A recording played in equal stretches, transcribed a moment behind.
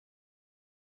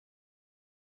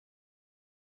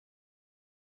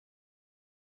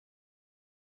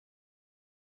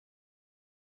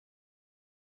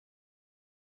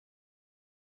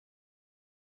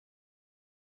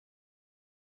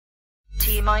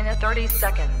T-minus 30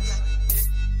 seconds.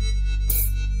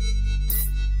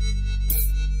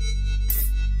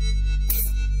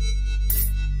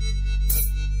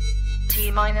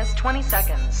 T-minus 20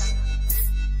 seconds.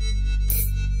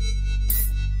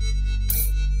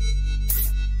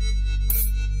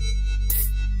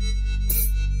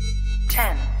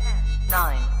 Ten,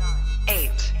 9,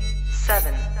 8,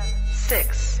 7,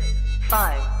 6,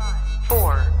 5,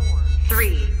 4,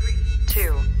 3, 2,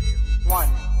 1,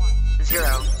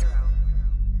 0.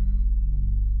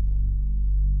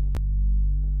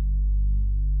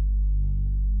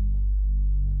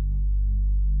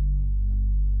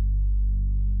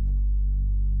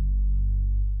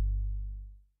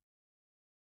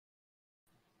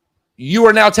 You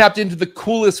are now tapped into the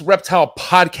coolest reptile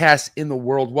podcast in the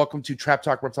world. Welcome to Trap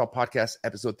Talk Reptile Podcast,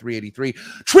 episode 383,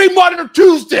 Tree Monitor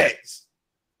Tuesdays.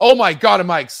 Oh my God,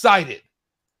 am I excited.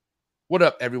 What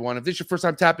up, everyone? If this is your first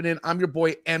time tapping in, I'm your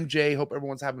boy, MJ. Hope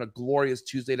everyone's having a glorious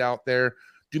Tuesday out there.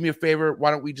 Do me a favor.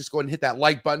 Why don't we just go ahead and hit that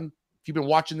like button if you've been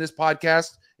watching this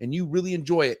podcast and you really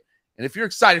enjoy it. And if you're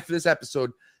excited for this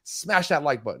episode, smash that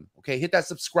like button, okay? Hit that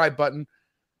subscribe button.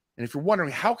 And if you're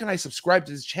wondering, how can I subscribe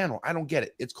to this channel? I don't get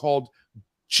it. It's called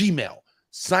Gmail.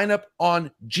 Sign up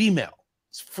on Gmail.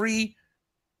 It's a free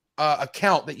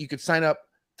account that you could sign up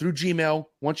through Gmail.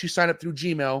 Once you sign up through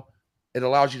Gmail, it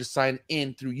allows you to sign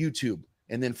in through YouTube.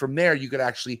 And then from there, you could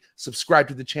actually subscribe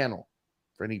to the channel.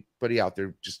 For anybody out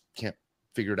there just can't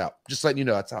figure it out. Just letting you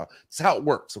know that's how it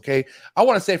works, okay? I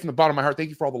want to say from the bottom of my heart, thank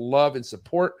you for all the love and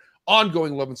support.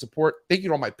 Ongoing love and support. Thank you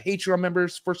to all my Patreon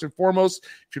members. First and foremost,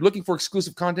 if you're looking for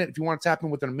exclusive content, if you want to tap in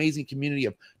with an amazing community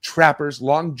of trappers,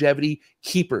 longevity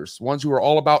keepers, ones who are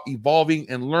all about evolving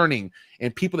and learning,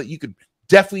 and people that you could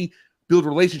definitely build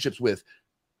relationships with,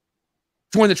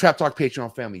 join the Trap Talk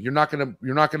Patreon family. You're not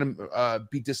gonna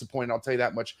be disappointed. I'll tell you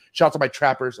that much. Shout out to my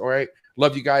trappers. All right,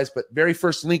 love you guys. But very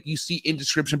first link you see in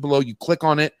description below, you click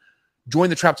on it.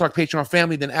 Join the Trap Talk Patreon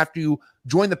family. Then after you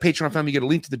join the Patreon family, you get a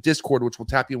link to the Discord, which will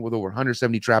tap you in with over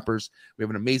 170 trappers. We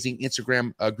have an amazing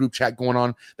Instagram group chat going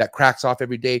on that cracks off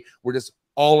every day. We're just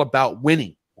all about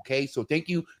winning, okay? So thank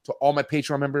you to all my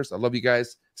Patreon members. I love you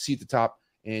guys. See you at the top.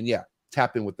 And yeah,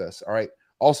 tap in with us, all right?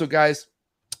 Also, guys,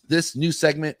 this new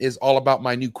segment is all about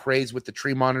my new craze with the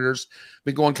tree monitors.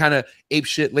 Been going kind of ape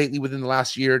shit lately within the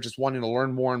last year, just wanting to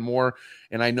learn more and more.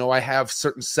 And I know I have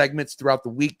certain segments throughout the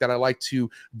week that I like to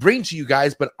bring to you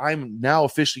guys, but I'm now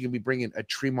officially going to be bringing a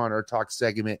Tree Monitor Talk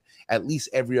segment at least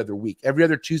every other week. Every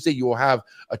other Tuesday, you will have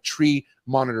a Tree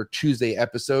Monitor Tuesday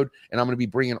episode, and I'm going to be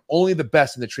bringing only the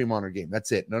best in the Tree Monitor game.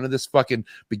 That's it. None of this fucking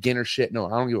beginner shit. No,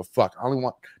 I don't give a fuck. I only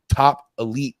want top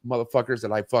elite motherfuckers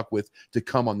that I fuck with to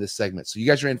come on this segment. So you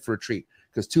guys are in for a treat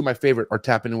because two of my favorite are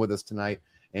tapping in with us tonight,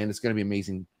 and it's going to be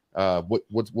amazing. What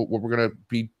we're going to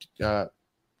be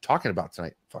talking about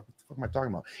tonight. Fuck, what the fuck am I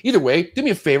talking about? Either way, do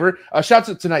me a favor. Shout out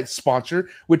to tonight's sponsor,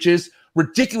 which is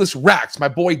Ridiculous Racks. My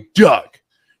boy Doug.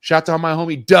 Shout out to my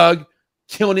homie Doug,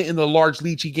 killing it in the large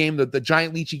lychee game. The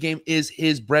giant lychee game is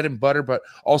his bread and butter, but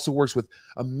also works with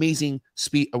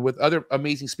other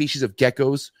amazing species of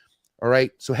geckos. All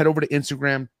right, so head over to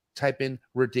Instagram, type in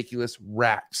Ridiculous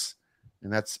Racks,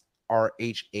 and that's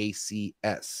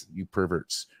RHACS. You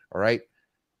perverts. All right,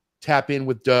 tap in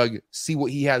with Doug, see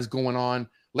what he has going on.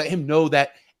 Let him know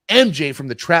that MJ from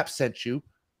the Trap sent you,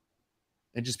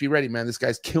 and just be ready, man. This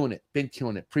guy's killing it. Been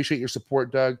killing it. Appreciate your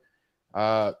support, Doug.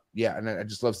 Yeah, and I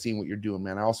just love seeing what you're doing,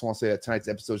 man. I also want to say that tonight's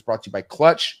episode is brought to you by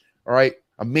Clutch. All right,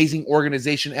 amazing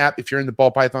organization app if you're in the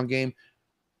ball python game.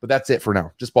 But that's it for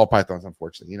now. Just ball pythons,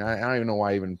 unfortunately. You know, I don't even know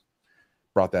why I even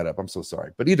brought that up. I'm so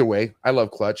sorry. But either way, I love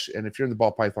Clutch. And if you're in the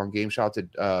ball python game, shout out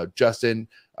to Justin.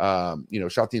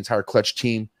 Shout out the entire Clutch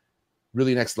team.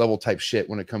 Really next level type shit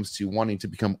when it comes to wanting to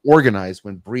become organized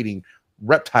when breeding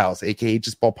reptiles, aka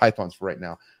just ball pythons for right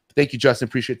now. But thank you, Justin.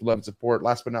 Appreciate the love and support.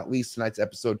 Last but not least, tonight's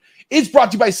episode is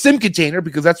brought to you by Sim Container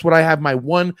because that's what I have my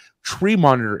one tree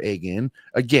monitor egg in.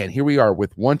 Again, here we are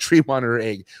with one tree monitor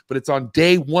egg, but it's on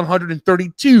day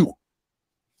 132.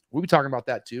 We'll be talking about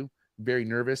that too. Very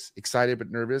nervous, excited,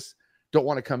 but nervous. Don't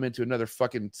want to come into another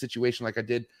fucking situation like I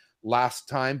did last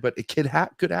time, but it could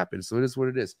happen. So it is what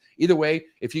it is. Either way,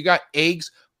 if you got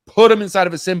eggs, put them inside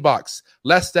of a sim box.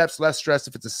 Less steps, less stress.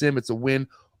 If it's a sim, it's a win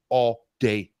all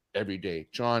day, every day.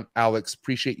 John, Alex,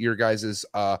 appreciate your guys'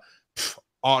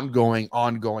 ongoing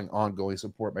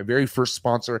support. My very first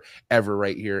sponsor ever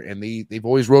right here. And they've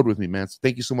always rode with me, man. So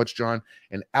thank you so much, John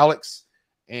and Alex,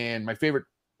 and my favorite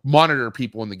monitor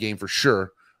people in the game for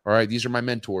sure. All right. These are my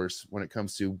mentors when it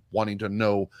comes to wanting to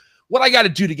know what I got to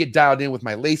do to get dialed in with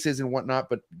my laces and whatnot.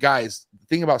 But guys, the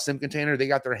thing about Sim Container, they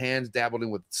got their hands dabbled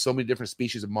in with so many different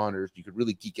species of monitors. You could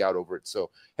really geek out over it. So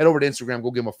head over to Instagram,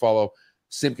 go give them a follow.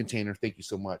 sim container. Thank you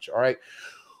so much. All right.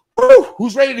 Woo!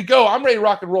 Who's ready to go? I'm ready to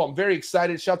rock and roll. I'm very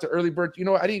excited. Shout to early birds. You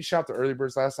know what? I didn't shout to early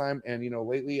birds last time, and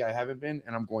lately I haven't been,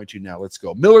 and I'm going to now. Let's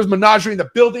go. Miller's Menagerie in the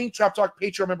building. Trap Talk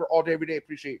Patreon member all day, every day.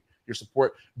 Appreciate your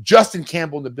support. Justin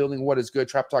Campbell in the building. What is good?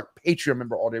 Trap Talk Patreon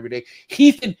member all day, every day.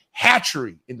 Heathen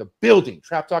Hatchery in the building.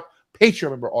 Trap Talk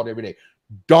Patreon member all day, every day.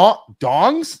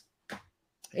 Dongs?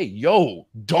 Hey, yo.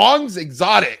 Dongs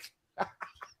Exotic.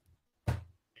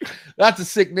 That's a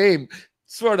sick name.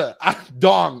 Sort of.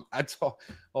 Dong.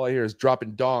 All I hear is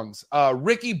dropping dongs.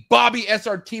 Ricky Bobby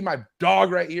SRT, my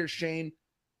dog right here. Shane,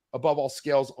 above all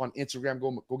scales on Instagram.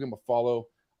 Go give him a follow.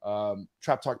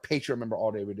 Trap Talk Patreon member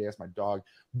all day, every day. That's my dog.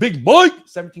 Big Mike,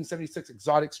 1776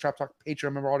 Exotics. Trap Talk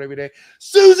Patreon member all day, every day.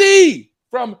 Susie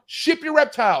from Ship Your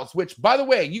Reptiles, which, by the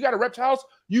way, you got a reptiles,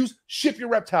 use Ship Your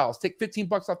Reptiles. Take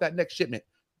 $15 off that next shipment.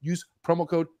 Use promo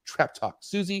code Trap Talk.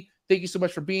 Susie, thank you so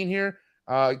much for being here.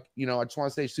 I just want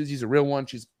to say Susie's a real one.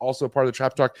 She's also a part of the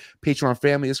Trap Talk Patreon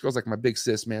family. This girl's like my big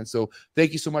sis, man. So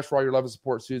thank you so much for all your love and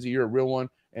support, Susie. You're a real one.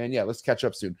 And yeah, let's catch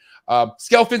up soon.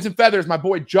 Scale Fins and Feathers, my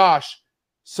boy Josh,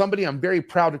 somebody I'm very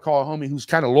proud to call a homie who's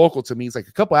kind of local to me. He's like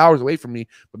a couple hours away from me,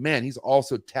 but man, he's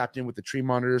also tapped in with the tree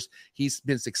monitors. He's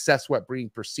been successful at breeding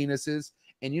Persinuses.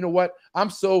 And you know what? I'm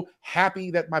so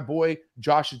happy that my boy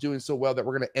Josh is doing so well that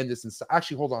we're going to end this.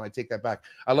 Actually, hold on. I take that back.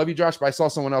 I love you, Josh, but I saw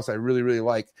someone else I really, really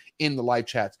like in the live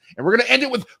chats. And we're going to end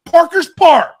it with Parker's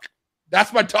Park.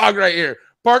 That's my dog right here.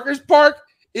 Parker's Park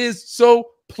is so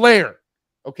player.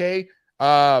 Okay?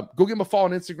 Go give him a follow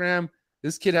on Instagram.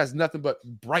 This kid has nothing but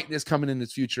brightness coming in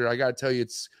his future. I got to tell you,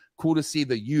 it's cool to see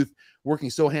the youth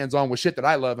working so hands-on with shit that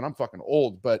I love, and I'm fucking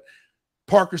old. But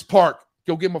Parker's Park.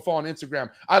 Go give him a follow on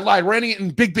Instagram. I lied. Running it in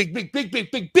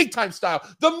big time style.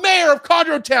 The mayor of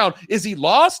Conroe Town. Is he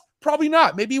lost? Probably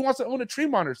not. Maybe he wants to own a tree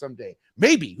monitor someday.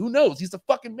 Maybe. Who knows? He's the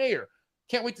fucking mayor.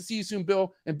 Can't wait to see you soon,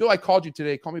 Bill. And Bill, I called you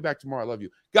today. Call me back tomorrow. I love you.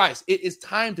 Guys, it is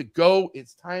time to go.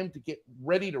 It's time to get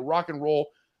ready to rock and roll.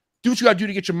 Do what you got to do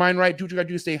to get your mind right. Do what you got to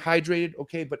do to stay hydrated.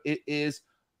 Okay, but it is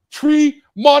Tree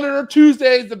Monitor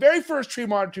Tuesdays. The very first Tree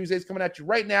Monitor Tuesdays coming at you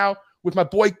right now with my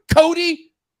boy Cody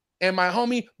and my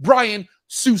homie Brian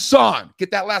Susan. Get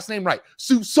that last name right.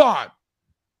 Susan.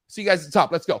 See you guys at the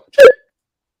top. Let's go. Good.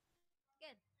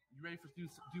 You ready for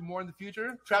do more in the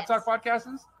future? Trap Talk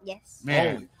podcasts? Yes.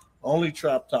 Man. Only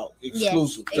Trap Talk.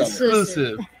 Exclusive. Yes.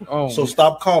 Exclusive. Oh. So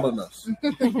stop calling us.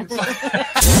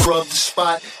 Rub the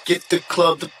spot, get the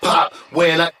club to pop.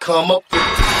 When I come up with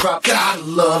the crop, gotta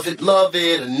love it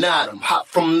or not. I'm hot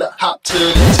from the hop to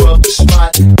the rub the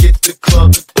spot, get the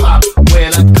club to pop.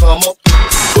 When I come up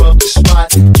with the rub the spot,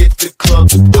 get the club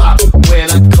to pop. When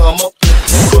I come up with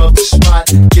the rub the spot,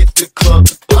 get the club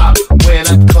to pop. When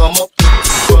I come up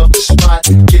with the rub the spot,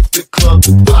 get the club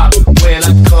to pop. When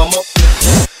I come up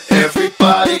with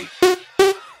everybody,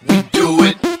 we do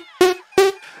it.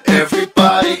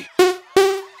 Everybody,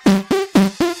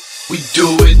 we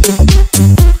do it.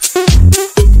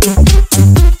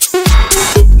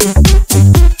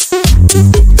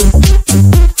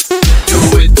 Do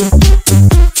it.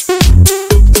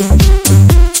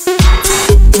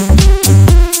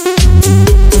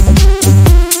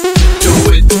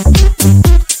 Do it.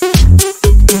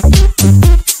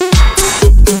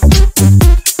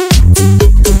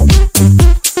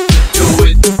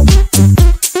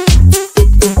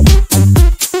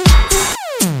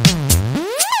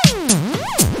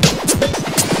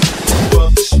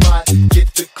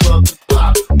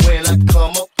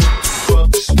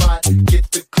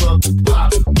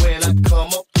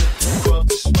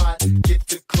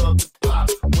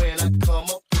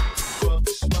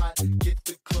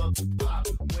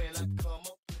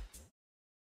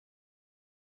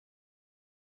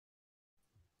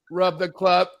 Rub the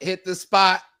club, hit the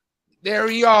spot. There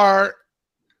we are.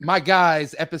 My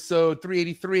guys, episode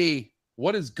 383.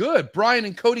 What is good? Brian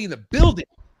and Cody in the building.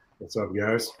 What's up,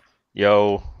 guys?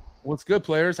 Yo. What's good,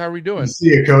 players? How are we doing? See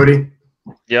you, Cody.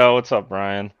 Yo, what's up,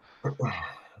 Brian?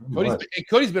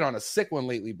 Cody's been on a sick one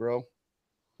lately, bro.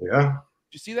 Yeah.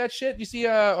 Did you see that shit? You see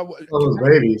All those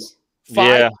babies.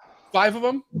 Five of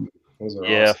them? Those are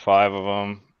Yeah, awesome. 5 of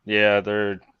them. Yeah,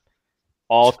 they're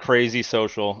all crazy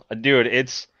social. Dude,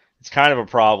 it's kind of a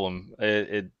problem.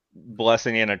 It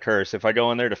blessing and a curse. If I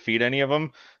go in there to feed any of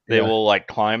them, they will like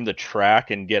climb the track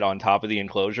and get on top of the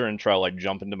enclosure and try to like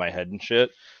jump into my head and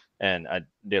shit. And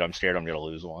I'm scared I'm gonna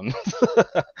lose one.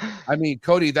 I mean,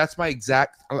 Cody, that's my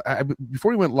exact.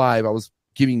 Before we went live, I was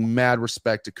giving mad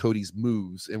respect to Cody's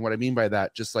moves, and what I mean by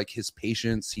that, just like his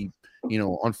patience. He,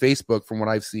 on Facebook, from what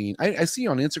I've seen, I see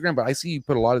on Instagram, but I see you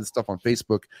put a lot of the stuff on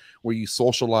Facebook where you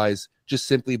socialize just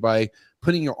simply by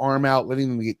putting your arm out, letting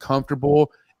them get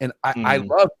comfortable. And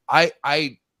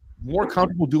I more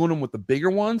comfortable doing them with the bigger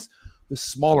ones. The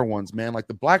smaller ones, man, like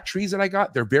the black trees that I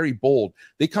got, they're very bold.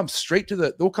 They'll come straight to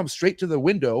the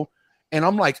window, and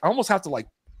I'm like, I almost have to like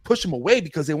push them away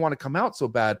because they want to come out so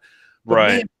bad. But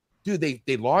Right. man, dude,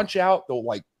 they launch out. They'll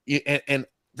like, and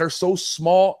they're so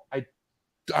small.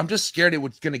 I'm just scared it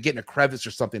was going to get in a crevice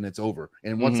or something. It's over.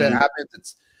 And once that happens,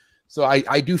 it's so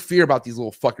I do fear about these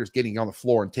little fuckers getting on the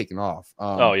floor and taking off.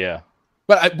 Oh yeah.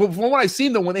 But from what I've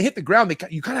seen though, when they hit the ground,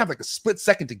 you kind of have like a split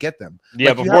second to get them. Yeah,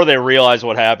 like before they realize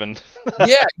what happened.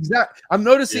 Yeah, exactly. I'm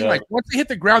noticing Yeah. like once they hit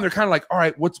the ground, they're kind of like, all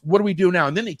right, what do we do now?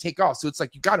 And then they take off. So it's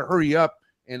like you got to hurry up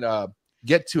and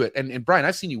get to it. And Brian,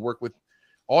 I've seen you work with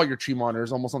all your tree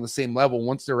monitors almost on the same level.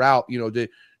 Once they're out, have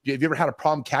you ever had a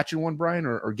problem catching one, Brian,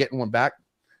 or getting one back?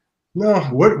 No.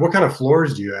 What kind of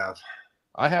floors do you have?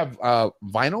 I have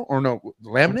vinyl or no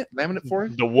laminate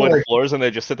floors. The wood Like- floors, and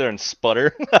they just sit there and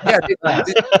sputter. Yeah,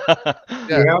 If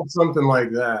you have something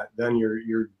like that, then you're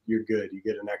good. You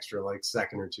get an extra like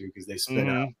second or two because they spin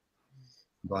out.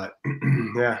 But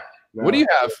yeah. No. What do you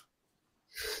have?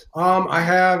 I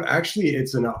have actually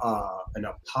it's an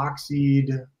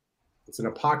epoxied. It's an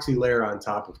epoxy layer on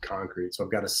top of concrete. So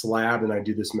I've got a slab and I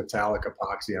do this metallic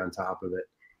epoxy on top of it.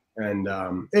 And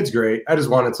it's great. I just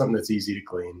wanted something that's easy to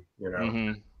clean,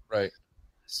 Right.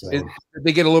 So Did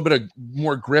they get a little bit of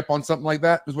more grip on something like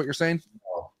that? Is what you're saying?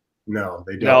 no,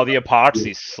 they don't. No, the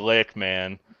epoxy's slick,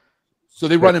 man. So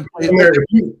they run in place. In there,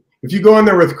 if you go in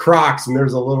there with Crocs and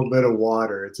there's a little bit of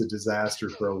water, it's a disaster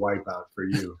for a wipeout for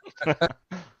you.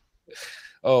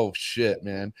 Oh shit,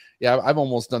 man. Yeah, I've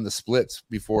almost done the splits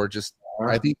before. Just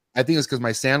I think it's because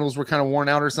my sandals were kind of worn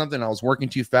out or something. I was working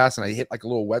too fast and I hit like a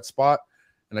little wet spot,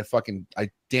 and I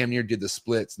damn near did the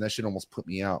splits, and that shit almost put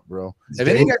me out, bro. Have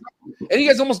any of you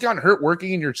guys almost gotten hurt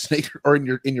working in your snake or in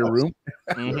your room?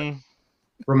 Mm-hmm.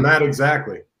 From that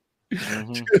exactly.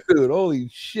 Dude, holy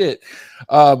shit.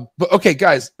 But okay,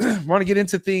 guys, want to get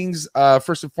into things.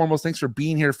 First and foremost, thanks for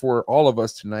being here for all of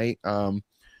us tonight.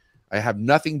 I have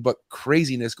nothing but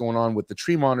craziness going on with the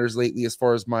tree monitors lately as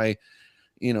far as my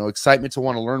excitement to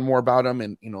want to learn more about them.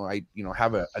 And I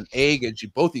have an egg, as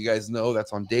both of you guys know,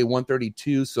 that's on day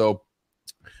 132. So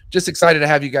just excited to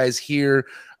have you guys here.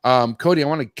 Cody, I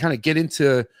want to kind of get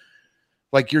into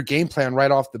like your game plan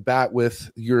right off the bat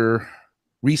with your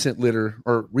recent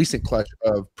clutch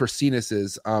of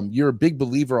Persinuses. You're a big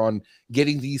believer on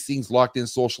getting these things locked in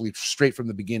socially straight from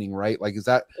the beginning, right? Like, is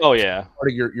that Oh yeah. part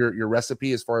of your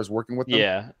recipe as far as working with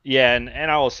them? Yeah, and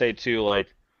I will say too,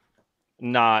 like,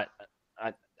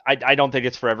 I don't think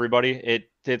it's for everybody.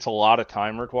 It's a lot of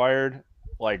time required,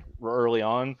 like early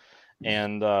on,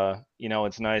 and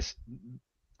it's nice,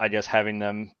 I guess, having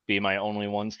them be my only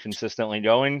ones consistently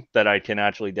going that I can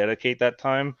actually dedicate that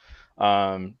time.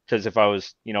 Because if I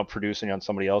was producing on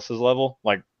somebody else's level,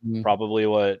 like probably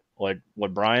what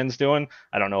Brian's doing,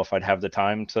 I don't know if I'd have the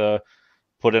time to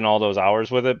put in all those hours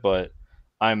with it. But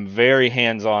I'm very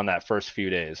hands-on that first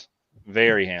few days,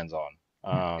 very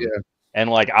hands-on. And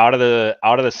like out of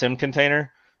the sim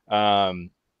container,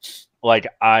 like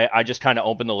I just kind of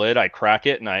open the lid, I crack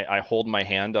it, and I hold my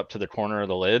hand up to the corner of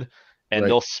the lid, and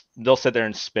they'll sit there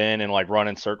and spin and like run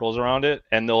in circles around it,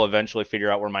 and they'll eventually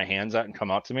figure out where my hand's at and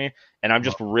come out to me, and I'm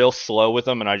just real slow with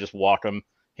them, and I just walk them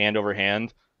hand over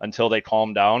hand until they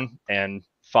calm down, and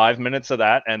 5 minutes of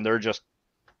that, and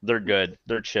they're good,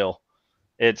 they're chill.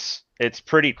 It's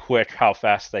pretty quick how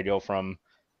fast they go from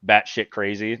batshit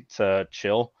crazy to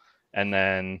chill, and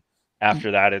then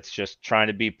after that, it's just trying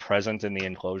to be present in the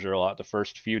enclosure a lot the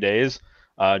first few days,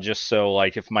 just so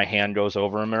like if my hand goes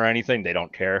over them or anything, they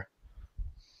don't care.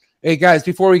 Hey guys,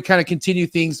 before we kind of continue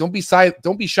things, don't be shy with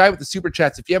the super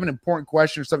chats. If you have an important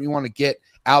question or something you want to get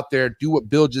out there, do what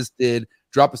Bill just did.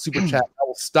 Drop a super chat. I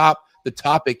will stop the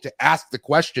topic to ask the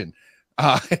question.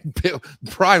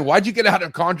 Brian, why'd you get out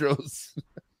of chondros?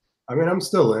 I mean, I'm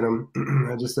still in them.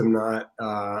 I just am not.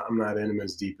 I'm not in them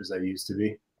as deep as I used to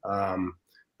be.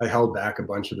 I held back a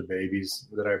bunch of the babies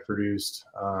that I produced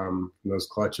from those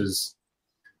clutches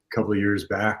a couple of years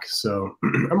back. So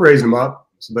I'm raising them up.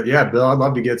 But yeah, Bill, I'd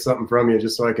love to get something from you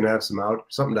just so I can have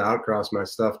something to outcross my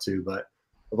stuff too. But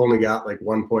I've only got like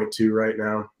 1.2 right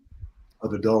now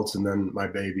of adults and then my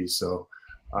babies. So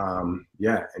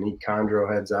yeah, any chondro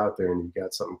heads out there and you've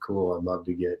got something cool, I'd love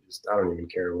to get. Just I don't even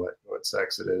care what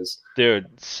sex it is. Dude,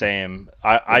 same.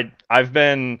 I've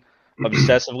been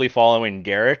obsessively following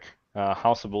Garrick,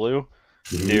 House of Blue.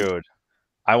 Mm-hmm. Dude,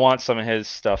 I want some of his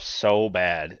stuff so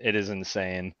bad. It is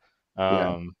insane.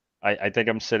 I think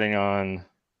I'm sitting on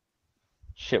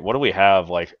shit. What do we have?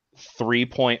 Like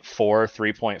 3.4,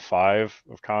 3.5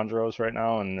 of chondros right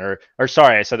now, and or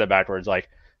sorry, I said that backwards. Like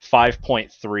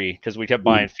 5.3 because we kept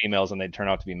buying females and they'd turn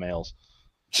out to be males.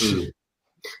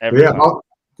 Every Yeah, time.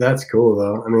 that's cool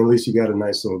though. I mean, at least you got a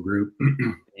nice little group.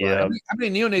 Yeah. How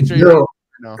many neonates are you Bill, right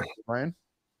now, Brian?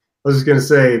 I was just gonna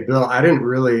say, Bill, I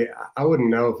wouldn't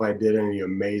know if I did any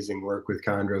amazing work with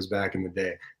chondros back in the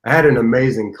day. I had an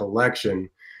amazing collection,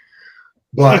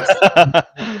 but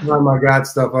when I got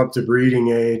stuff up to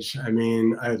breeding age, I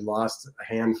mean, I had lost a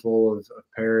handful of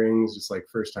pairings, just like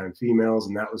first time females,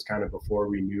 and that was kind of before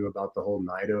we knew about the whole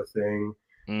Nido thing.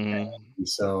 Mhm. And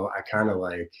so I kind of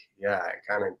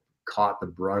caught the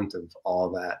brunt of all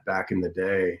that back in the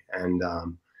day, and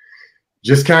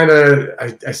just kind of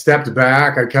I stepped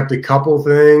back. I kept a couple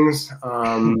things.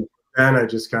 Then I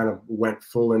just kind of went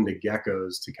full into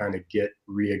geckos to kind of get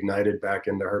reignited back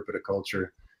into herpetoculture.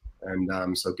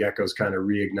 And so geckos kind of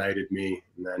reignited me.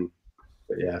 And then,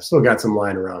 but yeah, still got some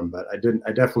lying around, but I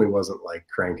definitely wasn't like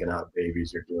cranking out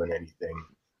babies or doing anything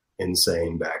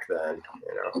insane back then,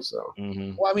 so.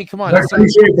 Mhm. Well, I mean, come on. I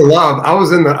appreciate the love. I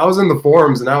was in the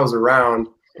forums and I was around.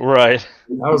 Right.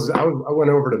 I went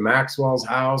over to Maxwell's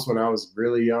house when I was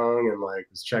really young and like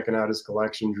was checking out his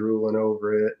collection, drooling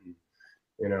over it,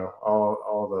 and I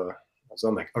was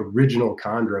on like original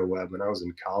Chondro web when I was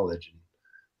in college. And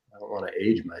I don't want to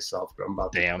age myself, but I'm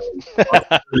about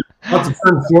to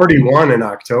turn 41 in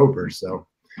October. So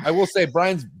I will say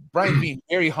Brian's being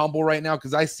very humble right now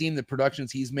because I've seen the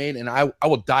productions he's made, and I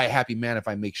will die a happy man if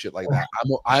I make shit like that.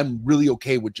 I'm really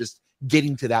okay with just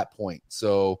getting to that point.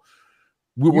 So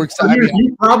we're excited.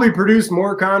 You probably produce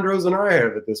more chondros than I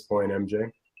have at this point,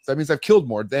 MJ. So that means I've killed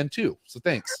more then too. So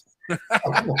thanks.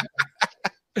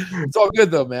 It's all good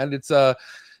though, man. It's I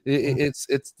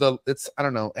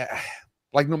don't know.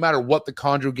 Like no matter what the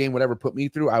chondro game would ever put me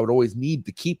through, I would always need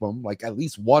to keep them, like at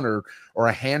least one or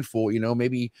a handful.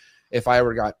 Maybe if I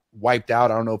ever got wiped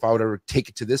out, I don't know if I would ever take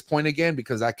it to this point again,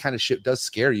 because that kind of shit does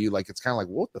scare you. Like it's kind of like,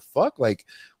 what the fuck? Like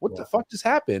what the fuck just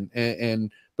happened?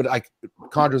 But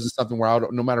chondros is something where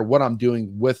no matter what I'm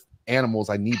doing with animals,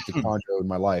 I need the chondro in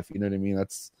my life. You know what I mean?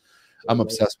 I'm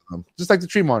obsessed with them. Just like the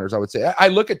tree monitors, I would say. I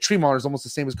look at tree monitors almost the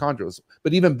same as chondros,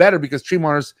 but even better because tree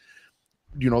monitors,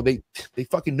 they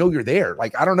fucking know you're there.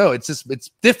 Like, I don't know. It's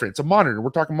different. It's a monitor.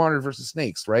 We're talking monitor versus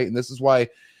snakes, right? And this is why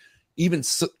even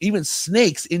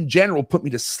snakes in general put me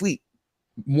to sleep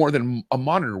more than a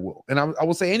monitor will. And I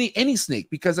will say any snake,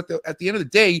 because at the end of the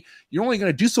day, you're only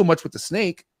going to do so much with the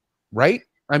snake, right?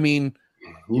 I mean,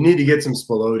 you need to get some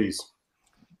spilotes.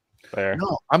 Fair.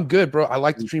 No, I'm good, bro. I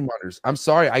like the tree monitors. I'm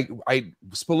sorry. I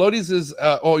spilotes is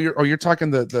you're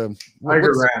talking the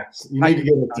tiger rats. You need to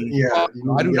get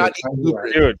I do not need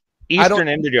blueprint. Dude, Eastern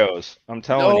Indigos. I'm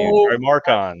telling you. Try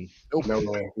Marcon. No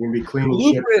way. You're gonna be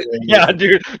cleaning shit. Yeah,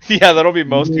 dude. Yeah, that'll be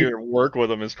most of your work with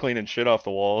them is cleaning shit off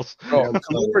the walls. Bro,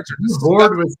 you're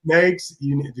bored with snakes.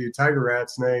 You need to do tiger rat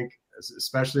snake,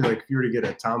 especially like if you were to get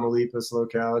a Tamaulipas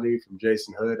locality from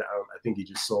Jason Hood. I think he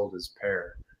just sold his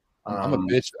pair. I'm a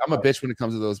bitch when it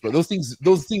comes to those, bro. Those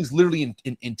things literally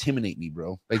intimidate me,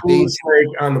 bro. Like coolest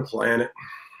snake on the planet.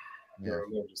 Yeah.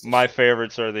 My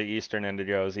favorites are the Eastern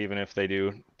Indigos, even if they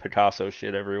do Picasso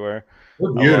shit everywhere. I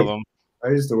love them. I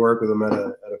used to work with them at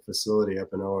a facility up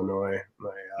in Illinois.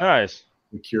 Nice.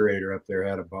 The curator up there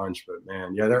had a bunch, but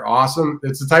man, yeah, they're awesome.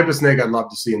 It's the type of snake I'd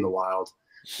love to see in the wild.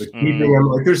 But keeping them,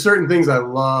 like, there's certain things I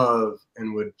love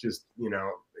and would just,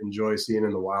 enjoy seeing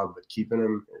in the wild, but keeping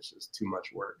them, it's just too much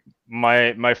work.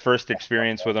 My first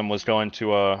experience with them was going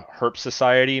to a Herp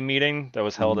Society meeting that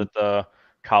was held at the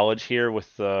college here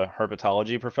with the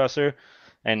herpetology professor,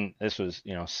 and this was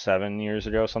 7 years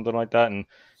ago, something like that. And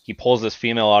he pulls this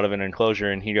female out of an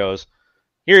enclosure and he goes,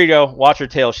 "Here you go, watch her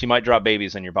tail, she might drop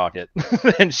babies in your pocket."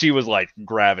 And she was like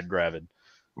gravid.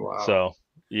 Wow. So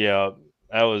yeah,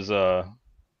 that was a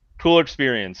cool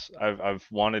experience. I've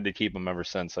wanted to keep them ever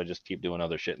since. I just keep doing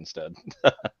other shit instead.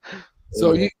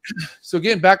 So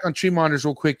getting back on tree monitors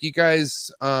real quick, you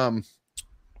guys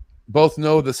both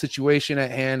know the situation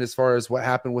at hand as far as what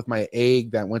happened with my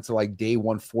egg that went to like day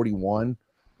 141,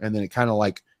 and then it kind of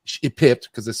like it pipped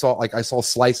because I saw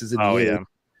slices in the egg. Yeah.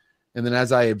 And then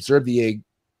as I observed the egg,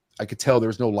 I could tell there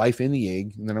was no life in the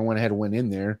egg. And then I went ahead and went in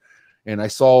there, and I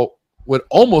saw what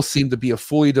almost seemed to be a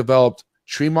fully developed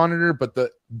tree monitor, but the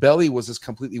belly was just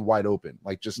completely wide open,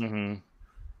 like just all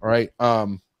right.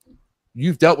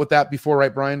 You've dealt with that before,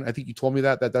 right, Brian? I think you told me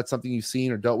that's something you've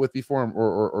seen or dealt with before,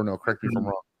 or no? Correct me if I'm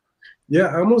wrong. Yeah,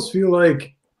 I almost feel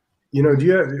like, do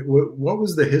you have what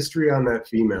was the history on that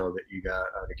female that you got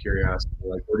out of curiosity?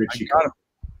 Like, where did she come?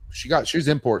 She was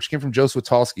import. She came from Joe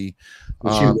Switowski.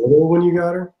 Was she little when you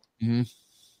got her? Mm-hmm.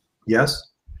 Yes.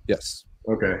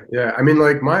 Okay. Yeah. I mean,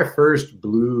 like my first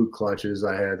blue clutches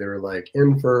they were like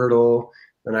infertile.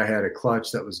 Then I had a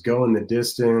clutch that was going the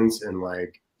distance and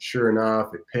like sure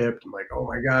enough, it pipped. I'm like, oh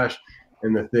my gosh.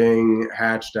 And the thing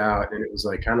hatched out, and it was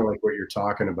like kind of like what you're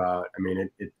talking about. I mean,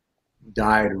 it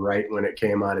died right when it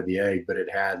came out of the egg, but it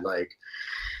had like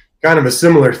kind of a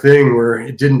similar thing where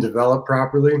it didn't develop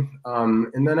properly.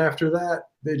 And then after that,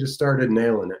 they just started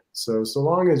nailing it. So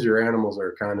long as your animals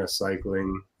are kind of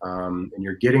cycling, and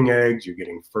you're getting eggs, you're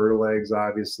getting fertile eggs,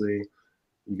 obviously,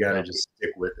 you got to just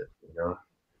stick with it, you know?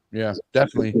 Yeah,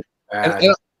 definitely. Bad,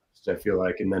 I feel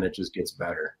like, and then it just gets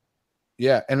better.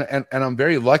 Yeah, and I'm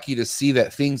very lucky to see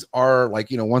that things are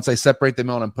like, you know, once I separate them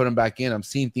out and put them back in, I'm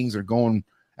seeing things are going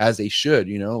as they should,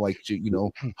 you know, like, you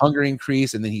know, hunger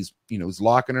increase, and then he's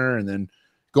locking her and then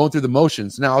going through the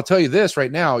motions. Now, I'll tell you this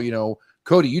right now, you know,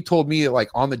 Cody, you told me that,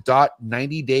 like, on the dot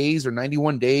 90 days or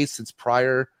 91 days since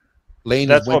prior laying.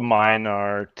 That's what mine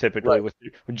are typically, right. with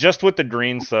the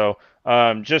greens though.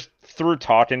 Just through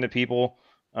talking to people,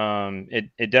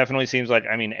 it definitely seems like,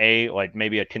 I mean, like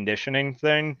maybe a conditioning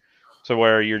thing, so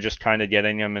where you're just kind of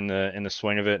getting them in the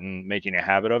swing of it and making a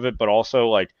habit of it, but also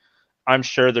like I'm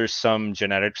sure there's some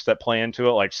genetics that play into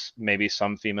it. Like maybe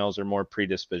some females are more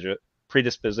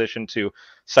predisposition to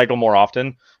cycle more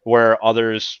often, where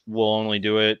others will only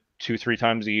do it 2-3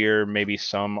 times a year. Maybe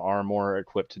some are more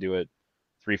equipped to do it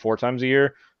 3-4 times a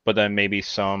year, but then maybe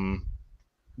some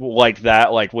like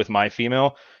that, like with my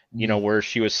female, you know, where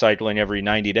she was cycling every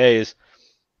 90 days.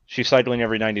 She's cycling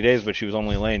every 90 days, but she was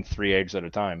only laying 3 eggs at a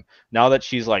time. Now that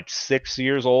she's like 6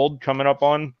 years old, coming up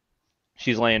on,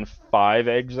 she's laying 5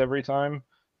 eggs every time,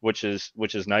 which is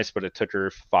nice, but it took her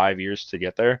 5 years to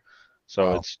get there.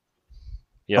 So it's,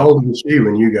 yeah. How old was she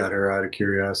when you got her, out of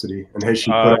curiosity? And has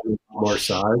she put on more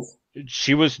size?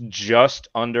 She was just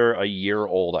under a year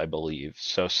old, I believe.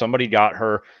 So somebody got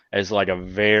her as like a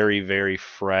very, very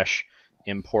fresh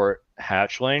import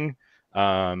hatchling.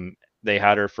 They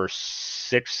had her for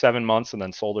 6-7 months and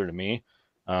then sold her to me.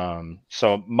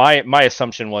 So my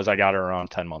assumption was I got her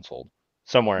around 10 months old,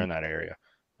 somewhere in that area.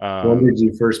 When did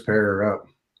you first pair her up,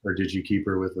 or did you keep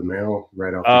her with the male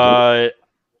right off the gate?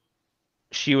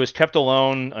 She was kept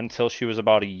alone until she was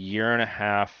about a year and a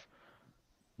half,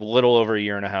 a little over a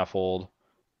year and a half old.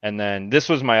 And then this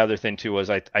was my other thing too, was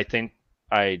I think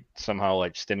I somehow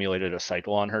like stimulated a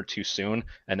cycle on her too soon,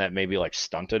 and that maybe like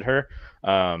stunted her.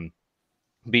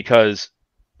 Because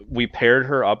we paired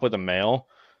her up with a male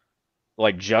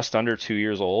like just under 2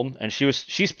 years old, and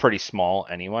she's pretty small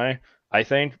anyway, I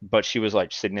think, but she was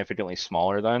like significantly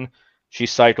smaller then. She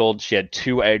cycled, she had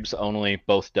 2 eggs only,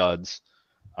 both duds.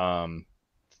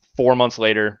 4 months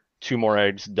later, 2 more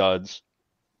eggs, duds.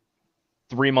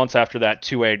 3 months after that,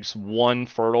 2 eggs, 1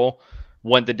 fertile,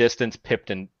 went the distance, pipped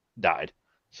and died.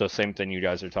 So same thing you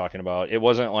guys are talking about. It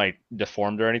wasn't like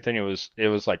deformed or anything. It was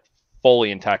like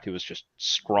fully intact. It was just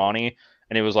scrawny,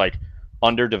 and it was like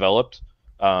underdeveloped.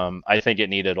 I think it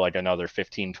needed like another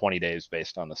 15-20 days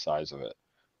based on the size of it.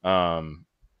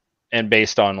 And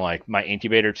based on like my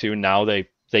incubator too, now they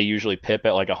usually pip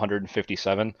at like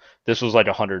 157. This was like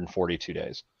 142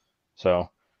 days. So,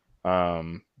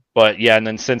 but yeah, and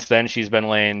then since then she's been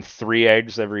laying 3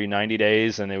 eggs every 90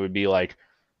 days, and it would be like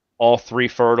all 3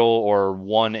 fertile or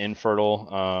 1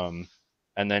 infertile.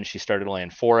 And then she started laying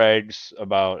 4 eggs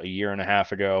about a year and a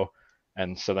half ago,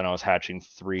 and so then I was hatching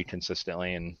 3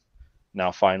 consistently, and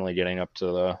now finally getting up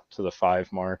to the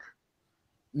 5 mark.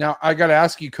 Now I got to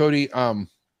ask you, Cody, from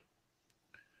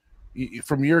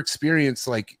your experience,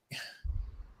 like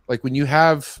when you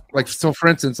have, like, so for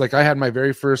instance, like I had my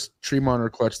very first Tree Monitor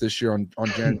clutch this year on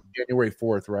January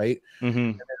 4th, right? Mm-hmm.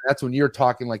 And that's when you're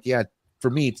talking like, yeah, for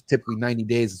me, it's typically 90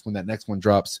 days is when that next one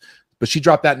drops. But she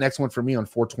dropped that next one for me on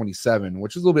 4/27,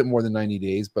 which is a little bit more than 90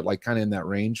 days, but like kind of in that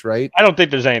range, right? I don't think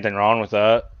there's anything wrong with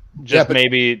that. Just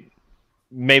maybe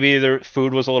the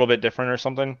food was a little bit different or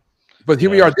something. But here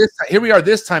we are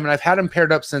this time, and I've had them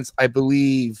paired up since I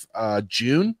believe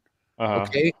June.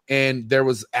 Okay, and there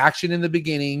was action in the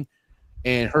beginning,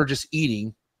 and her just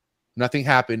eating, nothing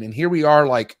happened, and here we are,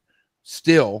 like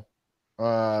still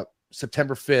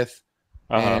September 5th,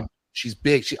 and she's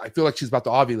big. I feel like she's about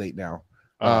to ovulate now.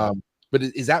 But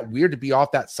is that weird to be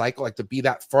off that cycle, like to be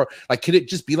that far? Like, could it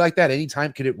just be like that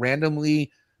anytime? Could it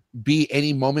randomly be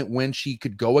any moment when she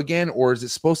could go again, or is it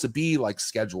supposed to be like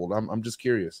scheduled? I'm just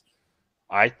curious.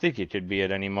 I think it could be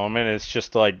at any moment. It's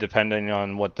just like depending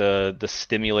on what the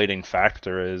stimulating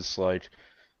factor is. Like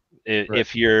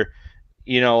if you're,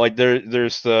 like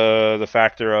there's the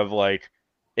factor of like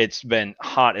it's been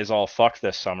hot as all fuck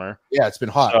this summer. Yeah, it's been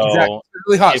hot. So exactly. It's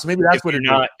really hot. So maybe that's what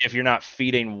if you're not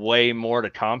feeding way more to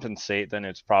compensate, then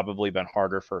it's probably been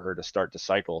harder for her to start to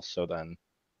cycle. So then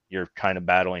you're kind of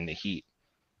battling the heat.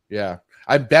 Yeah,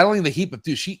 I'm battling the heat, but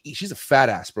dude, she's a fat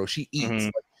ass, bro. She eats.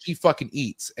 Like, she fucking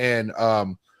eats, and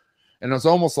And it's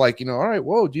almost like, you know, all right,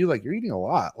 whoa, dude, like you're eating a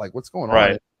lot. Like what's going on?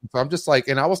 Right. So I'm just like,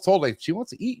 and I was told like she wants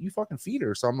to eat, you fucking feed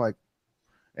her. So I'm like,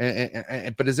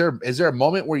 but is there a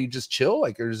moment where you just chill?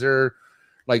 Like, or is there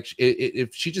like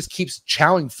if she just keeps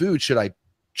chowing food, should I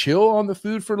chill on the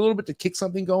food for a little bit to kick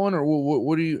something going, or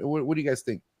what do you guys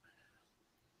think?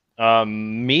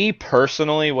 Me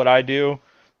personally, what I do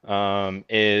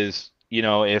is, you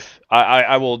know, if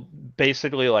I will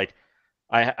basically like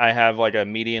I have like a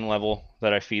median level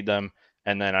that I feed them,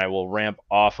 and then I will ramp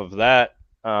off of that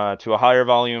to a higher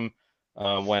volume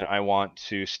when I want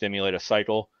to stimulate a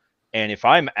cycle. And if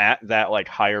I'm at that like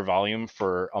higher volume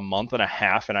for a month and a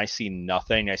half and I see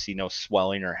nothing, I see no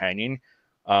swelling or hanging,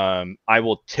 I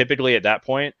will typically at that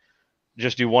point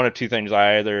just do one of two things.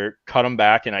 I either cut them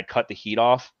back and I cut the heat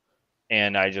off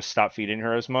and I just stop feeding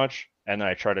her as much, and then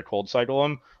I try to cold cycle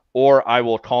them, or I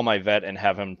will call my vet and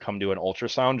have him come do an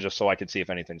ultrasound just so I can see if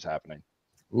anything's happening.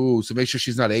 Ooh, so make sure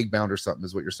she's not egg bound or something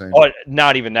is what you're saying. Oh,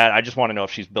 not even that. I just want to know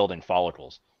if she's building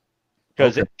follicles.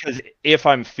 Because if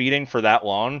I'm feeding for that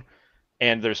long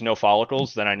and there's no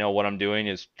follicles, then I know what I'm doing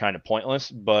is kind of pointless.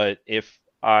 But if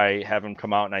I have him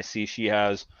come out and I see she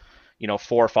has, you know,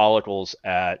 4 follicles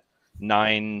at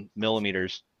 9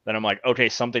 millimeters, then I'm like, okay,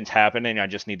 something's happening. I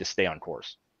just need to stay on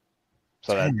course.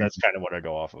 So that's kind of what I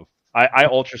go off of. I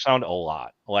ultrasound a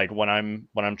lot, like when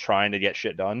I'm trying to get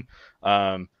shit done.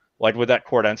 Like with that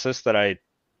cordensis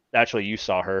that you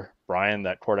saw her, Brian,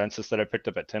 that cordensis that I picked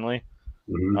up at Tinley.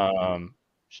 Mm-hmm.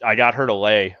 I got her to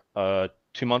lay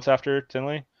 2 months after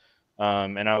Tinley,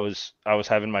 and I was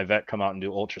having my vet come out and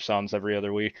do ultrasounds every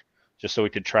other week just so we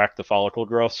could track the follicle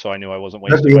growth. So I knew I wasn't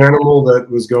wasting. That's the animal that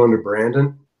was going to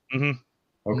Brandon.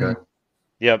 Mm-hmm. Okay.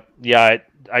 Yep. Yeah.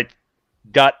 I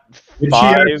got 5. Did she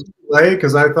actually lay?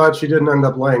 Because I thought she didn't end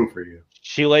up laying for you.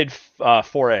 She laid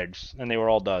 4 eggs, and they were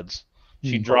all duds.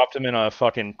 She dropped them in a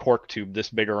fucking cork tube this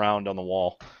big around on the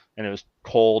wall, and it was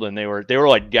cold, and they were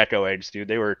like gecko eggs, dude.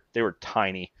 They were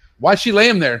tiny. Why'd she lay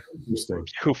them there? Interesting.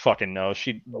 Who fucking knows?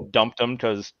 She dumped them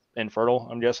because infertile,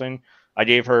 I'm guessing. I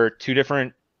gave her 2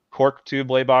 different cork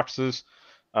tube lay boxes.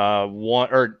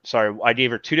 I gave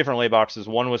her 2 different lay boxes.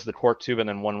 One was the cork tube, and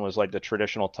then one was like the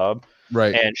traditional tub.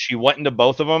 Right. And she went into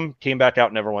both of them, came back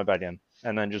out, never went back in,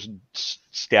 and then just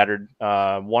scattered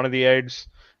one of the eggs,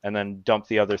 and then dumped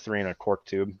the other 3 in a cork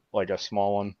tube, like a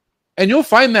small one. And you'll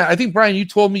find that, I think, Brian, you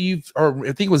told me or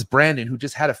I think it was Brandon who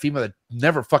just had a female that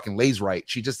never fucking lays right.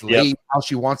 She just lays how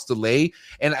she wants to lay.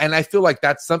 And I feel like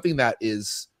that's something that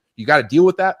is, you got to deal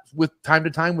with that with time to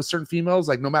time with certain females.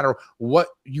 Like no matter what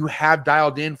you have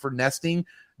dialed in for nesting,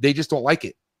 they just don't like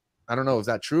it. I don't know. Is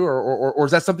that true? Or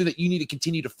is that something that you need to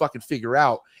continue to fucking figure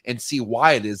out and see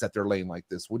why it is that they're laying like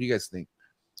this? What do you guys think?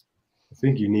 I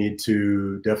think you need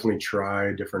to definitely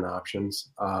try different options.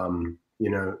 You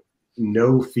know,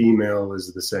 no female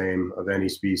is the same of any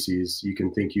species. You can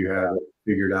think you have it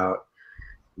figured out.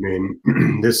 I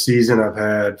mean, this season I've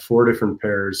had 4 different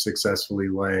pairs successfully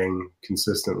laying,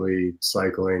 consistently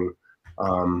cycling.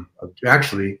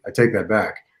 Actually, I take that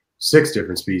back. 6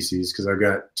 different species because I've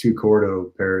got 2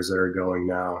 Cordo pairs that are going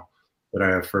now that I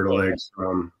have fertile eggs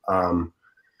from.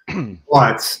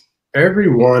 But every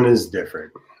one is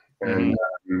different. And,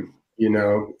 you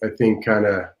know, I think kind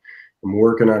of I'm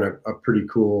working on a pretty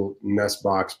cool nest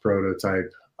box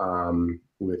prototype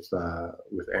with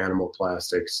animal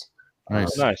plastics.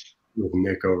 Nice. With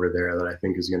Nick over there that I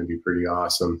think is going to be pretty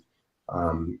awesome.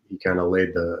 He kind of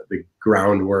laid the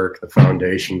groundwork, the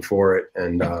foundation for it,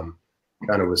 and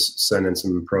kind of was sending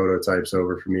some prototypes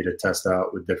over for me to test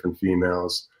out with different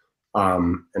females.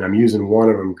 And I'm using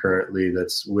one of them currently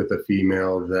that's with a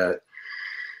female that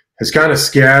has kind of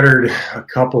scattered a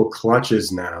couple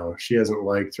clutches now. She hasn't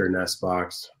liked her nest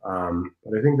box.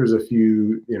 But I think there's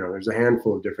there's a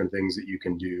handful of different things that you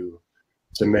can do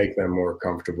to make them more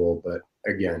comfortable. But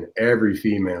again, every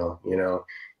female, you know,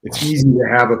 it's easy to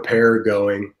have a pair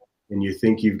going and you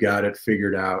think you've got it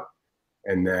figured out.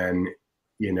 And then,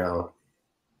 you know,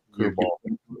 you put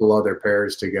a couple other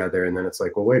pairs together and then it's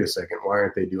like, well, wait a second, why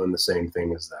aren't they doing the same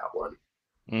thing as that one?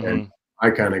 And I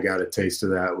kind of got a taste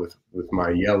of that with my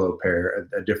yellow pair,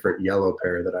 a different yellow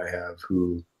pair that I have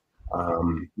who,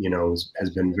 you know,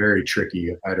 has been very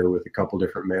tricky. I've had her with a couple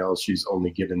different males. She's only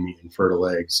given me infertile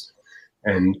eggs.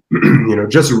 And, you know,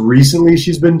 just recently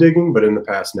she's been digging, but in the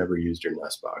past never used her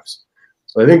nest box.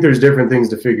 So I think there's different things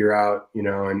to figure out, you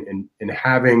know, and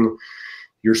having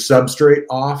your substrate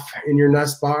off in your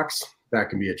nest box, that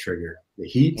can be a trigger. The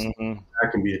heat,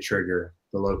 that can be a trigger.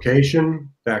 The location,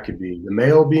 that could be. The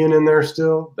male being in there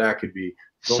still, that could be.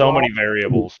 So many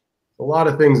variables. A lot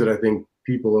of things that I think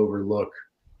people overlook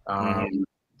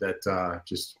that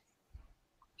just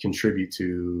contribute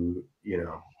to, you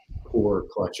know, poor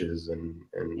clutches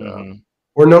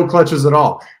or no clutches at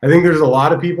all. I think there's a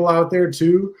lot of people out there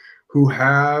too who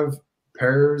have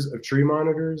pairs of tree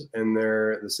monitors and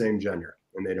they're the same gender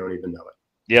and they don't even know it.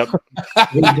 Yep. I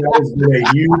think that has been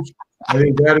a huge. I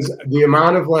think that is the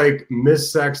amount of like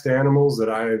missexed animals that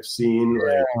I have seen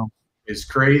is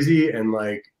crazy. And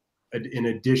like, in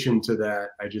addition to that,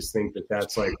 I just think that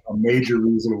that's like a major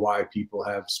reason why people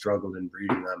have struggled in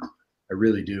breeding them. I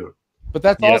really do. But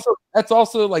that's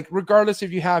also like, regardless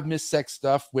if you have missexed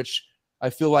stuff, which I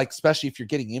feel like, especially if you're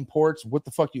getting imports, what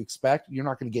the fuck do you expect? You're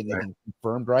not going to get anything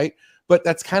confirmed, right? But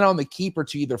that's kind of on the keeper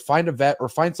to either find a vet or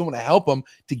find someone to help them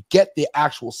to get the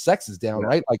actual sexes down,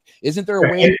 right? Like, isn't there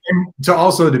a way? And to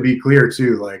also to be clear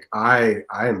too, like I'm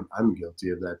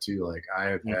guilty of that too. Like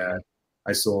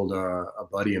I sold a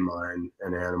buddy of mine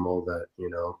an animal that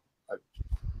I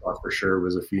thought for sure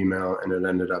was a female, and it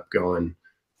ended up going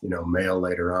male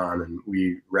later on, and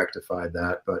we rectified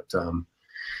that, but.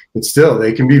 But still,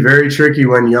 they can be very tricky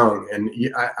when young, and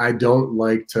I don't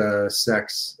like to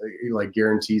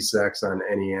guarantee sex on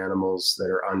any animals that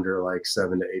are under like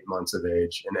 7 to 8 months of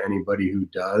age. And anybody who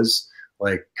does,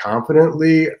 like,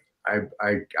 confidently,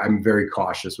 I'm very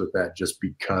cautious with that just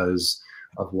because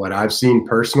of what I've seen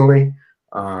personally.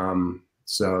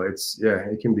 So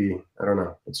it can be, I don't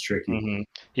know, it's tricky. Mm-hmm.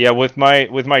 Yeah, with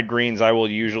my greens, I will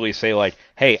usually say like,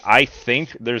 hey, I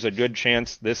think there's a good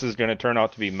chance this is going to turn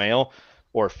out to be male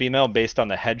or female based on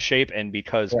the head shape, and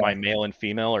because my male and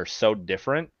female are so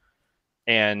different,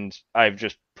 and I've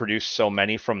just produced so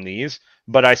many from these,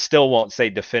 but I still won't say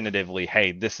definitively,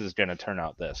 hey, this is going to turn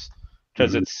out this,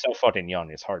 because it's so fucking young,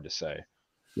 it's hard to say.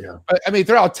 Yeah. I mean,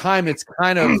 throughout time, it's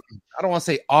kind of, I don't want to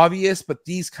say obvious, but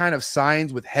these kind of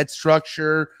signs with head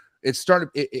structure,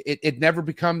 it never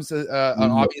becomes an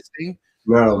obvious thing.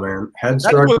 No, man. Head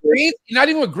structure. Not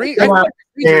even with green.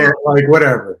 Like,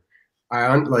 whatever.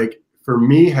 For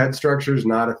me, head structure is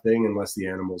not a thing unless the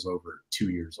animal's over 2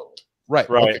 years old. Right.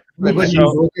 Okay. But you're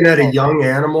looking at a young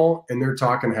animal and they're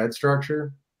talking head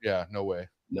structure. Yeah, no way.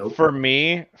 Nope. For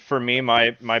me,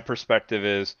 my perspective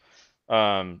is,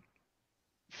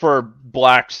 for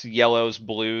blacks, yellows,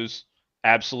 blues,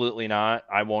 absolutely not.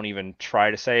 I won't even try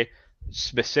to say.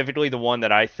 Specifically, the one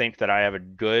that I think that I have a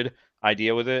good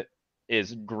idea with it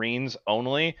is greens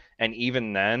only, and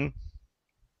even then,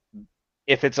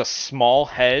 if it's a small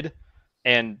head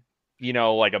and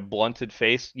like a blunted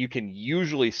face, you can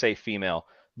usually say female.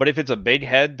 But if it's a big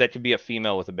head, that could be a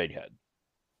female with a big head.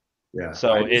 Yeah.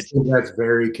 So I think that's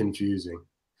very confusing.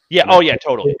 Yeah. Oh yeah,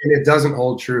 totally. And it doesn't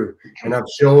hold true. And I've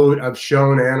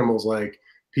shown animals, like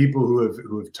people who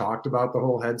have talked about the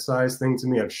whole head size thing to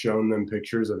me. I've shown them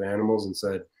pictures of animals and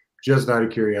said, just out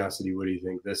of curiosity, what do you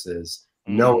think this is?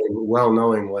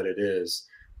 Knowing what it is,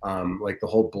 like the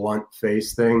whole blunt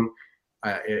face thing.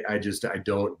 I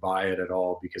don't buy it at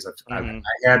all, because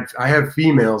I have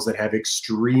females that have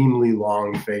extremely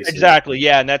long faces. Exactly,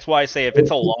 yeah, and that's why I say if it's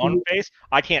a long face,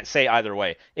 I can't say either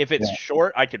way. If it's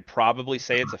short, I could probably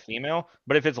say it's a female,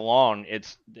 but if it's long,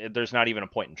 there's not even a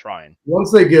point in trying.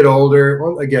 Once they get older,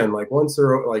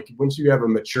 once you have a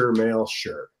mature male,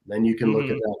 sure, then you can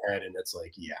look at that head and it's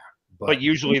like, yeah. But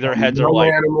usually their heads are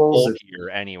like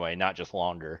bulkier anyway, not just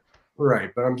longer.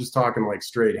 Right, but I'm just talking like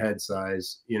straight head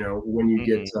size. When you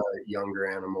get to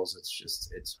younger animals,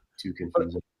 it's too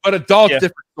confusing. But adults,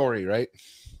 different story, right?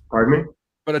 Pardon me?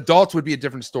 But adults would be a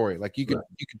different story. Like you could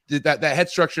that head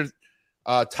structure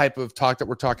type of talk that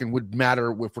we're talking would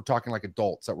matter if we're talking like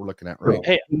adults that we're looking at, right?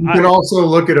 Hey, you can also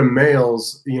look at a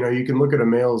male's. You can look at a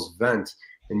male's vent,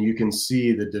 and you can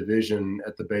see the division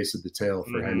at the base of the tail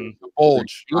for him.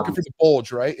 Bulge. You're looking for the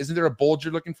bulge, right? Isn't there a bulge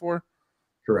you're looking for?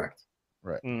 Correct.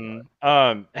 Right.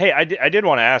 Hey, I did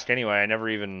want to ask anyway. I never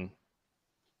even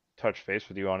touched base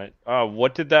with you on it.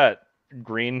 What did that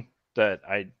green that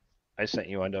I sent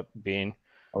you end up being?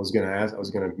 I was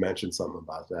gonna mention something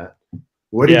about that.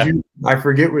 What did you? I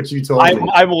forget what you told me.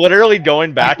 I'm literally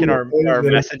going back in our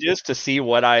messages to see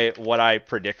what I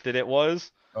predicted it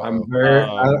was. I'm very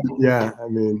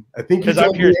I think you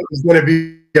told me it was going to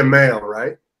be a male,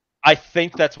 right? I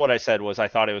think that's what I said. I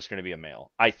thought it was going to be a male.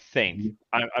 I think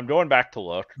I'm going back to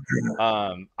look.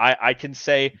 I can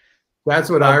say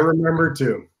that's what I remember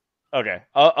too. Okay,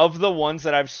 of the ones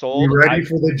that I've sold, you ready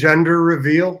for the gender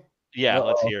reveal? Yeah,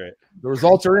 let's hear it. The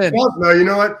results are in. Well, no, you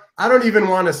know what? I don't even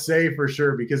want to say for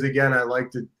sure, because again, I like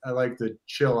to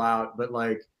chill out, but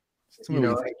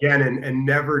again, and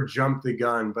never jump the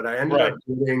gun. But I ended up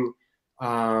getting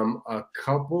a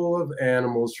couple of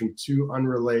animals from 2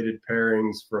 unrelated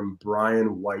pairings from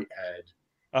Brian Whitehead.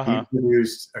 He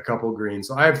produced a couple greens.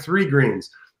 So I have 3 greens,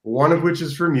 one of which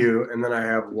is from you, and then I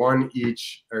have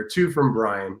 2 from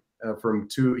Brian, from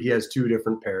two. He has two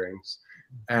different pairings,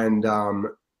 and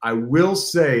I will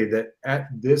say that at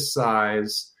this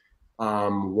size,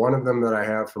 one of them that I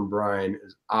have from Brian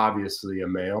is obviously a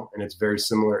male, and it's very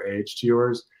similar age to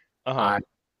yours. I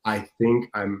think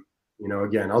I'm,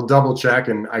 again, I'll double check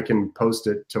and I can post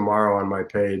it tomorrow on my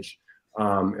page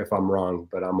if I'm wrong,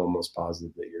 but I'm almost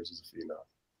positive that yours is a female.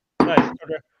 Nice.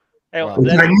 Okay. Hey, Wow.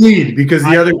 Which I need because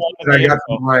the other ones that I got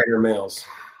from Brian are males.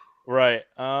 Right.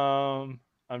 I'm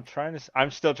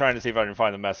still trying to see if I can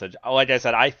find the message. Like I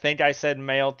said, I think I said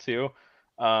male too.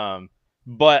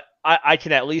 But I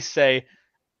can at least say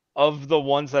of the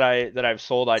ones that I've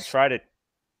sold, I try to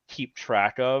keep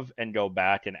track of and go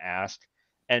back and ask.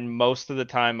 And most of the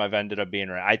time I've ended up being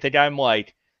right. I think I'm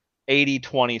like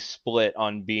 80-20 split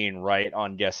on being right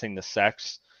on guessing the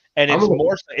sex. And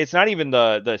it's not even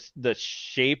the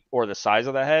shape or the size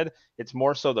of the head. It's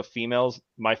more so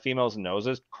my female's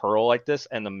noses curl like this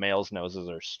and the male's noses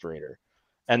are straighter.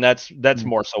 And that's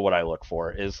more so what I look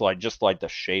for is like just like the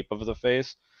shape of the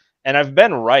face. And I've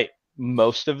been right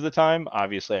most of the time.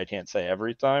 Obviously I can't say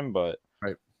every time, but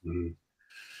right.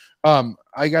 Mm-hmm.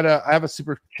 I have a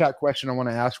super chat question I want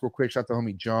to ask real quick. Shout out to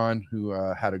homie John, who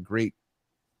had a great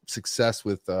success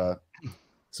with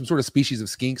some sort of species of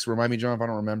skinks. Remind me, John, if I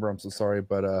don't remember. I'm so sorry,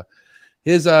 but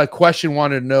his question he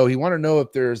wanted to know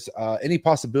if there's any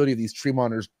possibility of these tree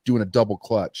monitors doing a double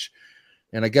clutch,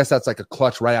 and I guess that's like a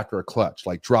clutch right after a clutch,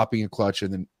 like dropping a clutch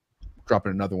and then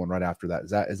dropping another one right after that.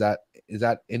 Is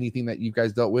that anything that you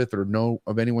guys dealt with or know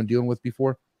of anyone dealing with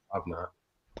before? I've not.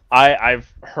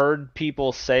 I've heard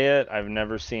people say it. I've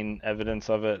never seen evidence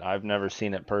of it. I've never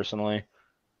seen it personally.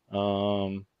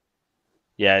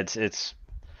 Yeah, it's.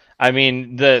 I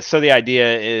mean, the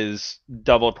idea is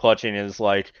double clutching is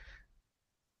like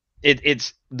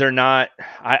they're not.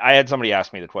 I had somebody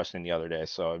ask me the question the other day,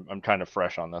 so I'm kind of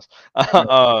fresh on this.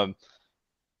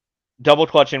 Double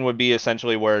clutching would be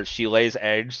essentially where she lays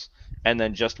eggs and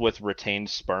then just with retained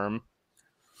sperm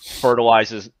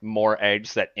fertilizes more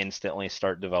eggs that instantly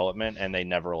start development and they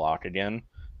never lock again.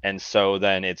 And so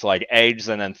then it's like eggs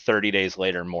and then 30 days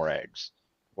later more eggs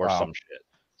or some shit.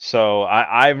 So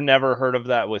I've never heard of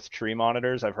that with tree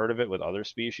monitors. I've heard of it with other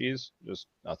species, just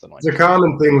nothing like that. It's a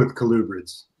common thing with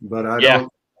colubrids, but I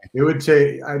don't. It would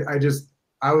take.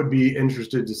 I would be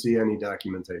interested to see any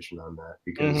documentation on that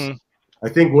because I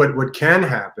think what can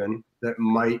happen that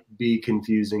might be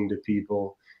confusing to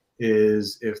people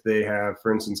is if they have,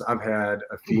 for instance, I've had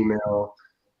a female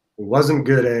who wasn't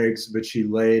good eggs, but she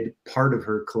laid part of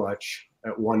her clutch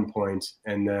at one point,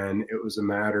 and then it was a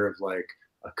matter of like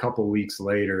a couple weeks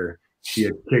later, she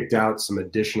had kicked out some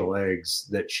additional eggs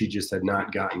that she just had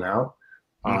not gotten out.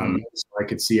 So I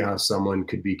could see how someone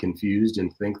could be confused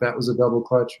and think that was a double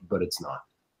clutch, but it's not.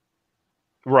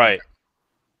 Right.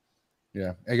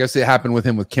 Yeah, I guess it happened with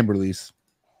him with Kimberly's.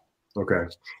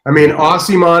 Okay. I mean,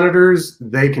 Aussie monitors,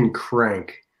 they can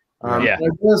crank. Yeah. I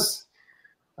guess,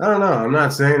 I don't know. I'm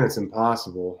not saying it's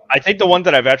impossible. I think the one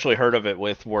that I've actually heard of it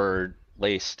with were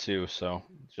lace too. So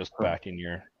just backing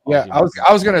your. Yeah, I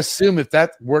was going to assume if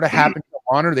that were to happen to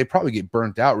a monitor, they probably get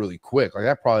burnt out really quick. Like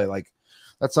that probably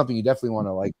that's something you definitely want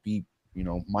to like be,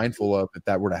 mindful of if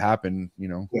that were to happen, Yeah.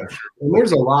 And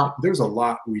there's a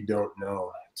lot we don't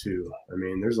know too. I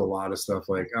mean, there's a lot of stuff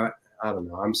like, I don't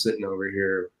know. I'm sitting over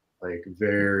here like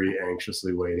very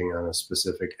anxiously waiting on a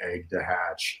specific egg to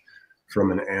hatch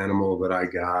from an animal that I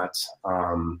got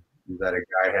that a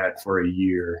guy had for a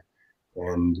year.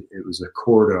 And it was a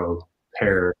Cordo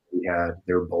pair he had.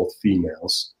 They were both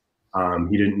females.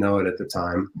 He didn't know it at the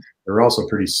time. They were also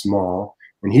pretty small.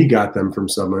 And he got them from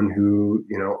someone who,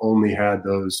 only had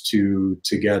those two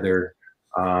together.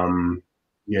 I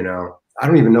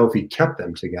don't even know if he kept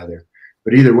them together.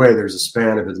 But either way, there's a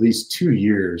span of at least 2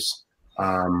 years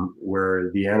where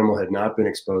the animal had not been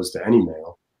exposed to any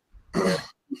male.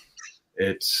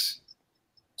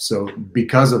 So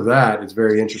because of that, it's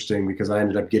very interesting because I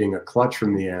ended up getting a clutch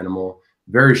from the animal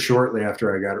very shortly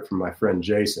after I got it from my friend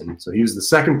Jason. So he was the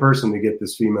second person to get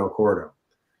this female Cordo.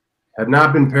 Had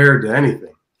not been paired to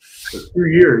anything. For 2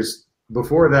 years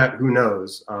before that, who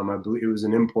knows? I believe it was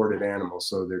an imported animal.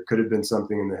 So there could have been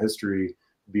something in the history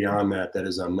beyond that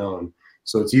is unknown.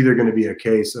 So it's either going to be a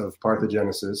case of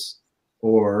parthenogenesis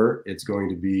or it's going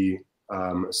to be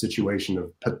a situation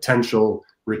of potential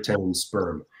retained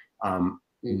sperm. I'm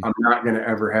not going to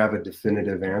ever have a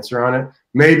definitive answer on it.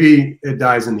 Maybe it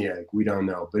dies in the egg. We don't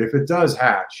know. But if it does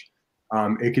hatch,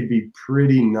 it could be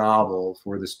pretty novel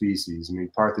for the species. I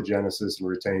mean, parthenogenesis and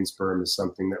retained sperm is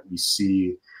something that we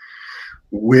see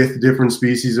with different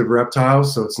species of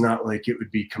reptiles. So it's not like it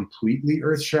would be completely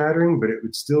earth-shattering, but it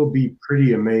would still be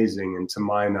pretty amazing. And to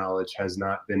my knowledge, has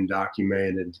not been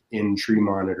documented in tree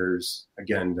monitors,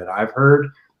 again, that I've heard.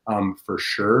 For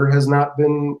sure has not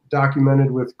been documented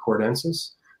with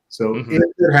Cordensis. So if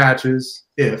it hatches,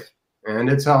 and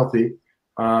it's healthy,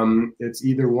 it's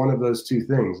either one of those two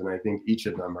things. And I think each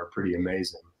of them are pretty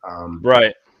amazing.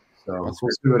 Right. So we'll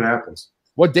see what happens.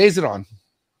 What day is it on?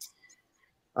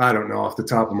 I don't know off the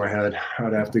top of my head.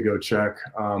 I'd have to go check.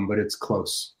 But it's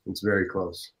close. It's very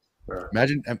close.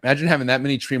 Imagine having that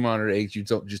many tree monitor eggs. You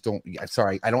don't.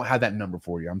 Sorry, I don't have that number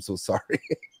for you. I'm so sorry.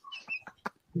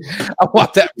 I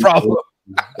want that problem.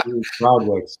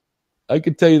 I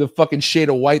could tell you the fucking shade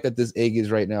of white that this egg is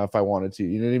right now if I wanted to.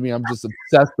 You know what I mean? I'm just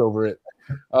obsessed over it.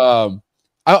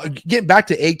 Getting back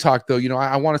to egg talk though,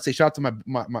 I want to say shout out to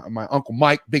my uncle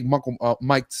Mike, big uncle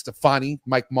Mike Stefani,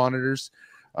 Mike Monitors.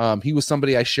 He was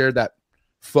somebody I shared that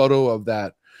photo of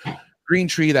that green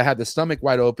tree that had the stomach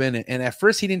wide open, and at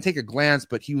first he didn't take a glance,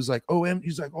 but he was like,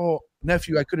 oh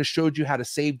nephew, I could have showed you how to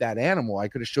save that animal. I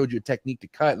could have showed you a technique to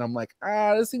cut. And I'm like,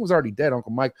 this thing was already dead,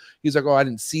 Uncle Mike. He's like, I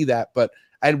didn't see that, but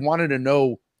I wanted to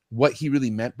know what he really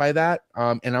meant by that.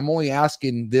 And I'm only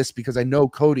asking this because I know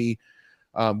Cody,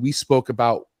 we spoke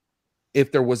about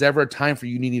if there was ever a time for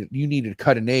you needed to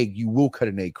cut an egg, you will cut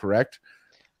an egg, correct?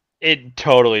 It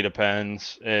totally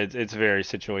depends. It's very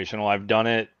situational. I've done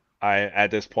it.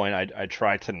 At this point, I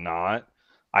try to not.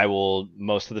 I will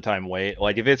most of the time wait.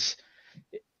 Like if it's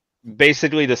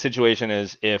basically the situation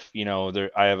is if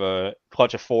I have a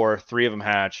clutch of 4, 3 of them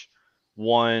hatch,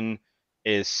 1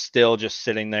 is still just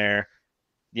sitting there,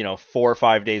 4 or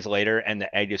 5 days later, and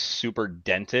the egg is super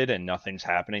dented and nothing's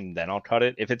happening, then I'll cut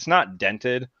it. If it's not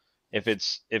dented, if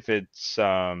it's just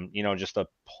a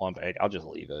plump egg, I'll just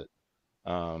leave it.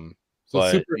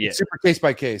 Super case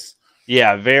by case.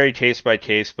 Yeah, very case by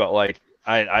case. But like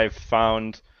I've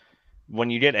found when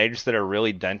you get eggs that are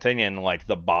really denting and like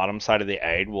the bottom side of the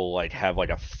egg will like have like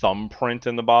a thumbprint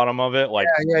in the bottom of it, like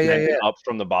up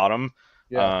from the bottom.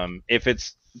 Yeah. If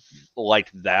it's like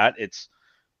that, it's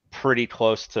pretty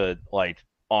close to like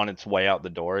on its way out the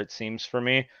door, it seems for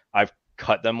me. I've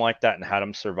cut them like that and had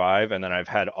them survive, and then I've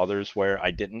had others where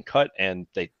I didn't cut and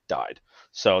they died.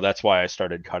 So that's why I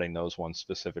started cutting those ones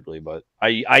specifically. But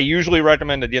I usually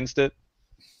recommend against it.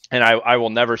 And I will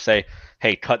never say,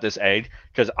 hey, cut this egg,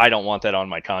 because I don't want that on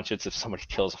my conscience if somebody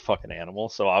kills a fucking animal.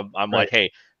 So I'm right. Like, hey,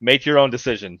 make your own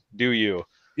decision. Do you?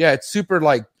 Yeah, it's super,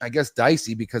 like, I guess,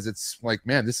 dicey, because it's like,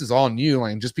 man, this is all new.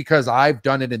 Like, just because I've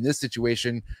done it in this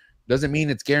situation doesn't mean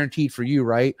it's guaranteed for you,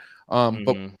 right?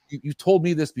 But you told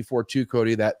me this before too,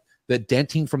 Cody, that the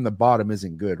denting from the bottom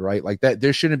isn't good, right? Like that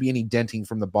there shouldn't be any denting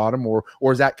from the bottom, or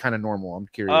is that kind of normal? I'm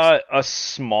curious. A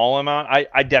small amount.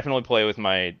 I definitely play with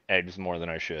my eggs more than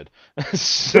I should.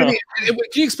 So, can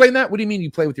you explain that? What do you mean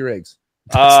you play with your eggs?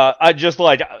 I just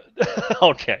like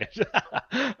okay.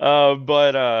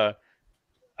 But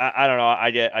I don't know.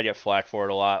 I get flack for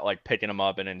it a lot, like picking them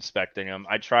up and inspecting them.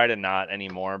 I try to not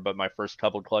anymore, but my first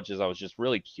couple clutches, I was just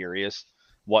really curious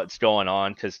what's going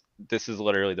on, because this is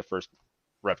literally the first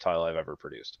reptile I've ever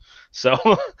produced. So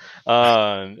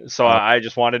I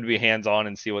just wanted to be hands-on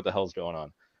and see what the hell's going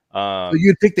on. So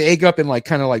you'd pick the egg up and like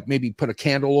kind of like maybe put a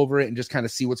candle over it and just kind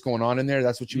of see what's going on in there.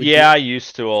 That's what you would do? I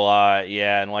used to a lot.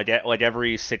 Yeah, and like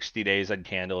every 60 days I'd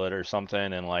candle it or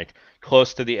something, and like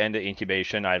close to the end of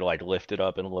incubation I'd like lift it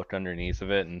up and look underneath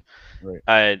of it. And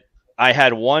right. I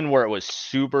had one where it was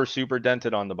super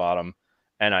dented on the bottom,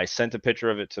 and I sent a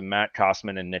picture of it to Matt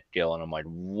Kosman and Nick Gill, and I'm like,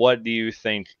 what do you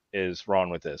think is wrong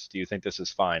with this? Do you think this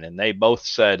is fine? And they both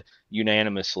said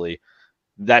unanimously,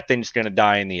 that thing's going to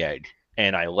die in the egg.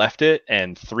 And I left it,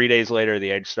 and 3 days later,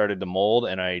 the egg started to mold,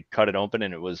 and I cut it open,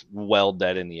 and it was well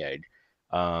dead in the egg.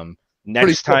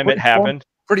 Next time it happened...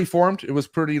 Pretty formed? It was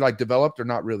pretty, like, developed, or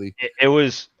not really? It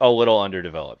was a little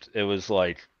underdeveloped. It was,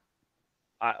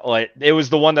 it was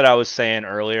the one that I was saying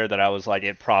earlier that I was like,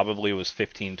 it probably was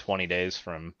 15, 20 days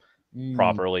from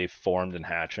properly formed and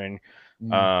hatching.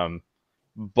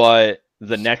 But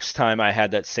the next time I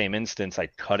had that same instance, I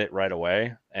cut it right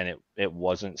away, and it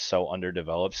wasn't so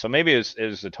underdeveloped. So maybe it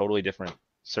was a totally different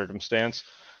circumstance,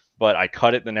 but I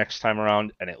cut it the next time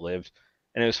around, and it lived,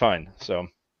 and it was fine. So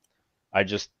I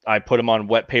put them on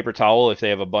wet paper towel if they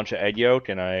have a bunch of egg yolk,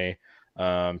 and I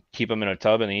keep them in a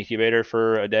tub in the incubator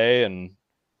for a day, and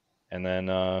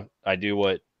then I do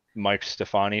what Mike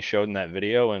Stefani showed in that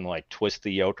video, and like twist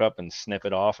the yolk up and snip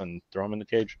it off and throw them in the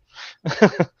cage.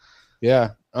 Yeah.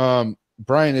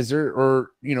 Brian,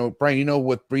 Brian,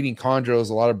 with breeding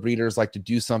chondros, a lot of breeders like to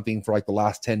do something for like the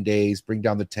last 10 days, bring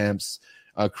down the temps,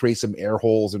 create some air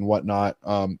holes and whatnot.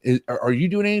 Are you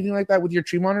doing anything like that with your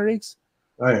tree monitor rigs?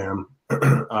 I am.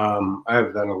 I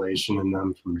have ventilation in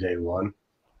them from day one.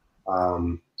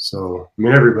 So I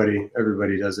mean,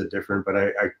 everybody does it different, but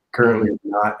I currently have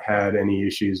not had any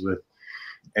issues with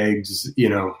eggs,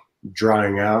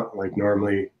 drying out. Like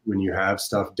normally when you have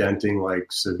stuff denting like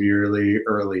severely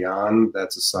early on,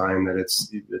 that's a sign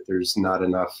that there's not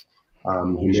enough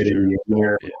humidity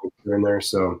in there.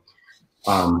 So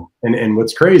and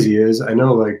what's crazy is I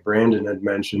know like Brandon had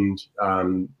mentioned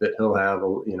that he'll have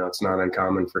it's not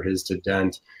uncommon for his to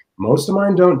dent. Most of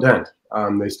mine don't dent.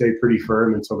 They stay pretty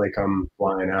firm until they come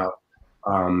flying out.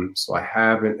 So I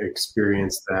haven't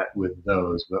experienced that with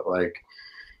those, but like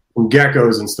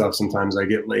geckos and stuff, sometimes I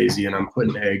get lazy and I'm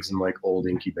putting eggs in like old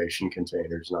incubation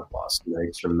containers and I've lost some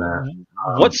eggs from that.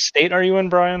 What state are you in,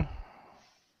 Brian?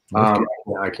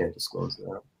 I can't disclose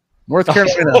that. North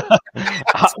Carolina.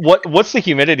 What's the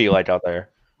humidity like out there?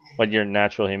 Like your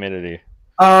natural humidity?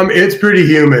 It's pretty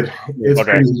humid. It's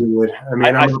Okay. pretty humid. I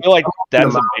mean, I feel like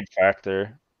that's a big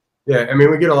factor. Yeah, I mean,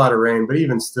 we get a lot of rain, but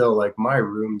even still, like my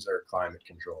rooms are climate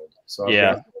controlled. So I've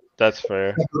Yeah, got that's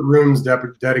fair. rooms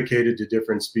dedicated to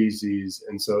different species,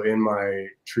 and so in my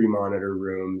tree monitor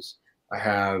rooms, I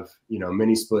have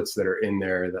mini splits that are in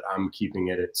there that I'm keeping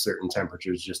it at certain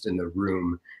temperatures just in the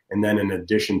room, and then in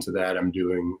addition to that, I'm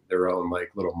doing their own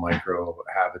like little micro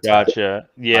habitat. Gotcha.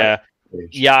 Yeah.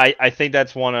 Yeah, I think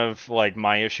that's one of like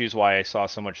my issues why I saw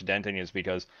so much denting is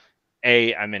because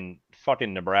I'm in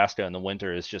fucking Nebraska and the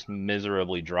winter is just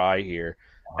miserably dry here.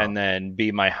 And then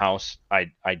my house,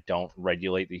 I don't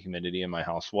regulate the humidity in my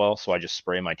house well, so I just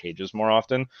spray my cages more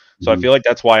often. So I feel like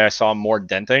that's why I saw more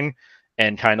denting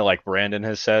and kind of like Brandon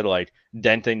has said, like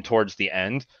denting towards the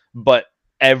end. But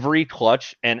every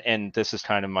clutch, and this is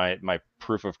kind of my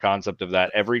proof of concept of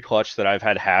that, every clutch that I've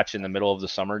had hatch in the middle of the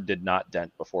summer did not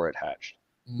dent before it hatched.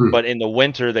 But in the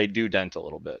winter, they do dent a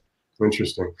little bit.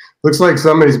 Interesting. Looks like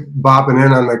somebody's bopping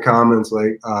in on the comments.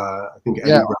 Like I think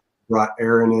Eddie brought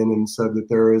Aaron in and said that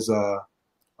there is a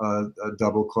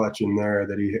double clutch in there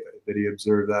that he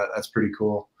observed that. That's pretty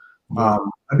cool.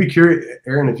 I'd be curious,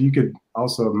 Aaron, if you could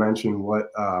also mention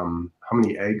what how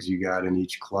many eggs you got in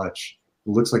each clutch. It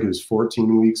looks like it was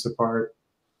 14 weeks apart.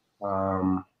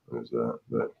 What is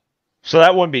that? So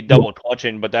that wouldn't be double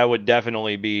clutching, but that would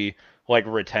definitely be like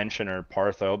retention or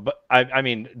partho. But I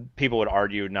mean, people would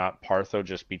argue not partho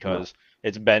just because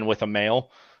it's been with a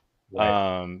male.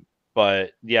 Right.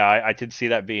 But yeah, I could see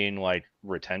that being like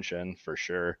retention for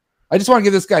sure. I just want to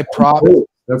give this guy props.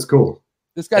 That's cool.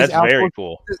 This guy's That's very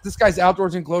cool. This guy's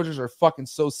outdoors enclosures are fucking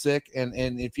so sick. And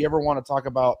if you ever want to talk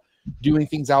about doing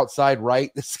things outside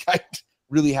right, this guy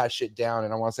really has shit down.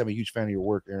 And I want to say I'm a huge fan of your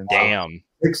work, Aaron. Damn.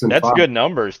 6 and That's 5. good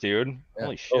numbers, dude. Yeah.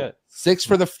 Holy shit. 6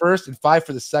 for the first and 5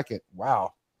 for the second.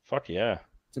 Wow. Fuck yeah.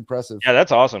 It's impressive. Yeah,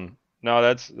 that's awesome. No,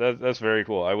 that's very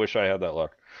cool. I wish I had that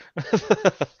luck.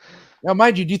 Now,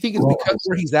 mind you, do you think it's because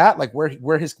where he's at, like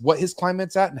what his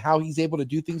climate's at, and how he's able to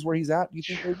do things where he's at? Do you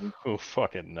think maybe? Who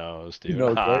fucking knows, dude?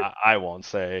 knows, right? I won't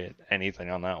say anything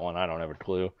on that one. I don't have a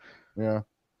clue. Yeah.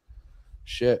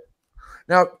 Shit.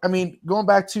 Now, I mean, going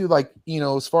back to like,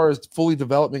 as far as fully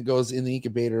development goes in the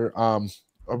incubator,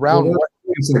 around Wait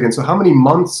a second. So how many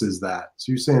months is that?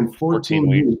 So you're saying 14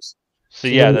 weeks. So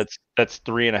yeah, that's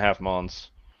 3.5 months.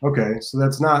 Okay, so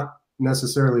that's not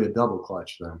necessarily a double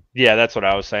clutch then. Yeah, that's what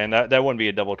I was saying. That wouldn't be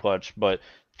a double clutch, but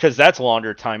because that's a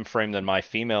longer time frame than my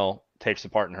female takes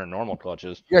apart in her normal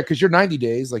clutches. Yeah, because you're 90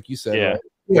 days, like you said. Yeah. Right?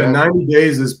 Yeah, 90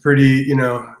 days is pretty,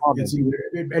 it's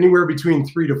anywhere between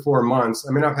 3 to 4 months.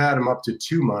 I mean, I've had them up to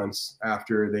 2 months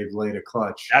after they've laid a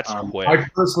clutch. That's quick. I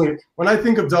personally, when I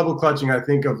think of double clutching, I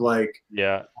think of like,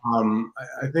 yeah,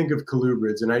 I think of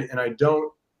colubrids, and I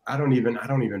don't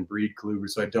even breed colubrids,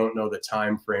 so I don't know the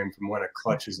time frame from when a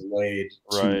clutch is laid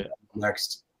to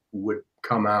next would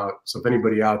come out. So if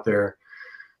anybody out there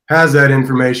has that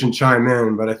information, chime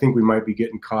in. But I think we might be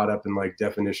getting caught up in like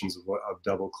definitions of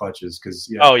double clutches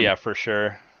because Oh yeah, for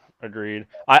sure. Agreed.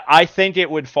 I think it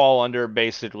would fall under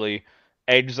basically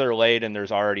eggs are laid and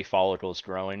there's already follicles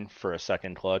growing for a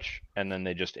second clutch, and then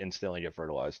they just instantly get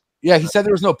fertilized. Yeah, he said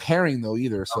there was no pairing though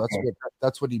either, so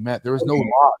that's what he meant. There was no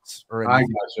lots or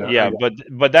anything. Yeah,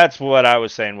 but that's what I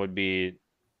was saying would be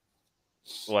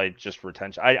like just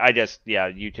retention. I guess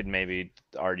you could maybe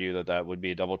argue that would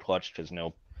be a double clutch because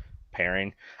no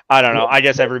pairing. I don't know. I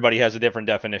guess everybody has a different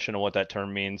definition of what that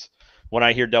term means. When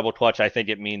I hear double clutch, I think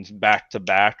it means back to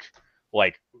back,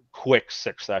 like quick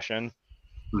succession.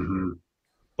 Mm-hmm.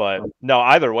 But no,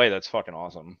 either way, that's fucking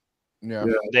awesome. Yeah.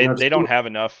 They don't have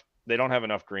enough. They don't have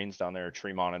enough greens down there,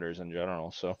 tree monitors in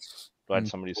general. So glad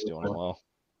somebody's doing it well.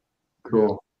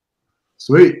 Cool.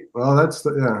 Sweet. Well, that's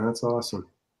awesome.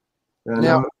 And I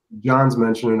Now- know John's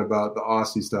mentioning about the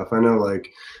Aussie stuff. I know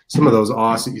like some of those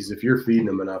Aussies, if you're feeding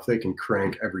them enough, they can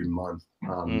crank every month.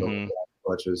 Those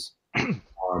clutches.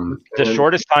 The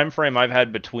shortest time frame I've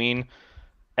had between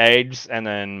eggs and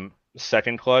then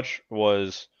second clutch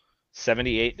was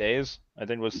 78 days. I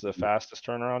think was the fastest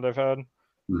turnaround I've had.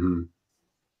 Mhm.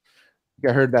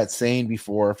 I heard that saying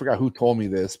before. I forgot who told me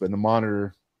this, but in the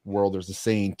monitor world, there's a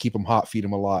saying: "Keep them hot, feed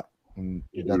them a lot." And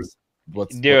that's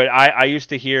what's. Dude, I used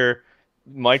to hear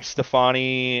Mike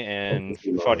Stefani and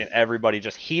fucking everybody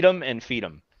just heat them and feed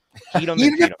them. Heat them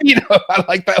and feed them. I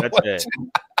like that. That's one. it.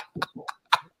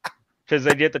 Because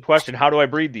they get the question, how do I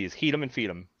breed these? Heat them and feed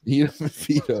them. Heat them and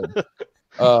feed them.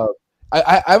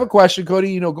 I have a question,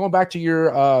 Cody. Going back to your,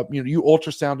 you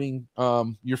ultrasounding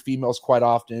your females quite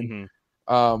often.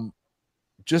 Mm-hmm.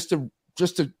 Just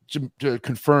to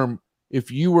confirm, if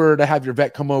you were to have your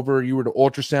vet come over, you were to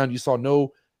ultrasound, you saw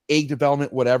no egg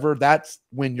development, whatever, that's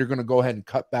when you're going to go ahead and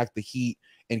cut back the heat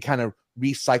and kind of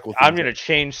recycle things. I'm going to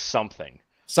change something.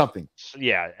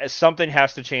 Yeah, something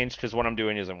has to change because what I'm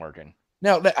doing isn't working.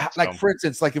 Now, like for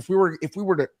instance, like if we were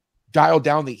to dial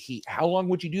down the heat, how long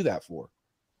would you do that for?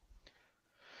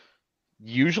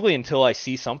 Usually until I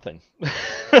see something.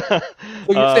 So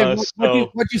you're saying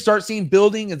once you start seeing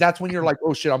building, and that's when you're like,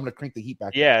 oh shit, I'm going to crank the heat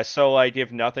back. Yeah, so like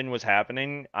if nothing was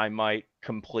happening, I might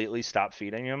completely stop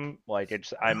feeding him. Like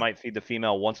I might feed the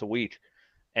female once a week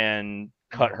and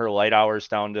cut her light hours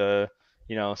down to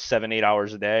 7-8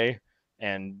 hours a day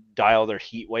and dial their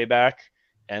heat way back.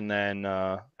 And then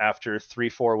after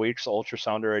 3-4 weeks,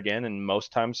 ultrasound her again, and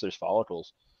most times there's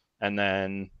follicles. And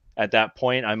then at that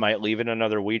point, I might leave it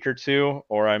another week or two,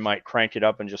 or I might crank it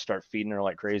up and just start feeding her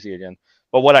like crazy again.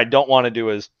 But what I don't want to do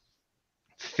is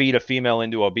feed a female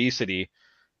into obesity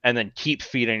and then keep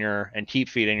feeding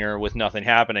her with nothing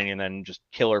happening, and then just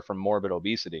kill her from morbid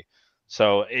obesity.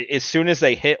 So as soon as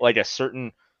they hit like a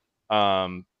certain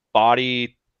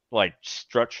body like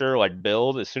structure, like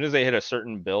build, as soon as they hit a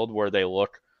certain build where they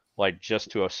look like just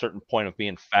to a certain point of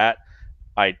being fat,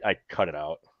 I cut it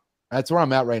out. That's where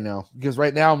I'm at right now, because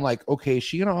right now I'm like, okay, is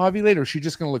she gonna ovulate or is she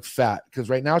just gonna look fat? Because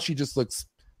right now she just looks,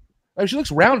 she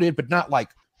looks rounded, but not like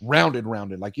rounded.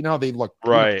 Like how they look,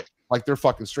 right? Like they're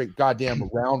fucking straight, goddamn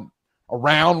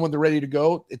around when they're ready to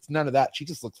go. It's none of that. She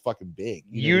just looks fucking big.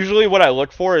 Usually, what I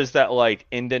look for is that like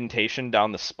indentation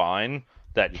down the spine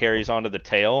that carries onto the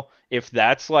tail. If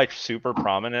that's like super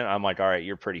prominent, I'm like, all right,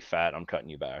 you're pretty fat. I'm cutting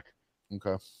you back.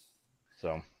 Okay.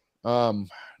 So,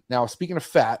 now speaking of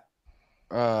fat,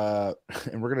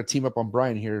 and we're gonna team up on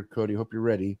Brian here, Cody. Hope you're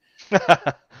ready,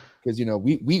 because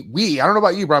we I don't know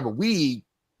about you, Brian, but me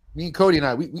and Cody and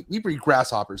I we breed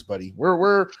grasshoppers, buddy.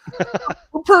 We're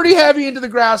pretty heavy into the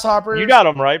grasshoppers. You got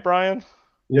them right, Brian.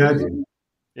 Yeah, I do.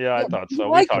 Yeah, I thought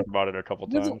so. We talked about it a couple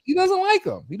times. He doesn't like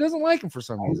them. He doesn't like them for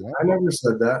some reason. I never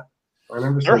said that.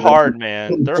 They're hard,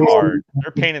 man. They're hard.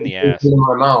 They're a pain in the ass. In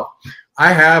my mouth.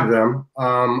 I have them.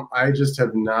 I just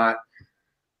have not.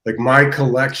 Like my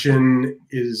collection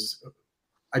is,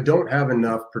 I don't have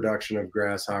enough production of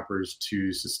grasshoppers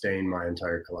to sustain my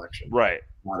entire collection. Right.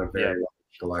 Not a very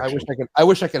large collection. I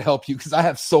wish I could help you because I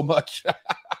have so much.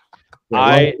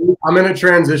 I'm in a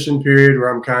transition period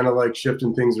where I'm kind of like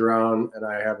shifting things around, and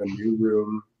I have a new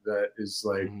room that is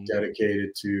like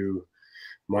dedicated to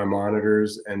my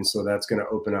monitors, and so that's going to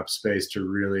open up space to I'm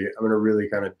going to really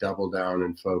kind of double down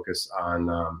and focus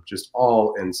on just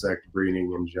all insect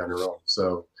breeding in general.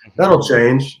 So that'll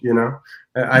change,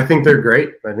 I think they're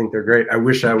great. I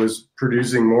wish I was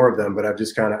producing more of them, but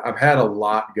I've had a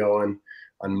lot going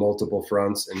on multiple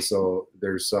fronts, and so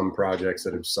there's some projects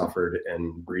that have suffered,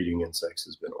 and breeding insects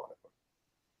has been one of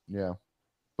them. Yeah.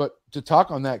 But to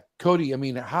talk on that, Cody, I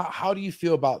mean, how do you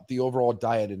feel about the overall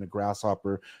diet in a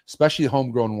grasshopper, especially the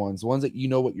homegrown ones, the ones that you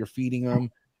know what you're feeding them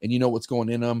and you know what's going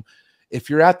in them? If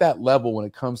you're at that level when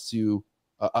it comes to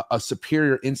a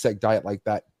superior insect diet like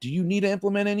that, do you need to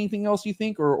implement anything else, you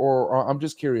think? Or I'm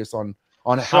just curious on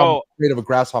how great of a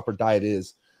grasshopper diet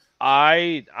is.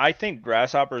 I think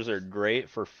grasshoppers are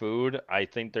great for food. I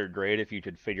think they're great if you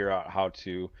could figure out how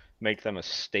to make them a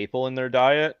staple in their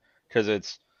diet, because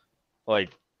it's like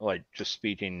just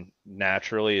speaking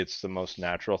naturally, it's the most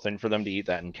natural thing for them to eat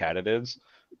that in catidids.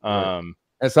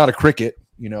 It's not a cricket,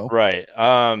 Right.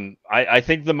 I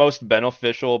think the most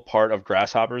beneficial part of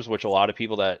grasshoppers, which a lot of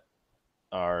people that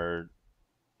are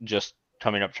just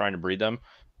coming up trying to breed them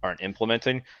aren't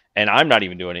implementing, and I'm not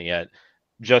even doing it yet.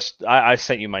 I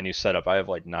sent you my new setup. I have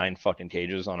like 9 fucking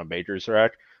cages on a baker's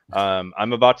rack. I'm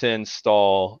about to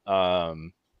install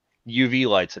UV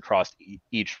lights across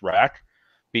each rack,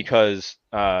 because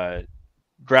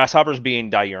grasshoppers being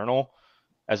diurnal,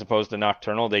 as opposed to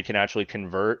nocturnal, they can actually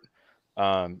convert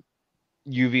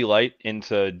UV light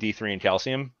into D3 and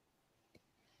calcium,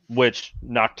 which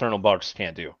nocturnal bucks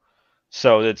can't do.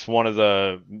 So it's one of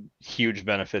the huge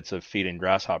benefits of feeding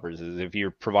grasshoppers is if you're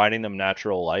providing them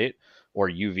natural light or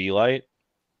UV light,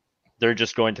 they're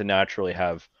just going to naturally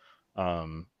have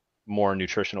more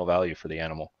nutritional value for the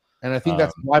animal. And I think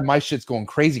that's why my shit's going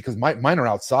crazy, because mine are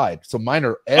outside. So mine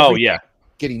are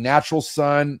getting natural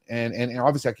sun, and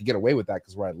obviously I could get away with that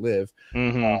because where I live.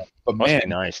 But Must man, be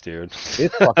nice, dude.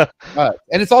 It's fucking nuts.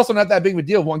 And it's also not that big of a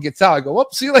deal if one gets out. I go,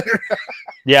 whoop, see you later.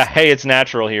 Yeah, hey, it's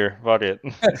natural here. Fuck it.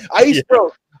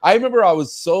 I remember I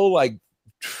was so like,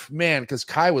 man, because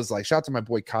Kai was like, shout out to my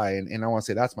boy Kai, and I want to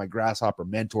say that's my grasshopper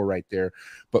mentor right there.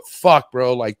 But fuck,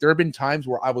 bro, like there have been times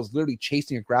where I was literally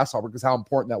chasing a grasshopper because how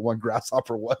important that one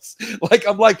grasshopper was. Like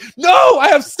I'm like, no, I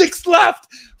have 6 left.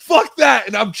 Fuck that,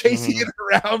 and I'm chasing it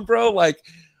around, bro. Like,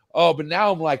 oh, but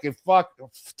now I'm like, if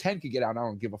 10 could get out, I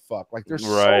don't give a fuck. Like there's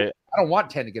I don't want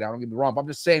 10 to get out. Don't get me wrong, but I'm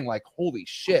just saying, like, holy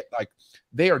shit, like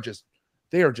they are just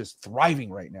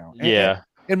thriving right now.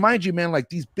 And mind you, man, like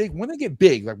these big, when they get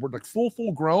big, like we're like full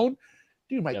grown,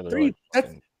 dude. My 3,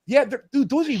 dude,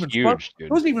 those are even huge, fun.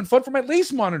 Dude. Those are even fun for my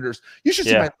lace monitors. You should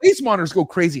see my lace monitors go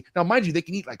crazy. Now, mind you, they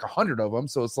can eat like 100 of them,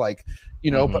 so it's like,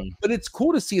 you know, but it's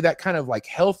cool to see that kind of like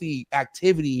healthy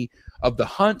activity of the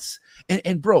hunts.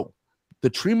 And bro, the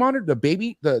tree monitor, the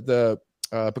baby, the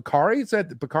Picaris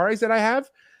that I have,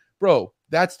 bro,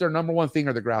 that's their number one thing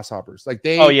are the grasshoppers. Like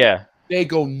they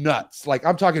go nuts. Like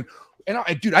I'm talking. And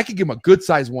dude, I could give them a good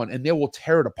size one and they will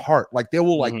tear it apart. Like they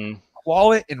will like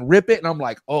claw it and rip it. And I'm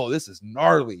like, oh, this is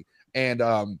gnarly. And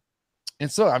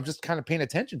so I'm just kind of paying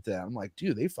attention to that. I'm like,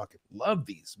 dude, they fucking love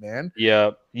these, man.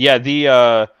 Yeah.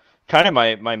 The kind of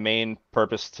my main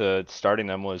purpose to starting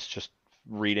them was just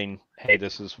reading, hey,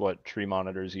 this is what tree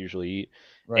monitors usually eat.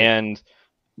 Right. And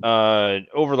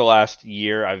over the last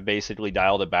year, I've basically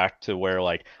dialed it back to where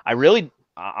like I really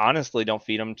honestly don't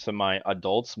feed them to my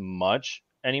adults much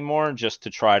anymore, just to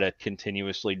try to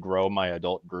continuously grow my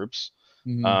adult groups.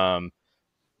 The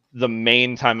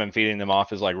main time I'm feeding them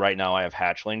off is like right now I have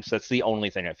hatchlings. That's the only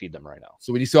thing I feed them right now.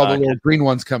 So when you see all the little green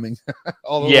ones coming,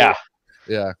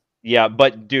 yeah,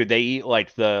 but dude, they eat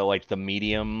like the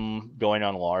medium going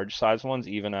on large size ones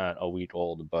even at a week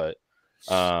old. But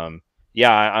I'm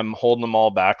holding them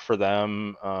all back for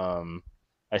them.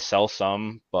 I sell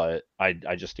some, but I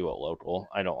just do it local.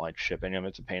 I don't like shipping them.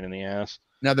 It's a pain in the ass.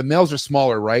 Now the males are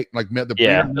smaller, right? Like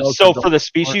So for the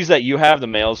species that you have, the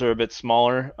males are a bit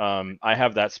smaller. I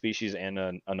have that species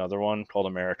and another one called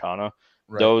Americana.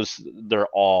 Right. They're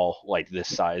all like this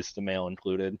size, the male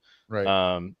included.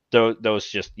 Right.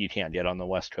 Those just you can't get on the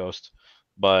West Coast.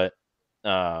 But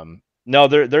no,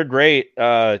 they're great.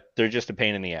 They're just a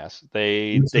pain in the ass.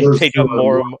 They take up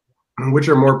more. Which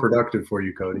are more productive for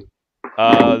you, Cody?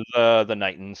 The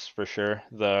Nightons for sure.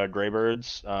 The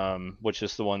Graybirds, which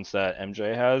is the ones that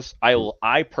MJ has.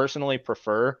 I personally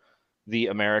prefer the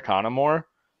Americana more.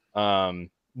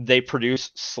 They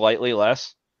produce slightly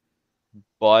less,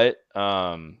 but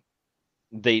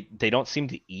they don't seem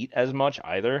to eat as much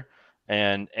either.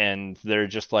 And they're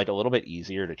just like a little bit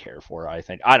easier to care for, I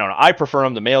think. I don't know. I prefer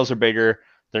them. The males are bigger.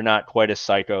 They're not quite as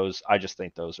psychos. I just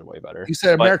think those are way better. You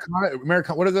said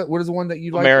Americana. What is the one that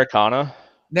you like? Americana.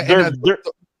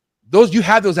 Those you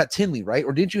have those at Tinley, right?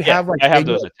 Or didn't you have like I have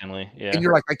those at Tinley? Yeah. And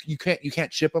you're like you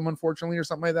can't ship them, unfortunately, or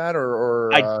something like that,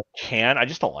 or I can. I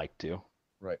just don't like to.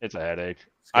 Right. It's a headache.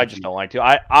 I just don't like to.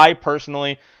 I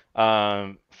personally,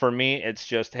 for me, it's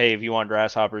just, hey, if you want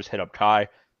grasshoppers, hit up Kai.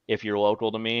 If you're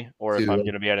local to me, or if I'm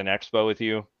going to be at an expo with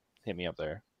you, hit me up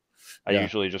there. I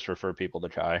usually just refer people to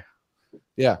Kai.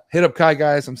 Yeah, hit up Kai,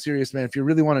 guys. I'm serious, man. If you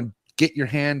really want to get your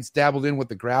hands dabbled in with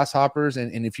the grasshoppers,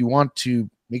 and if you want to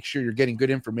make sure you're getting good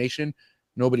information,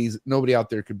 nobody out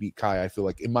there could beat Kai, I feel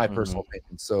like, in my personal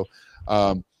opinion. So,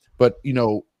 but you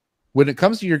know, when it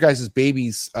comes to your guys'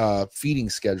 baby's feeding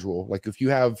schedule, like if you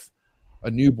have a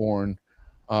newborn,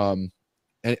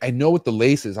 and I know with the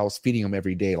laces, I was feeding them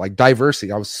every day, like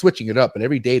diversity. I was switching it up, but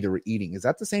every day they were eating. Is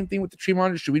that the same thing with the tree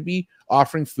monitor? Should we be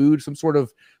offering food, some sort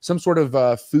of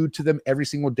food to them every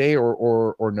single day,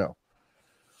 or no?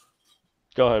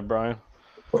 Go ahead, Brian.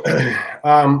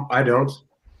 I don't.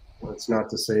 It's not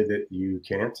to say that you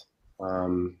can't.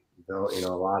 They'll,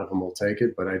 a lot of them will take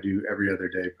it, but I do every other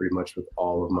day pretty much with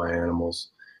all of my animals.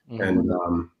 And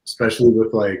especially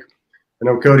with like, I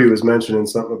know Cody was mentioning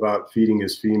something about feeding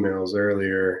his females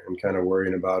earlier and kind of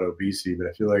worrying about obesity, but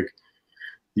I feel like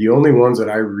the only ones that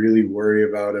I really worry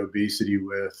about obesity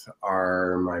with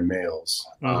are my males.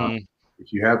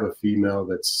 If you have a female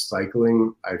that's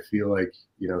cycling, I feel like,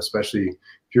 especially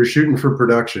if you're shooting for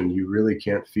production, you really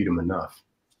can't feed them enough.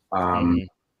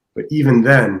 But even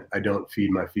then, I don't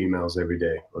feed my females every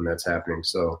day when that's happening.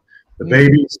 So the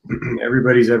babies,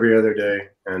 everybody's every other day,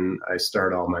 and I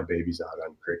start all my babies out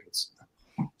on crickets.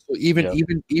 So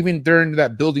even during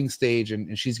that building stage,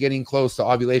 and she's getting close to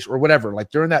ovulation or whatever, like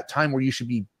during that time where you should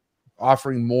be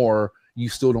offering more, you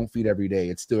still don't feed every day.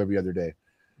 It's still every other day.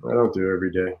 I don't do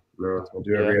every day. No, I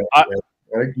do every other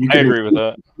day. I agree with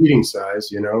that. Feeding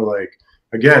size, like,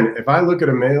 again, if I look at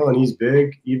a male and he's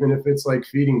big, even if it's like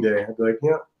feeding day, I'd be like,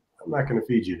 yeah, I'm not going to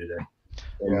feed you today.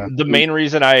 The main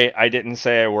reason I didn't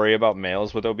say I worry about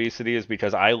males with obesity is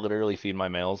because I literally feed my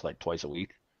males like twice a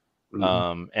week.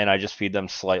 And I just feed them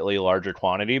slightly larger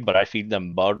quantity, but I feed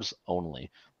them bugs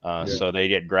only. So they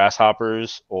get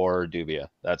grasshoppers or dubia.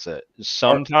 That's it.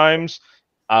 Sometimes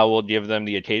I will give them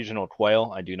the occasional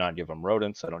quail. I do not give them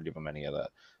rodents. I don't give them any of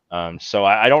that. So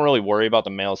I don't really worry about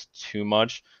the males too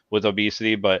much with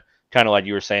obesity, but kind of like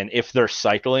you were saying, if they're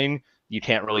cycling, you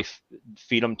can't really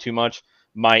feed them too much.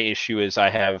 My issue is I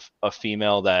have a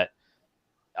female that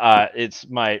it's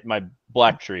my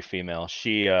black tree female.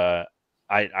 She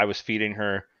I was feeding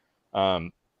her.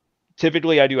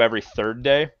 Typically I do every third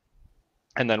day,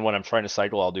 and then when I'm trying to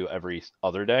cycle, I'll do every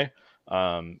other day.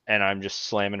 And I'm just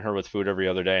slamming her with food every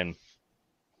other day, and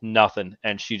nothing.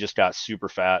 And she just got super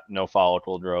fat, no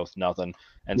follicle growth, nothing.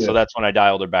 And so that's when I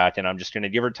dialed her back, and I'm just going to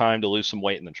give her time to lose some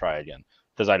weight and then try again,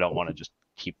 because I don't want to just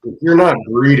keep. If you're not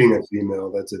breeding a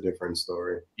female, that's a different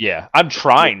story. Yeah, I'm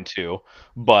trying to,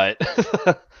 but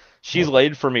she's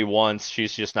laid for me once.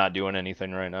 She's just not doing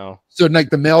anything right now. So like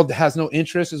the male has no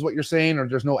interest, is what you're saying, or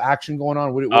there's no action going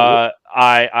on? What?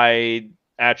 I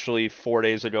actually 4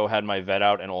 days ago had my vet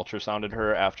out and ultrasounded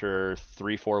her after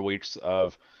 3-4 weeks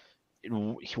of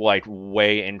like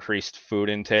way increased food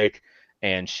intake,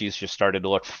 and she's just started to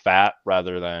look fat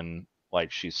rather than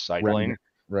like she's cycling.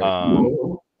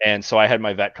 Right. And so I had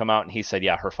my vet come out, and he said,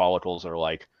 yeah, her follicles are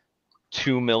like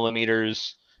 2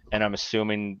 millimeters. And I'm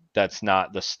assuming that's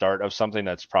not the start of something.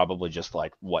 That's probably just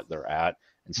like what they're at.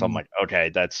 And so I'm like, okay,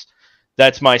 that's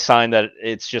my sign that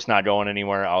it's just not going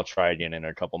anywhere. I'll try again in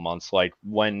a couple months. Like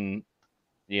when,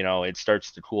 it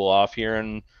starts to cool off here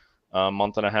in a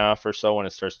month and a half or so, when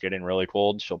it starts getting really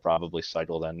cold, she'll probably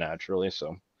cycle then naturally.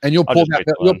 So, and you'll pull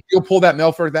that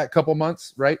male for that couple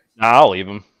months, right? I'll leave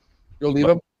him. You'll leave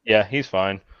him? Yeah, he's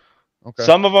fine. Okay.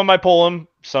 Some of them I pull them,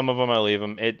 some of them I leave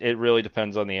them. It really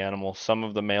depends on the animal. Some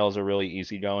of the males are really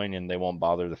easygoing and they won't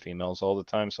bother the females all the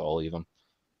time, so I'll leave them.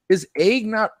 Is egg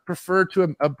not preferred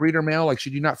to a breeder male? Like,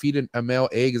 should you not feed a male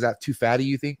egg? Is that too fatty,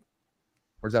 you think?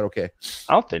 Or is that okay?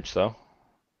 I don't think so.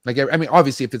 Like, I mean,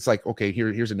 obviously, if it's like, okay,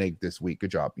 here's an egg this week,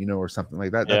 good job, or something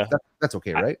like that. Yeah. That's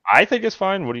okay, right? I think it's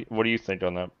fine. What do you think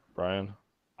on that, Brian?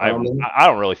 I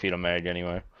don't really feed them egg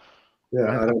anyway.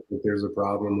 Yeah, I don't think there's a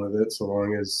problem with it, so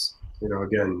long as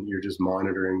again, you're just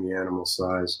monitoring the animal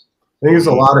size. I think there's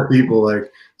a lot of people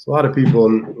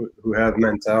who have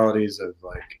mentalities of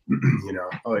like,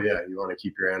 oh yeah, you want to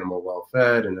keep your animal well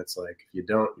fed, and it's like if you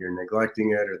don't, you're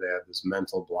neglecting it, or they have this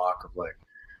mental block of like,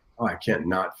 oh, I can't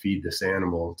not feed this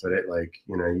animal today. Like,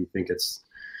 you think it's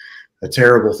a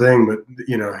terrible thing, but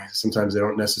sometimes they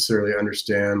don't necessarily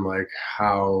understand like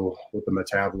what the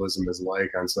metabolism is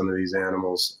like on some of these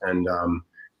animals, and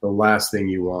the last thing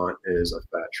you want is a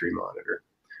fat tree monitor.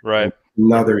 Right.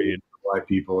 Another reason why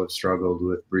people have struggled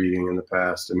with breeding in the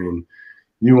past. I mean,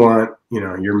 you want,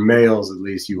 your males, at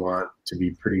least you want to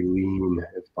be pretty lean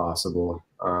if possible.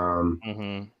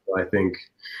 I think,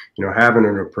 having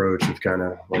an approach of kind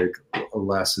of like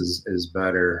less is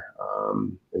better,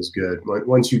 is good.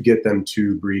 Once you get them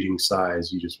to breeding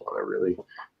size, you just want to really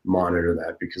monitor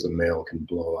that, because a male can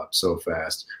blow up so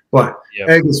fast. But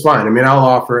egg is fine. I mean, I'll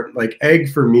offer it. Like,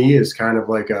 egg for me is kind of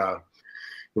like I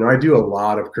do a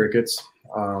lot of crickets.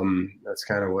 That's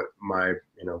kind of what my,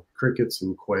 crickets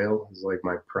and quail is like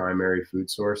my primary food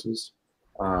sources.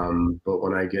 But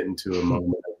when I get into a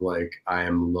moment of like, I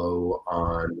am low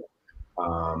on,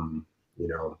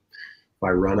 if I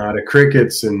run out of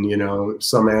crickets and,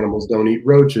 some animals don't eat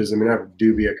roaches. I mean, I have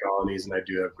dubia colonies and I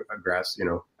do have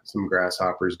some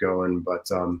grasshoppers going, but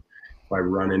if I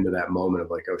run into that moment of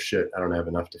like, oh shit, I don't have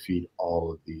enough to feed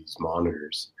all of these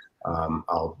monitors,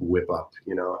 I'll whip up,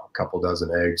 a couple dozen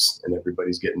eggs, and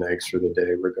everybody's getting eggs for the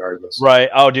day regardless. Right.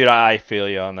 Oh, dude, I feel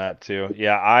you on that too.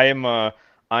 Yeah,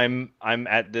 I'm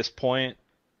at this point.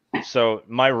 So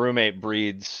my roommate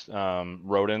breeds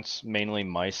rodents, mainly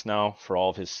mice now, for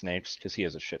all of his snakes, because he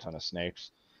has a shit ton of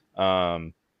snakes.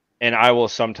 And I will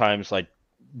sometimes like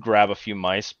grab a few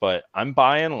mice, but I'm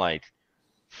buying like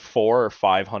 400 or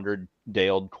 500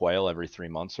 day-old quail every 3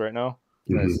 months right now.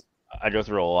 Mm-hmm. I go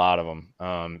through a lot of them.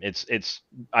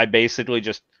 I basically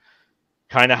just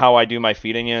kind of how I do my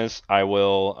feeding is I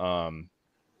will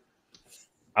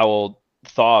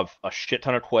thaw a shit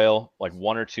ton of quail, like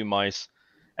 1 or 2 mice,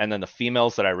 and then the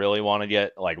females that I really want to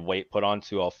get like weight put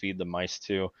onto, I'll feed the mice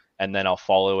to, and then I'll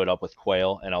follow it up with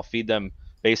quail, and I'll feed them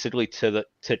basically to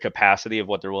capacity of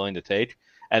what they're willing to take.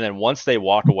 And then once they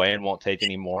walk away and won't take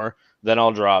any more, then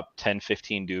I'll drop 10,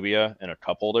 15 dubia in a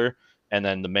cup holder, and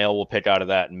then the male will pick out of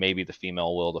that, and maybe the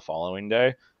female will the following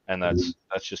day. And that's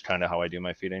just kind of how I do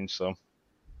my feeding. So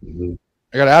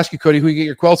I got to ask you, Cody, who you get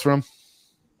your quails from?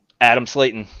 Adam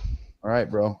Slayton. All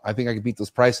right, bro. I think I can beat those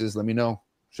prices. Let me know.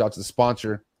 Shout out to the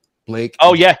sponsor, Blake.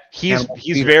 Oh yeah, he's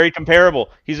very comparable.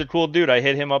 He's a cool dude. I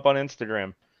hit him up on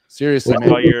Instagram. Seriously, I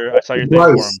saw your thing for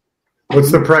him.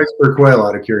 What's the price per quail,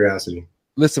 out of curiosity?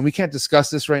 Listen, we can't discuss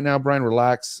this right now, Brian.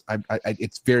 Relax.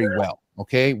 It's very well.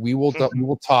 Okay, we will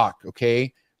talk.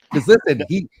 Okay, because listen,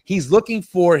 he's looking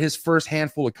for his first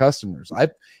handful of customers.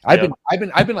 I've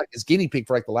been like his guinea pig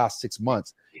for like the last 6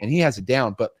 months, and he has it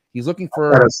down. But he's looking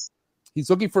for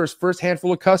his first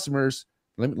handful of customers.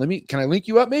 Can I link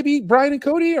you up, maybe Brian and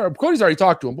Cody, or Cody's already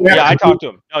talked to him? Yeah, I talked to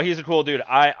him. No, he's a cool dude.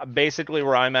 I basically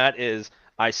where I'm at is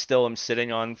I still am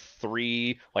sitting on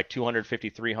 250,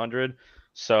 300.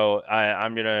 So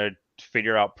I'm gonna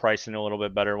figure out pricing a little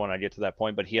bit better when I get to that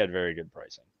point. But he had very good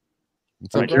pricing.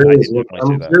 I'm curious what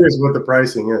the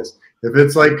pricing is. If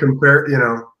it's like I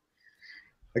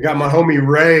got my homie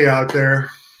Ray out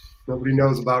there. Nobody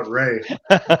knows about Ray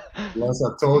unless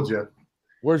I've told you.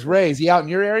 Where's Ray? Is he out in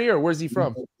your area, or where's he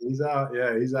from? He's out.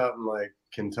 Yeah, he's out in like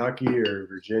Kentucky or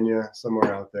Virginia,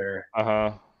 somewhere out there.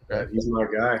 He's my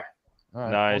guy. All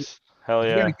right. Nice. Hell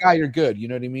yeah. If you're a guy, you're good. You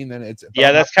know what I mean? Then it's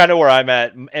that's kind of where I'm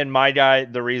at. And my guy,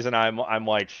 the reason I'm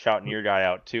like shouting your guy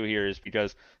out too here is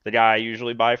because the guy I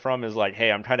usually buy from is like,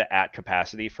 hey, I'm kind of at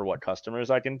capacity for what customers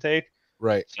I can take.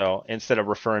 Right. So instead of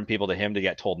referring people to him to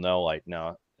get told no, like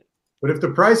no. But if the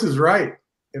price is right,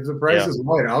 is right,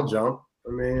 I'll jump.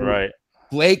 I mean, right.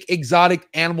 Blake Exotic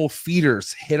Animal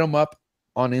Feeders. Hit him up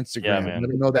on Instagram. Yeah, man.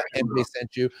 Let him know that they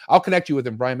sent you. I'll connect you with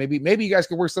him, Brian. Maybe you guys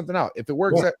can work something out. If it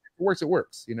works, it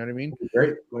works. You know what I mean?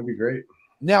 Might be great.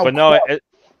 Now, but no, that's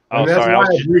why I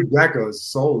breed geckos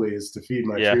solely is to feed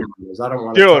my tree monitors. I don't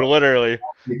want to literally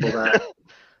people that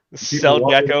sell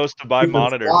geckos to buy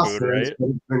monitor food, right?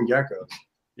 Geckos.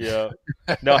 Yeah.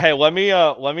 No, hey, let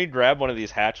me grab one of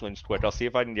these hatchlings quick. I'll see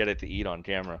if I can get it to eat on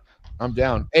camera. I'm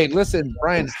down. Hey, listen,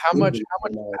 Brian, how much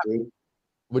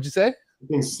what'd you say?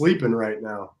 He's sleeping right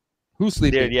now. Who's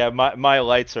sleeping? Dude, yeah, my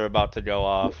lights are about to go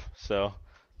off, so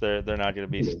they're not gonna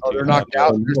be they're knocked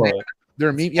out.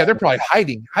 They're probably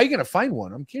hiding. How are you gonna find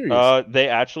one? I'm curious. They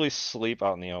actually sleep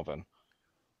out in the open.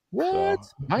 What?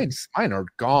 So. Mine are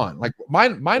gone. Like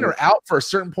mine are out for a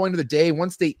certain point of the day.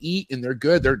 Once they eat and they're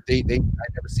good, I never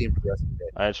see them for the rest of the day.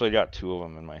 I actually got 2 of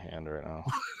them in my hand right now.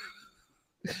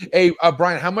 Hey,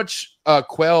 Brian, how much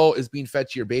quail is being fed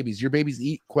to your babies? Your babies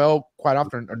eat quail quite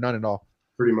often, or none at all?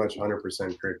 Pretty much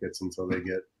 100% crickets until they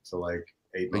get to like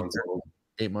 8 months old.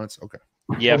 8 months, okay.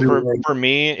 Yeah, for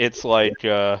me, it's like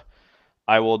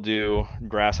I will do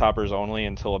grasshoppers only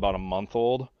until about a month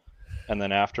old, and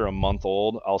then after a month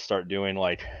old, I'll start doing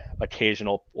like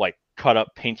occasional like cut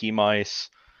up pinky mice,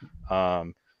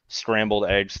 scrambled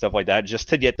eggs, stuff like that, just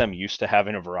to get them used to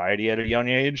having a variety at a young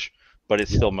age. But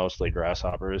it's still mostly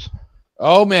grasshoppers.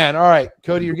 Oh man! All right,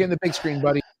 Cody, you're getting the big screen,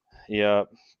 buddy. Yeah,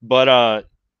 but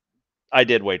I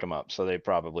did wake them up, so they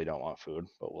probably don't want food,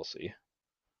 but we'll see.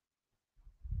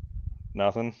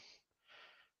 Nothing.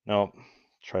 Nope.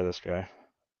 Try this guy.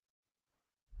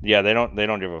 Yeah, they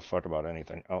don't give a fuck about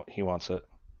anything. Oh, he wants it.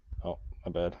 Oh,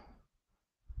 my bad.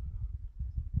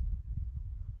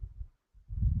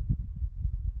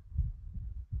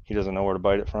 He doesn't know where to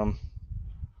bite it from.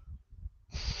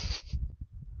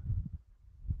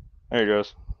 There he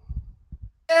goes.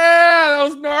 Yeah, that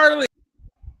was gnarly.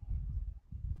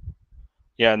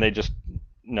 Yeah, and they just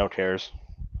no cares.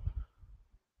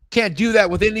 Can't do that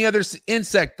with any other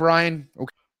insect, Brian.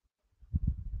 Okay.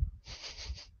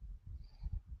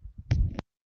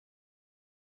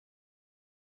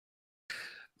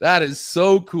 That is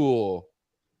so cool.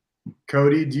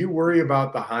 Cody, do you worry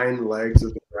about the hind legs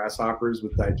of the grasshoppers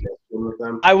with digestion with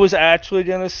them? I was actually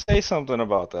going to say something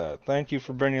about that. Thank you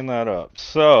for bringing that up.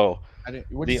 So,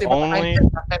 the only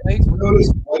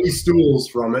noticed bloody stools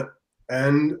from it,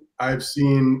 and I've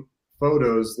seen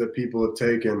photos that people have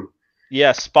taken.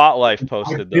 Yeah, Spotlife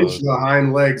posted those. The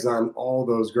hind legs on all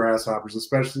those grasshoppers,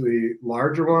 especially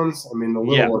larger ones. I mean, the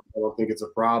little ones, I don't think it's a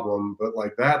problem, but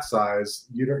like that size,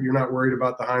 you're not worried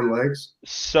about the hind legs?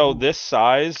 So this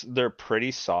size, they're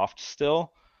pretty soft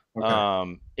still.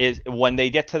 Okay. Is when they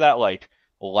get to that like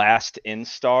last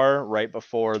instar right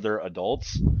before they're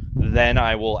adults, then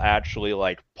I will actually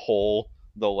like pull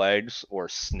the legs or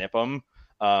snip them,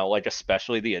 like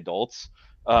especially the adults.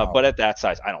 But at that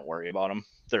size, I don't worry about them.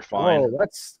 They're fine. Oh,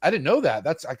 I didn't know that.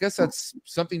 I guess that's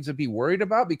something to be worried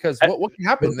about, because what can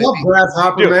happen? What's up,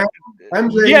 Grasshopper, Dude, man?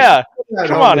 MJ, yeah,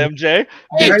 come on, MJ.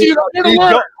 Hey, dude, I'm here to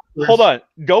learn. Hold on.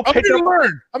 I'm here to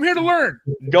learn. I'm here to learn.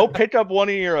 Go pick up one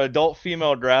of your adult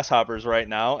female grasshoppers right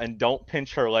now, and don't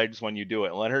pinch her legs when you do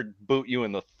it. Let her boot you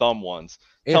in the thumb once.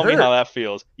 Tell me how that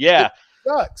feels. Yeah, it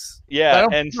sucks. Yeah,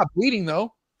 and it's not bleeding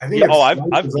though. I think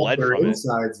I've bled their from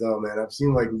insides though, man. I've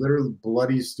seen like literally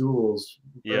bloody stools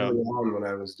Yeah. early on when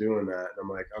I was doing that. And I'm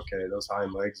like, okay, those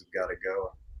hind legs have got to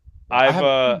go.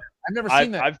 I've never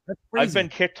seen that. I've been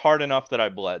kicked hard enough that I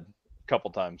bled a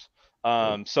couple times.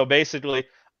 So basically,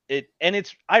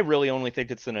 I really only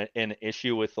think it's an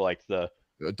issue with like the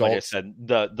adults. Like I said,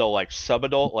 the like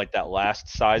subadult, like that last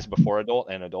size before adult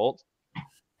and adult.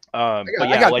 I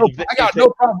got no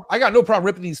problem. I got no problem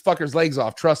ripping these fuckers' legs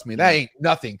off. Trust me, that ain't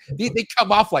nothing. They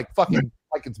come off like fucking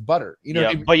like it's butter. You know. Yeah,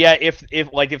 what I mean? But yeah,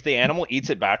 if the animal eats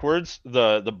it backwards,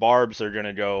 the barbs are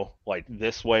gonna go like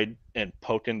this way and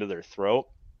poke into their throat.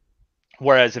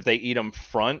 Whereas if they eat them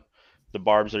front, the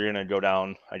barbs are gonna go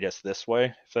down, I guess, this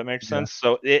way. If that makes sense.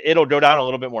 So it'll go down a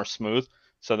little bit more smooth.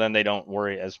 So then they don't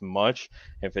worry as much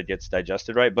if it gets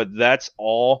digested right. But that's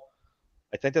all.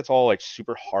 I think that's all like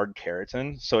super hard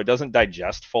keratin, so it doesn't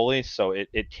digest fully, so it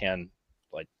can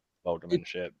like poke them and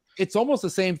shit. It's almost the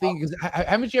same thing. Because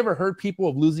haven't you ever heard people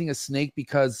of losing a snake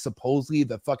because supposedly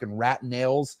the fucking rat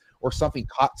nails or something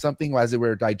caught something as they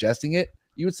were digesting it?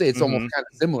 You would say it's almost kind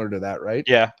of similar to that, right?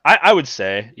 Yeah, I would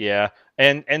say, yeah.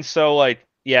 And so like,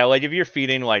 yeah, like if you're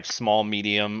feeding like small,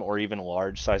 medium, or even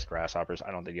large size grasshoppers,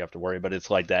 I don't think you have to worry. But it's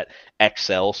like that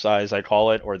XL size, I call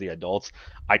it, or the adults,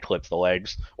 I clip the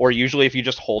legs. Or usually if you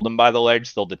just hold them by the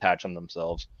legs, they'll detach them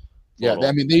themselves. Yeah,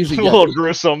 I mean they usually a little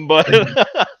gruesome, but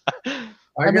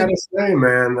I gotta say,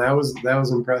 man, that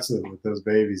was impressive with those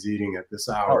babies eating at this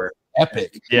hour.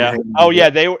 Epic. Yeah. Oh yeah,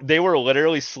 they were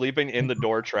literally sleeping in the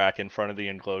door track in front of the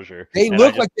enclosure. They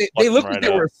look like they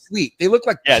were asleep. They look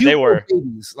like they were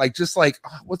babies, like just like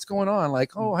what's going on?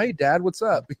 Like, oh hey dad, what's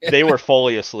up? They were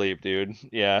fully asleep, dude.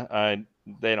 Yeah,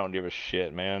 they don't give a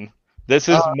shit, man. This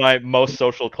is my most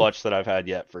social clutch that I've had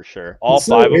yet for sure. All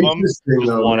five of them, just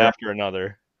one after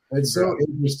another. It's so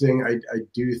interesting. I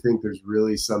do think there's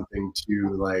really something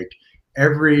to like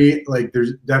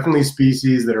there's definitely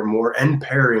species that are more, and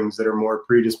pairings that are more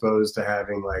predisposed to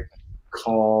having like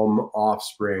calm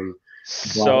offspring.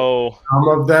 So some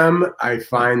of them, I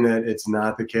find that it's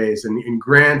not the case. And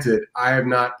granted, I have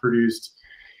not produced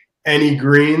any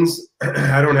greens.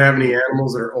 I don't have any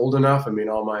animals that are old enough. I mean,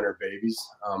 all mine are babies.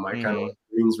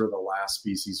 Greens were the last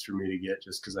species for me to get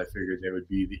just because I figured they would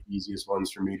be the easiest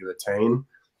ones for me to attain.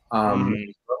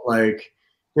 But like,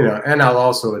 you know, and I'll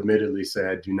also admittedly say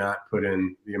I do not put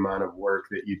in the amount of work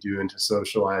that you do into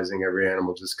socializing every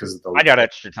animal just because of I got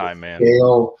extra time, man.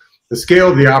 The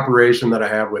scale of the operation that I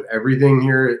have with everything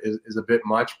here is a bit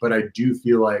much, but I do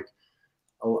feel like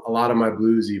a lot of my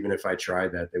blues, even if I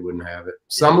tried that, they wouldn't have it.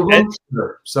 Some of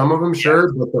them,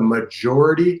 sure, but the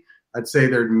majority, I'd say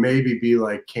there'd maybe be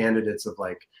like candidates of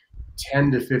like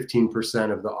 10 to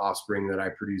 15% of the offspring that I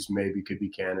produce maybe could be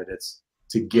candidates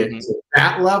to get to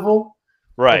that level.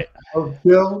 Right. Of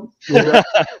kill,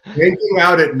 yanking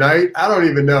out at night. I don't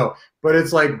even know, but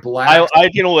it's like black. I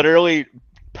can literally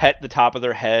pet the top of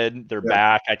their head, their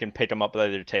back. I can pick them up by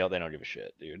their tail. They don't give a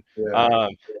shit, dude. Yeah.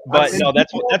 But no,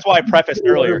 that's why I prefaced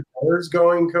earlier. Pairs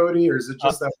going, Cody, or is it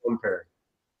just that one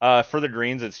pair? For the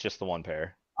greens, it's just the one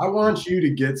pair. I want you to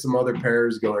get some other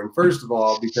pairs going. First of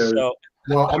all, because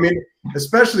well, I mean,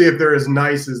 especially if they're as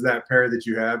nice as that pair that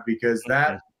you have, because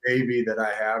that baby that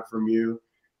I have from you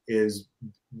is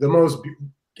the most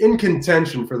in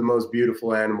contention for the most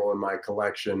beautiful animal in my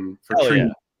collection for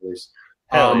tree monitors.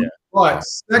 But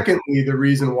secondly, the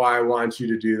reason why I want you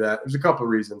to do that, there's a couple of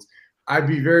reasons. I'd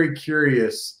be very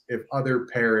curious if other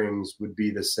pairings would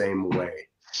be the same way.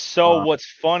 So what's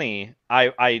funny,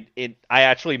 I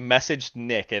actually messaged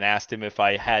Nick and asked him if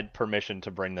I had permission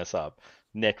to bring this up.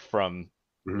 Nick from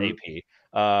AP.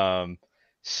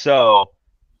 So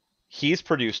he's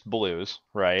produced blues,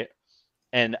 right?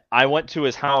 And I went to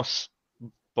his house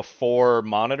before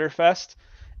Monitor Fest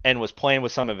and was playing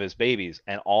with some of his babies,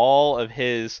 and all of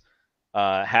his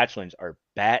hatchlings are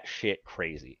batshit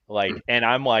crazy. Like, and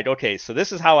I'm like, okay, so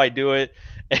this is how I do it,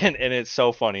 and it's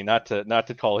so funny. Not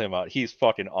to call him out, he's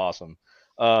fucking awesome.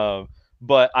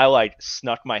 But I like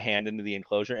snuck my hand into the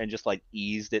enclosure and just like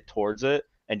eased it towards it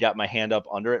and got my hand up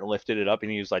under it and lifted it up,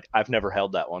 and he was like, I've never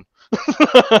held that one.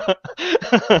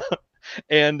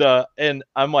 And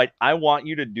I'm like, I want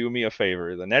you to do me a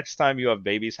favor. The next time you have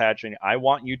babies hatching, I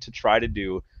want you to try to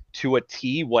do to a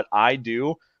T what I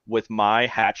do with my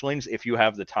hatchlings if you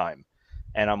have the time.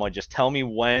 And I'm like, just tell me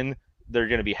when they're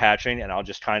going to be hatching, and I'll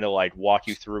just kind of like walk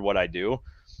you through what I do.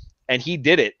 And he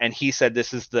did it, and he said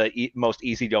this is the most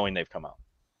easygoing they've come out.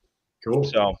 Cool.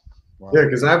 So, yeah,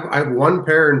 because I've one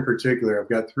pair in particular. I've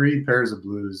got 3 pairs of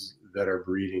blues that are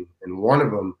breeding, and one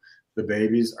of them, the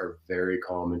babies are very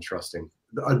calm and trusting.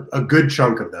 A good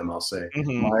chunk of them, I'll say.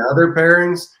 Mm-hmm. My other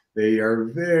pairings, they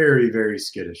are very, very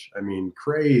skittish. I mean,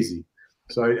 crazy.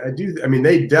 So I do. I mean,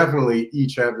 they definitely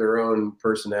each have their own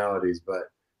personalities, but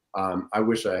I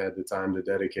wish I had the time to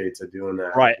dedicate to doing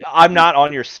that. Right. I'm not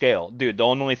on your scale. Dude, the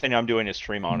only thing I'm doing is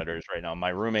tree monitors right now. My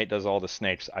roommate does all the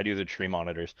snakes. I do the tree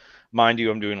monitors. Mind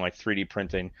you, I'm doing like 3D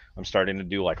printing. I'm starting to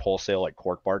do like wholesale, like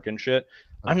cork bark and shit.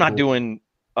 I'm not doing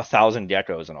 1,000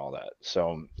 geckos and all that.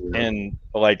 So, and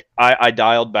like I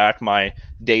dialed back my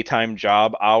daytime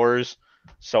job hours,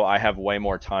 so I have way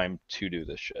more time to do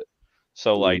this shit.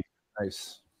 So like,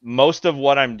 nice. Most of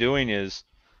what I'm doing is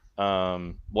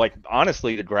like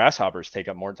honestly, the grasshoppers take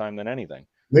up more time than anything.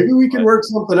 Maybe we can work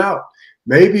something out.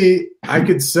 Maybe I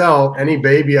could sell any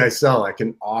baby I sell. I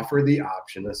can offer the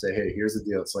option. I say, hey, here's the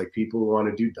deal. It's like people who want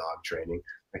to do dog training.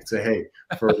 I can say, hey,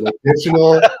 for an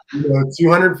additional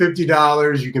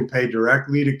 $250, you can pay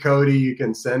directly to Cody. You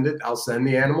can send it. I'll send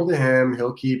the animal to him.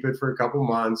 He'll keep it for a couple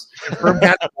months.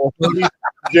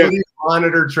 Cody's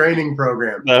monitor training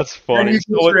program. That's funny. And you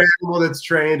get your animal that's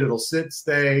trained. It'll sit,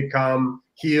 stay, come,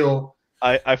 heal.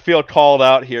 I feel called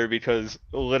out here because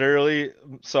literally,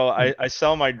 so I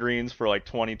sell my greens for like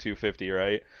 $22.50,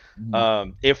 right?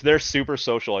 Mm-hmm. If they're super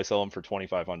social, I sell them for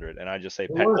 $2,500, and I just say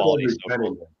pet quality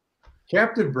social.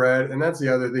 Captive bred, and that's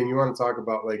the other thing. You want to talk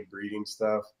about like breeding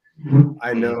stuff.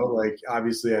 I know, like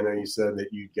obviously, I know you said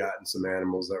that you'd gotten some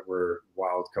animals that were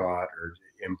wild caught or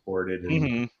imported,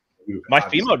 and my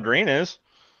female green is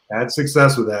had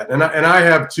success with that, and I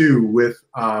have too with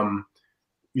one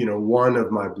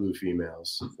of my blue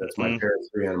females. That's my pair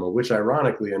 3 animal, which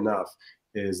ironically enough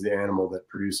is the animal that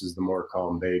produces the more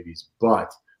calm babies. But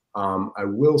I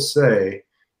will say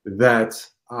that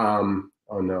oh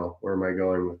no, where am I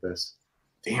going with this?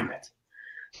 Damn it.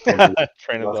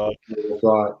 Train of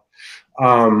thought.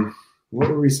 What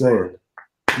are we saying?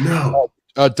 No.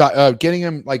 Getting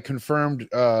him like confirmed.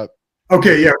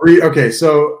 Okay, yeah. Okay,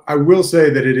 so I will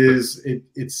say that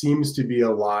it seems to be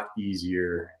a lot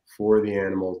easier for the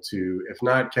animal to, if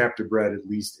not captive bred, at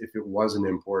least if it was an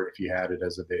import, if you had it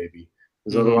as a baby.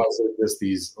 Because otherwise, there's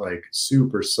these like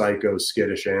super psycho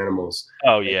skittish animals.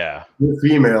 Oh yeah. The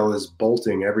female is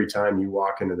bolting every time you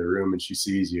walk into the room and she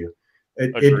sees you.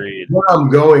 Agreed. Where I'm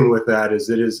going with that is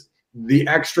it is the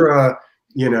extra,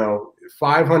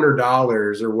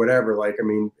 $500 or whatever. Like, I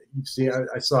mean, you see,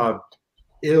 I saw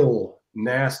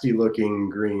nasty looking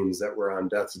greens that were on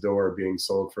death's door being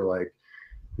sold for like,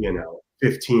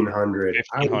 $1,500.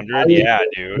 Yeah,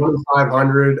 dude.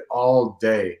 2,500 all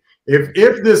day.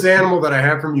 If this animal that I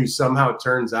have from you somehow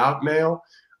turns out male,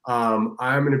 I'm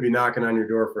going to be knocking on your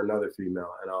door for another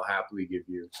female, and I'll happily give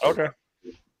you. Okay.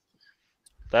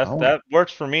 That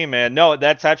works for me, man. No,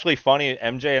 that's actually funny.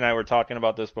 MJ and I were talking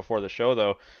about this before the show,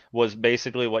 though, was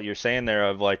basically what you're saying there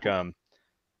of like,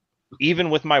 even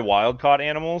with my wild caught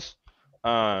animals,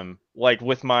 like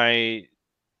with my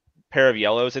pair of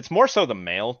yellows, it's more so the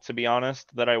male, to be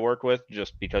honest, that I work with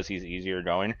just because he's easier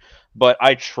going. But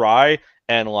I try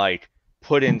and like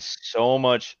put in so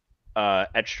much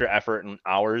extra effort and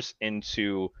hours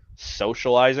into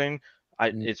socializing.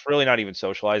 It's really not even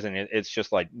socializing. It's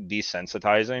just like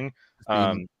desensitizing.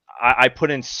 I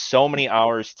put in so many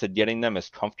hours to getting them as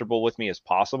comfortable with me as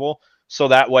possible. So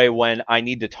that way, when I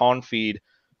need to taunt feed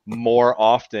more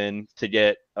often to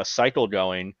get a cycle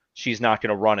going, she's not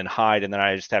going to run and hide. And then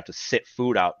I just have to sit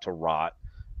food out to rot.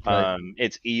 Right.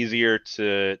 It's easier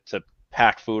to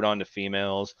pack food onto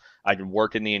females. I can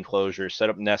work in the enclosure, set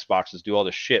up nest boxes, do all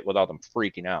this shit without them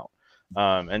freaking out.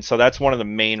 And so that's one of the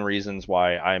main reasons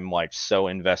why I'm like so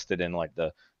invested in like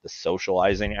the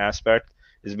socializing aspect,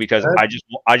 is because I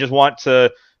just want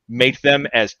to make them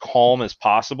as calm as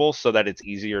possible so that it's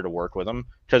easier to work with them,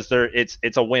 because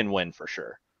it's a win-win for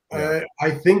sure.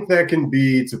 I think that can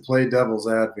be, to play devil's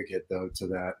advocate though, to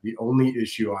that, the only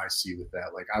issue I see with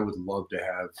that, like I would love to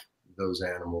have those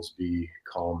animals be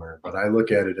calmer, but I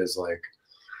look at it as like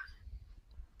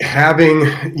having,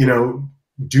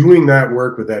 doing that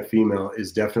work with that female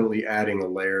is definitely adding a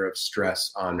layer of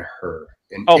stress on her.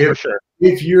 And for sure.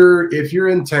 If your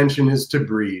intention is to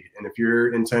breed, and if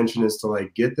your intention is to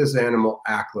like get this animal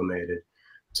acclimated,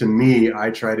 to me, I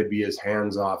try to be as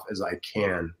hands off as I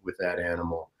can with that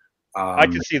animal. I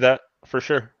can see that for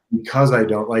sure. Because I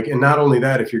don't like, and not only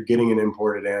that, if you're getting an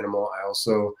imported animal, I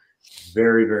also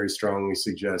very, very strongly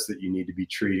suggest that you need to be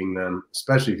treating them,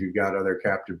 especially if you've got other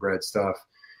captive bred stuff.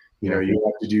 You know, you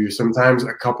have to do sometimes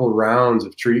a couple rounds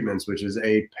of treatments, which is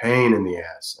a pain in the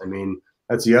ass. I mean,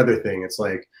 that's the other thing. It's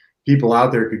like people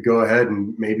out there could go ahead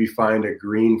and maybe find a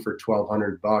green for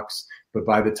 $1,200, but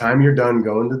by the time you're done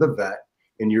going to the vet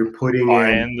and you're putting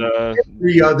in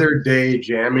every other day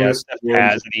jamming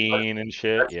Pazidine and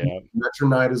shit,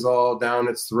 metronidazole down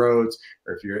its throats,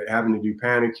 or if you're having to do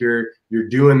panicure, you're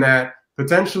doing that.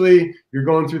 Potentially, you're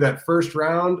going through that first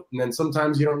round, and then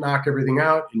sometimes you don't knock everything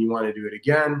out, and you want to do it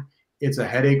again. It's a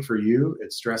headache for you.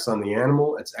 It's stress on the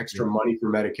animal. It's extra money for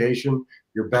medication.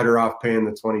 You're better off paying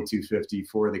the $2,250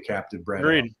 for the captive bred.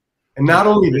 Agreed. And not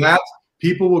only that,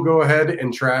 people will go ahead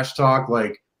and trash talk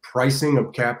like pricing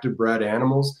of captive bred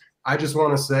animals. I just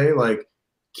want to say, like,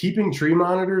 keeping tree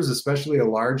monitors, especially a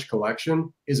large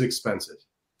collection, is expensive.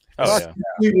 Especially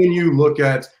when you look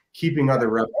at keeping other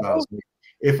reptiles.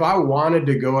 If I wanted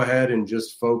to go ahead and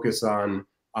just focus on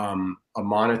a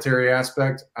monetary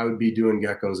aspect, I would be doing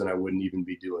geckos, and I wouldn't even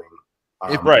be doing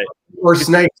or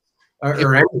snakes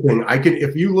or anything. I could,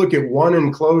 if you look at one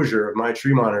enclosure of my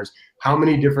tree monitors, how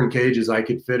many different cages I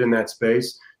could fit in that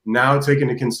space. Now take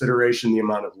into consideration the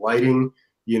amount of lighting.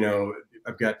 You know,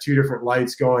 I've got 2 different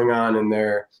lights going on in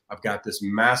there. I've got this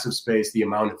massive space, the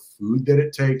amount of food that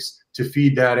it takes to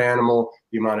feed that animal,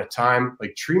 the amount of time.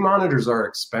 Like, tree monitors are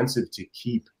expensive to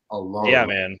keep alone. Yeah,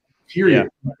 man. Period.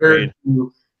 Compared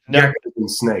to geckos and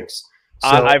snakes. So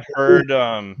I've heard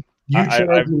you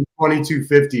charging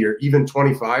 $2,250 or even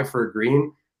 $25 for a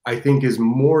green, I think is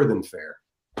more than fair.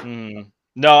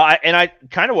 No, I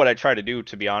kind of what I try to do,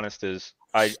 to be honest, is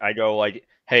I go like,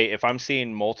 hey, if I'm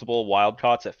seeing multiple wild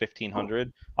caughts at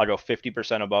 $1,500, I'll go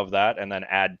 50% above that and then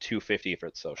add $250 for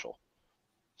its social.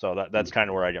 So that's kind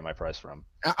of where I get my price from.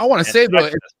 I want to say though,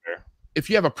 if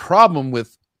you have a problem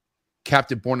with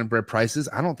captive born and bred prices,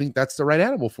 I don't think that's the right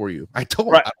animal for you.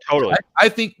 Totally. I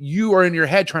think you are in your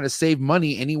head trying to save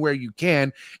money anywhere you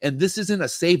can, and this isn't a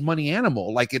save money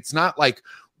animal. Like, it's not like,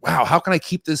 wow, how can I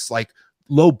keep this like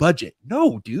low budget?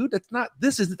 No, dude, that's not.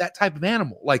 This isn't that type of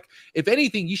animal. Like, if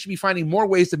anything, you should be finding more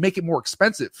ways to make it more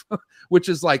expensive, which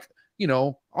is like, you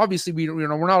know, obviously we're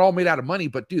not all made out of money,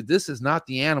 but dude, this is not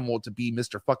the animal to be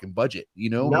Mr. fucking budget, you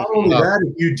know? Not only that,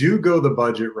 if you do go the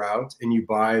budget route and you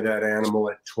buy that animal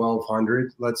at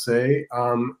 $1,200, let's say,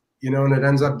 you know, and it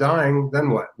ends up dying, then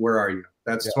what? Where are you?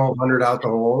 That's $1,200 out the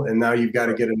hole, and now you've got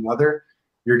to get another.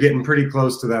 You're getting pretty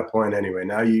close to that point anyway.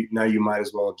 Now you might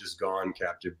as well have just gone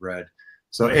captive bred.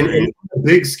 So in the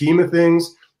big scheme of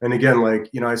things, and again, like,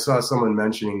 you know, I saw someone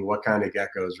mentioning what kind of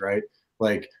geckos, right?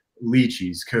 Like,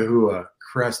 lychees, kahua,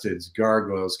 cresteds,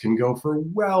 gargoyles can go for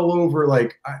well over,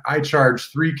 like, I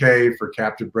charge $3,000 for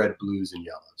captive bred blues and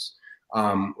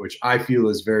yellows, which I feel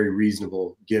is very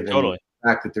reasonable given the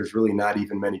fact that there's really not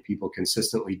even many people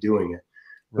consistently doing it.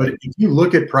 Right. But if you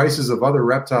look at prices of other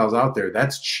reptiles out there,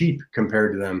 that's cheap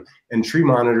compared to them. And tree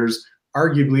monitors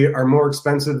arguably are more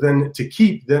expensive to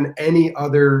keep than any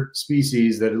other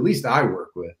species that at least I work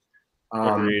with.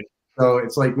 Agreed. So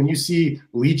it's like when you see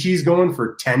lychees going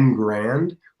for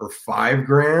 $10,000 or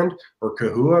 $5,000 or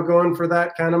kahua going for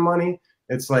that kind of money,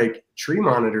 it's like tree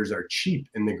monitors are cheap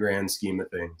in the grand scheme of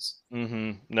things.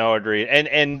 No, agreed.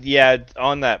 And yeah,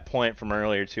 on that point from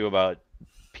earlier too about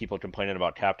people complaining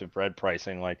about captive bred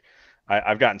pricing, like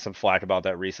I've gotten some flack about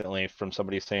that recently from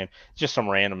somebody saying it's just some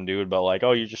random dude, but like,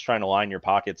 oh, you're just trying to line your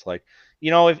pockets. Like,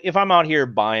 you know, if I'm out here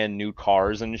buying new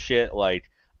cars and shit, like,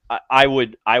 I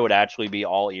would actually be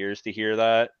all ears to hear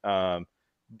that.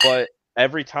 But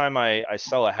every time I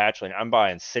sell a hatchling, I'm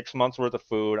buying 6 months worth of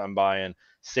food. I'm buying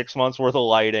 6 months worth of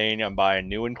lighting. I'm buying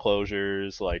new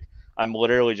enclosures. Like, I'm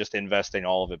literally just investing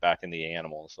all of it back in the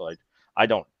animals. Like, I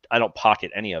don't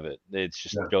pocket any of it. It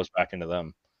just goes back into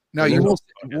them. Now,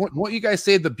 what you guys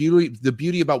say, the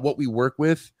beauty about what we work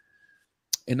with,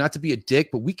 and not to be a dick,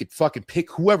 but we could fucking pick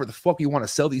whoever the fuck you want to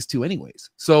sell these to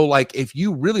anyways. So, like, if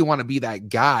you really want to be that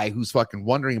guy who's fucking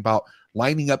wondering about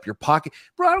lining up your pocket,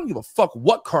 bro, I don't give a fuck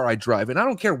what car I drive, and I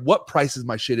don't care what prices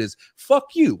my shit is. Fuck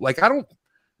you. Like, I don't,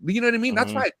 you know what I mean?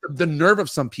 That's why the nerve of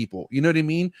some people, you know what I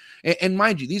mean? And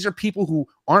mind you, these are people who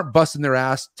aren't busting their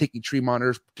ass taking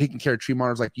care of tree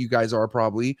monitors like you guys are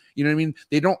probably, you know what I mean?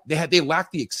 They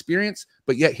lack the experience,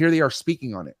 but yet here they are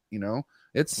speaking on it, you know?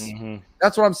 That's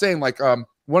what I'm saying. Like,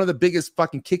 one of the biggest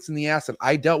fucking kicks in the ass that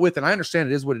I dealt with, and I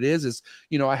understand it is what it is,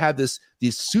 you know, I had these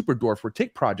super dwarf for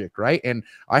tick project, right? And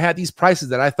I had these prices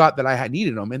that I thought that I had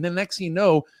needed them. And then next thing you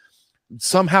know,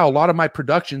 somehow a lot of my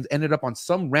productions ended up on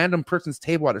some random person's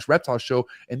table at this reptile show,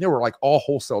 and they were like all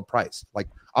wholesale price. Like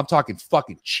I'm talking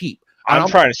fucking cheap. I'm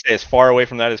trying to stay as far away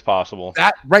from that as possible.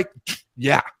 That right?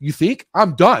 Yeah. You think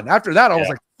I'm done? After that, I was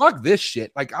like, fuck this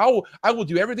shit. Like I will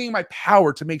do everything in my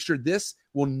power to make sure this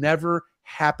will never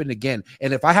happen again.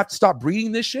 And if I have to stop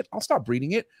breeding this shit, I'll stop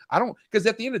breeding it. I don't, because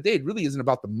at the end of the day, it really isn't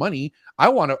about the money. I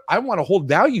want to hold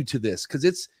value to this because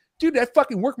it's, dude, I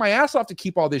fucking work my ass off to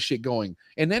keep all this shit going.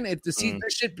 And then to see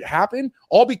this shit happen,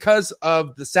 all because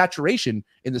of the saturation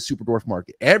in the super dwarf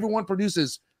market. Everyone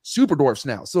produces super dwarfs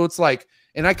now. So it's like,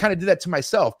 and I kind of did that to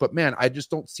myself, but man, I just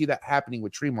don't see that happening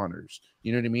with tree monitors.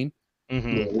 You know what I mean?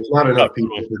 Mm-hmm. Yeah, there's not enough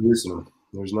people producing them.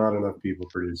 There's not enough people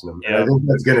producing them. And I think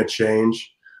that's going to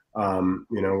change.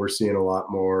 We're seeing a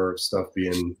lot more stuff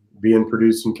being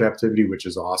produced in captivity, which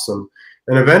is awesome.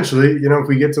 And eventually, if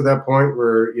we get to that point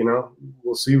where,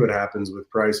 we'll see what happens with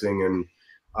pricing and,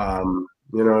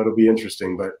 it'll be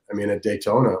interesting. But I mean, at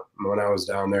Daytona, when I was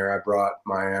down there, I brought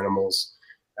my animals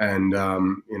and,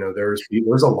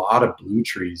 there's a lot of blue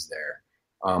trees there,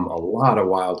 a lot of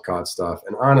wild caught stuff.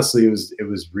 And honestly, it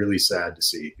was really sad to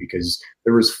see because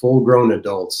there was full grown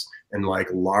adults and like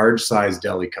large size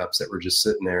deli cups that were just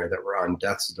sitting there that were on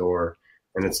death's door.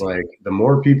 And it's like, the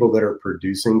more people that are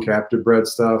producing captive bred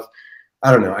stuff,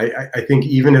 I don't know. I think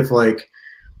even if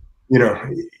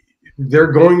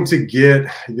they're going to get,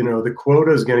 the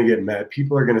quota is going to get met.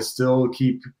 People are going to still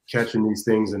keep catching these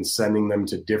things and sending them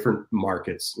to different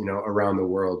markets, around the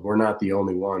world. We're not the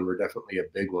only one. We're definitely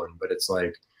a big one, but it's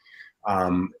like,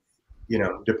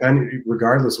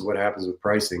 regardless of what happens with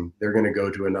pricing, they're going to go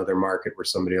to another market where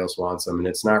somebody else wants them. And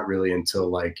it's not really until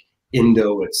like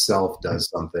Indo itself does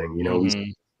something, we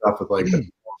see stuff with like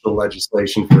the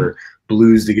legislation for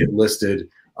blues to get listed,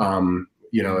 on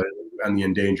the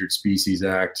Endangered Species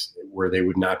Act, where they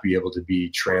would not be able to be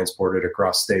transported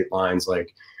across state lines.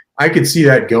 Like I could see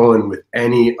that going with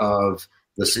any of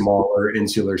the smaller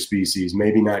insular species,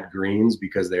 maybe not greens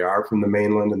because they are from the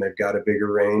mainland and they've got a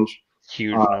bigger range.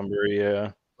 Huge number,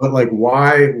 yeah. But like,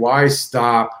 why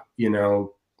stop,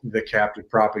 the captive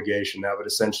propagation? That would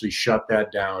essentially shut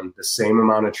that down. The same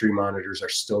amount of tree monitors are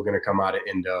still going to come out of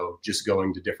Indo, just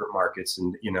going to different markets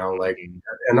and,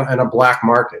 and a black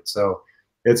market. So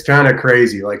it's kind of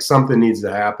crazy. Like something needs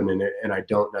to happen in it. And I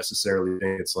don't necessarily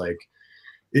think it's like,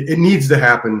 it needs to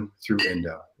happen through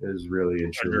Indo is really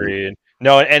and truly. Agreed.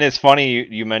 No, and it's funny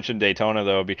you mentioned Daytona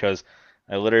though, because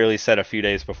I literally said a few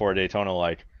days before Daytona,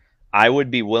 like, I would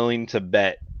be willing to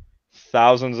bet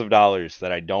thousands of dollars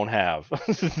that I don't have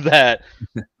that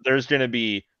there's going to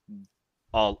be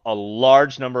a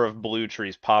large number of blue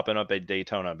trees popping up at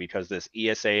Daytona because this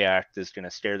ESA Act is going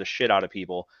to scare the shit out of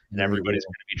people and everybody's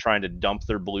going to be trying to dump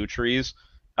their blue trees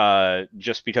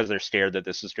just because they're scared that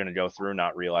this is going to go through,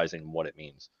 not realizing what it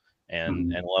means.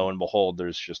 And lo and behold,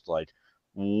 there's just like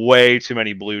way too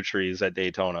many blue trees at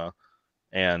Daytona.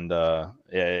 And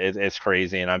it's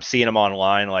crazy, and I'm seeing them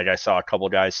online. Like I saw a couple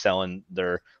guys selling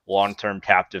their long-term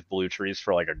captive blue trees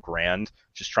for like $1,000,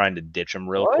 just trying to ditch them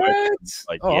real quick.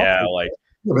 Like,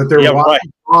 but they're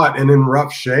caught and in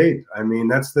rough shape. I mean,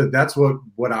 that's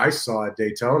what I saw at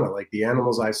Daytona. Like the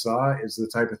animals I saw is the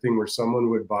type of thing where someone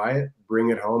would buy it, bring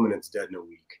it home, and it's dead in a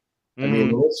week. I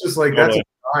mean, it's just like that's a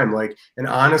time. Like, and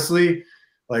honestly,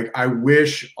 like I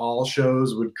wish all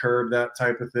shows would curb that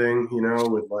type of thing,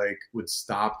 would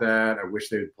stop that. I wish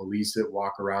they would police it,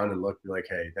 walk around and look, be like,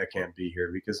 hey, that can't be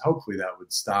here, because hopefully that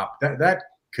would stop. That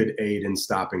could aid in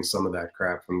stopping some of that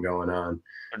crap from going on.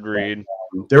 Agreed.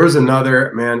 But, there was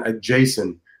another man,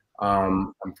 Jason.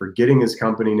 I'm forgetting his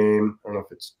company name. I don't know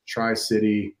if it's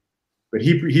Tri-City, but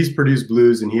he's produced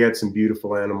blues and he had some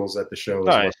beautiful animals at the show.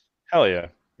 Nice. As well. Hell yeah.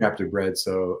 Captive bred,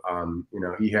 so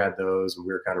he had those and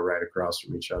we were kind of right across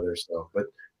from each other, so but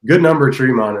good number of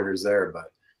tree monitors there,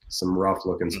 but some rough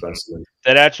looking specimens.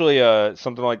 That actually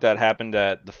something like that happened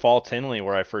at the Fall Tinley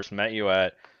where I first met you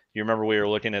at. You remember we were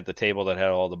looking at the table that had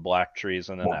all the black trees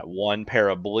and then that one pair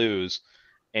of blues,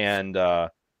 and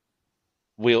I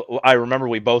remember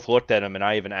we both looked at them and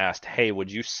I even asked, hey,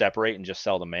 would you separate and just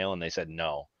sell the male? And they said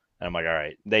no. And I'm like, all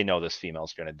right, they know this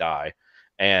female's gonna die.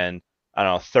 And I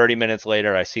don't know, 30 minutes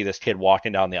later, I see this kid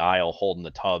walking down the aisle holding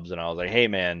the tubs. And I was like, hey,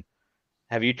 man,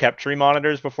 have you kept tree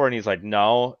monitors before? And he's like,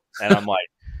 no. And I'm like,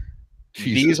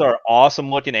 these are awesome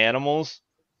looking animals.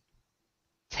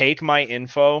 Take my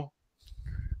info.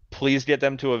 Please get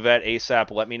them to a vet ASAP.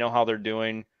 Let me know how they're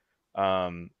doing.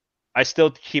 I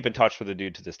still keep in touch with the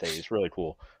dude to this day. He's really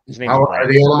cool. His name are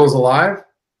the animals alive?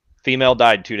 Female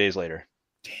died 2 days later.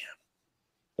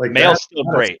 Like male's still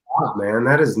great, man.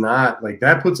 That is not like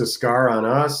that puts a scar on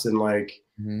us, and like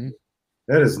that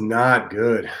is not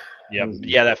good. Yep.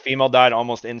 Yeah, that female died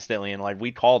almost instantly, and like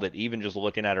we called it even just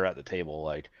looking at her at the table.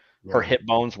 Like her hip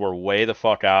bones were way the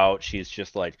fuck out. She's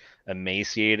just like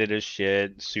emaciated as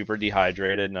shit, super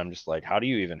dehydrated, and I'm just like, how do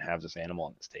you even have this animal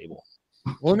on this table?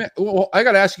 Well, I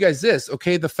got to ask you guys this,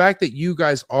 okay? The fact that you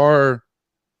guys are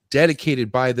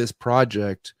dedicated by this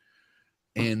project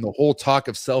and the whole talk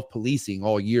of self-policing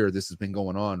all year, this has been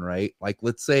going on, right? Like,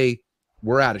 let's say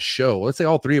we're at a show. Let's say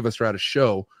all three of us are at a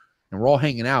show and we're all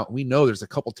hanging out. We know there's a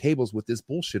couple tables with this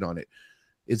bullshit on it.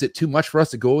 Is it too much for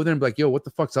us to go over there and be like, yo, what the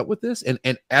fuck's up with this? And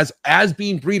as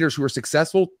being breeders who are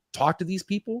successful, talk to these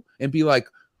people and be like,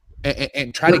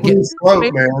 and try to get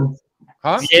slope, man.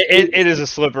 Huh? It is a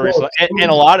slippery slope. And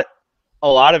a lot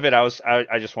of it,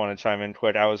 I just want to chime in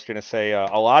quick. I was going to say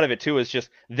a lot of it too is just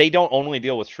they don't only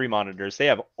deal with tree monitors. They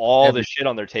have all this shit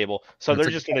on their table. So they're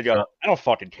just going to go, I don't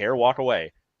fucking care. Walk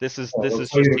away. This is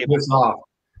just table off.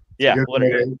 Yeah.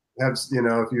 Literally. Have, you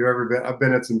know, if you've ever been, I've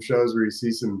been at some shows where you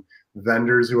see some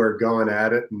vendors who are going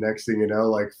at it. And next thing you know,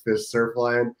 like fists are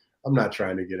flying. I'm not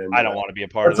trying to get into I don't want to be a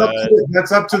part of that.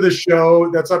 That's up to the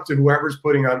show. That's up to whoever's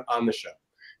putting on the show.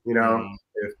 You know,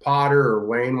 if Potter or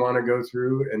Wayne want to go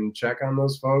through and check on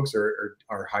those folks or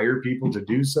hire people to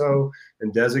do so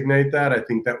and designate that, I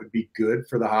think that would be good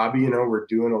for the hobby. You know, we're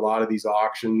doing a lot of these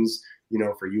auctions, you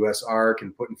know, for US ARC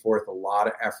and putting forth a lot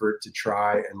of effort to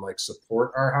try and like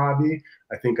support our hobby.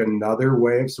 I think another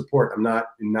way of support, I'm not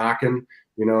knocking,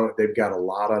 you know, they've got a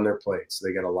lot on their plates.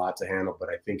 They got a lot to handle, but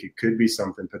I think it could be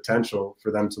something potential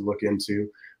for them to look into.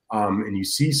 And you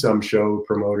see some show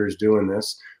promoters doing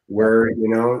this where, you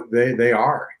know, they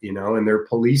are, you know, and they're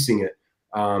policing it.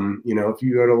 You know, if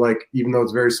you go to like, even though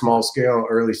it's very small scale,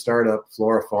 early startup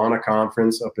Flora Fauna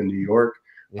Conference up in New York,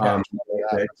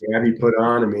 that Gabby put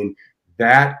on, I mean,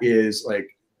 that is like,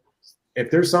 if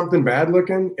there's something bad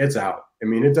looking, it's out. I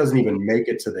mean, it doesn't even make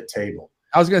it to the table.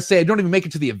 I was going to say, I don't even make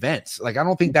it to the events. Like, I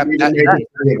don't think that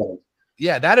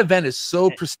yeah, that event is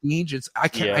so prestige. It's, I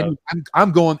can't,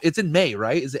 I'm going, it's in May,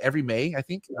 right? Is it every May? I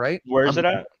think, right? Where is it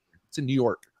at? It's in New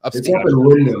York. Upstate. It's up in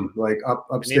Wyndham, like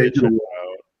upstate.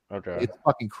 Okay. It's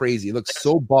fucking crazy. It looks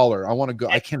so baller. I want to go.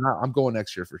 I cannot. I'm going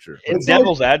next year for sure. It's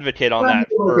devil's advocate on that.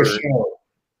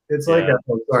 It's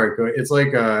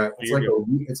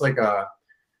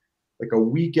like a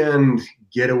weekend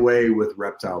getaway with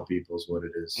reptile people is what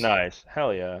it is. Nice.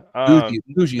 Hell yeah.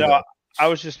 I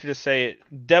was just going to say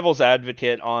devil's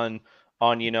advocate on,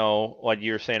 you know, like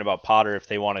you were saying about Potter, if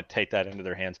they want to take that into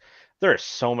their hands. There are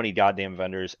so many goddamn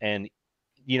vendors, and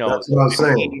you know, that's what I was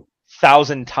saying.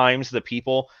 1,000 times the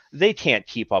people, they can't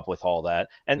keep up with all that,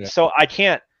 and so I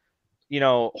can't, you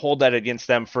know, hold that against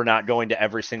them for not going to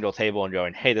every single table and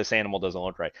going, "Hey, this animal doesn't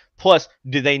look right." Plus,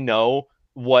 do they know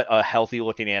what a healthy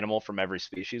looking animal from every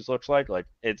species looks like? Like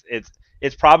it's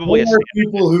probably there are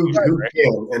people who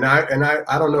can, and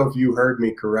I don't know if you heard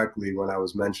me correctly when I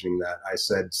was mentioning that. I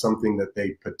said something that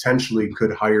they potentially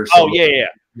could hire someone.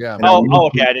 Yeah.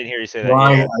 Okay. I didn't hear you say that.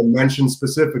 Brian, I mentioned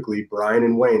specifically Brian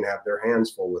and Wayne have their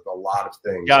hands full with a lot of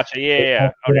things. Gotcha.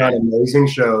 Yeah. Put on amazing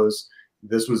shows.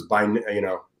 This was by, you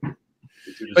know,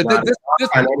 but not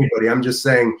on anybody. I'm just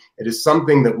saying it is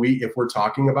something that if we're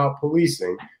talking about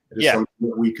policing, it is something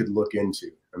that we could look into.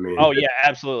 I mean,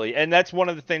 absolutely. And that's one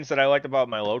of the things that I liked about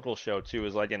my local show too,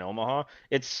 is like in Omaha,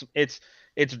 it's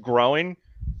growing,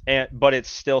 but it's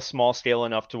still small scale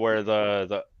enough to where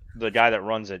the guy that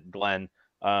runs it, Glenn,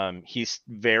 he's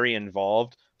very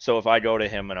involved. So if I go to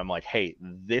him and I'm like, hey,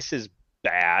 this is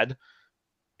bad,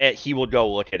 he will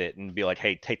go look at it and be like,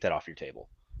 hey, take that off your table.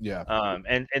 Yeah.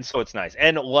 And so it's nice.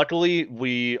 And luckily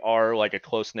we are like a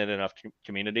close knit enough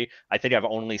community. I think I've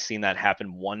only seen that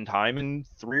happen one time in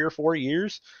 3 or 4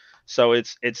 years. So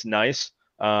it's nice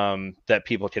that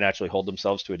people can actually hold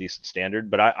themselves to a decent standard.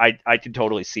 But I can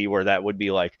totally see where that would be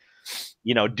like,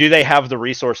 you know, do they have the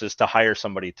resources to hire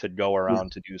somebody to go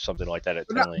around to do something like that?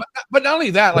 But not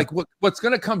only that, like what's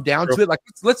going to come down to it, like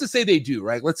let's just say they do,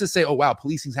 right? Let's just say, oh wow,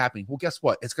 policing's happening. Well, guess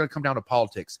what? It's going to come down to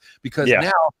politics, because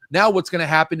now what's going to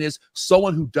happen is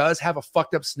someone who does have a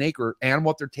fucked up snake or animal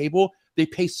at their table, they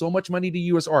pay so much money to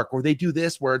US ARC, or they do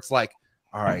this where it's like,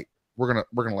 all right, we're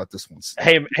gonna let this one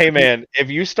stay. Hey man, if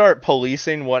you start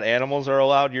policing what animals are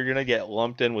allowed, you're gonna get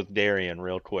lumped in with Darien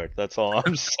real quick. That's all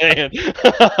I'm saying.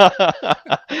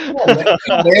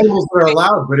 Animals are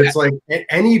allowed, but it's like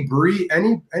any breed,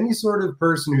 any sort of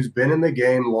person who's been in the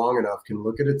game long enough can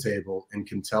look at a table and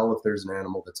can tell if there's an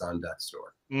animal that's on death's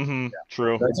door.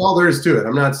 True. That's all there is to it.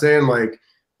 I'm not saying like,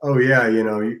 oh yeah, you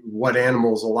know, what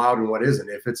animal's allowed and what isn't.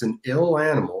 If it's an ill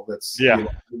animal that's you know,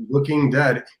 looking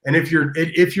dead, and if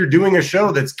you're doing a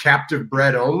show that's captive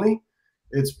bred only,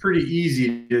 it's pretty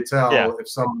easy to tell Yeah. if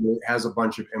someone has a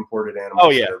bunch of imported animals. Oh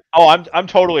yeah. Oh, I'm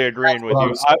totally agreeing with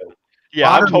you.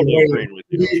 I'm totally agreeing with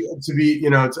you. To be, you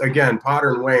know, it's again, Potter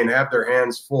and Wayne have their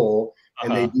hands full,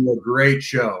 and they do a great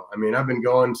show. I mean, I've been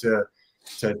going to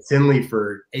Tinley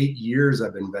for 8 years.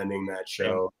 I've been vending that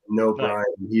show. No, Brian,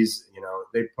 he's, you know,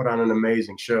 they put on an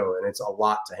amazing show, and it's a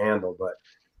lot to handle. But,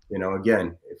 you know,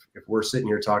 again, if we're sitting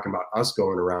here talking about us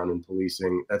going around and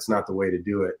policing, that's not the way to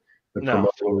do it. The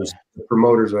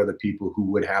promoters are the people who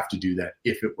would have to do that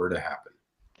if it were to happen.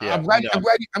 Yeah,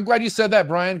 I'm glad you said that,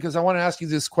 Brian, because I want to ask you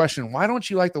this question. Why don't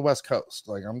you like the West Coast?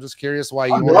 Like, I'm just curious why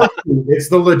you want. It's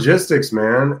the logistics,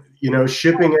 man. You know,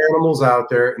 shipping animals out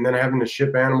there and then having to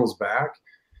ship animals back.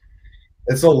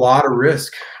 It's a lot of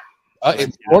risk.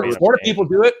 Florida people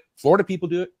do it. Florida people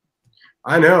do it.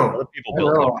 I know.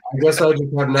 I guess I just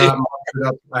have not mustered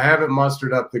up. I haven't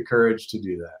mustered up the courage to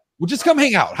do that. Well, just come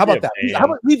hang out. How about that? How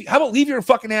about leave your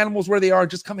fucking animals where they are?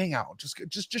 Just come hang out.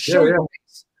 Just show your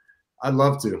face. I'd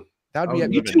love to. That would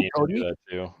be you too, Cody.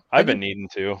 I've been needing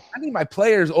to. I need my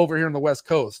players over here on the West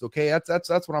Coast. Okay, that's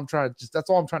what I'm trying to. That's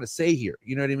all I'm trying to say here.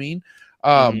 You know what I mean?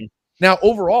 Now,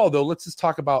 overall, though, let's just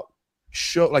talk about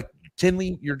show like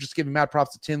Tinley. You're just giving mad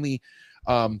props to Tinley,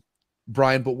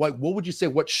 Brian. But what would you say?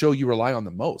 What show you rely on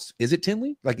the most? Is it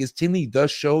Tinley? Like, is Tinley the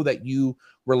show that you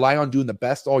rely on doing the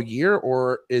best all year,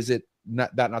 or is it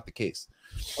not the case?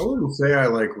 I wouldn't say I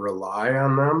like rely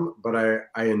on them, but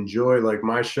I enjoy, like,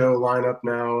 my show lineup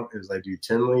now is I do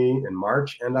Tinley in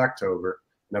March and October,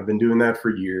 and I've been doing that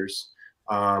for years.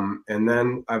 And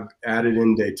then I've added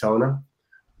in Daytona,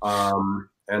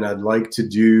 and I'd like to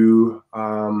do,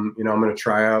 I'm going to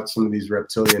try out some of these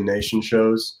Reptilian Nation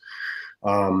shows.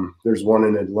 There's one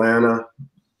in Atlanta,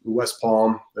 West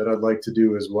Palm, that I'd like to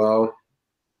do as well.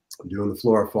 I'm doing the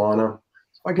Flora Fauna.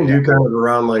 I can do kind of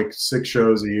around like 6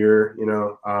 shows a year,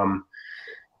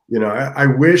 I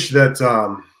wish that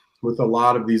with a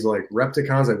lot of these like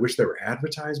Repticons, I wish they were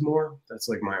advertised more. That's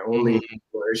like my only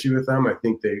issue with them. I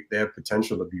think they have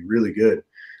potential to be really good.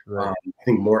 Right. I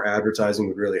think more advertising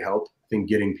would really help. I think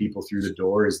getting people through the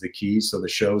door is the key. So the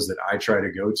shows that I try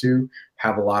to go to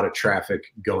have a lot of traffic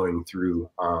going through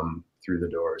the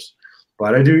doors.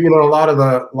 But I do, a lot of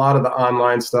the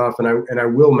online stuff, and I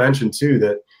will mention too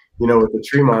that, with the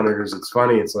tree monitors, it's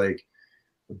funny. It's like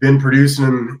I've been producing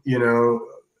them,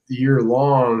 year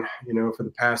long, for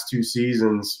the past 2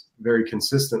 seasons very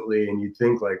consistently. And you'd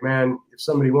think like, man, if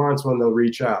somebody wants one, they'll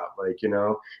reach out,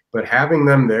 but having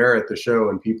them there at the show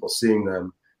and people seeing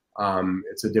them,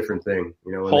 it's a different thing,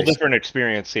 whole different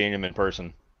experience seeing them in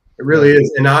person. It really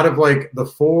is. And out of like the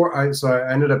 4,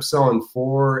 I ended up selling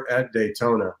 4 at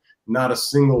Daytona. Not a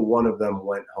single one of them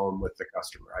went home with the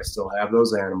customer. I still have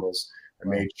those animals. I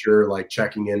made sure, like,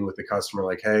 checking in with the customer,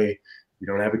 like, hey, you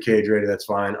don't have a cage ready, that's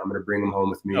fine. I'm going to bring them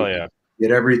home with me. Oh, yeah. Get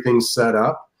everything set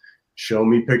up. Show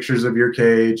me pictures of your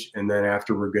cage. And then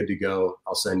after we're good to go,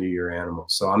 I'll send you your animal.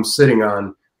 So I'm sitting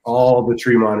on all the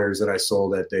tree monitors that I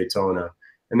sold at Daytona.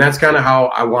 And that's kind of how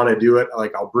I want to do it.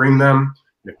 Like, I'll bring them.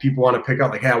 If people want to pick up,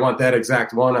 like, hey, I want that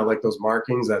exact one. I like those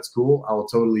markings. That's cool. I will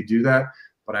totally do that.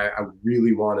 But I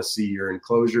really want to see your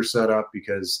enclosure set up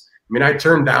because, I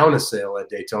turned down a sale at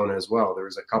Daytona as well. There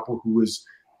was a couple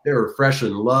they were fresh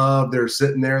in love. They were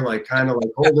sitting there like kind of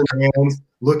like holding hands,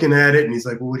 looking at it. And he's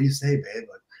like, well, what do you say, babe?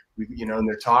 Like, and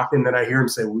they're talking. Then I hear him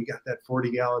say, well, we got that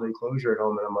 40-gallon enclosure at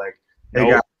home. And I'm like,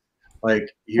 hey, guys, like,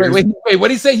 wait, what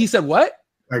did he say? He said what?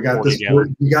 I got this.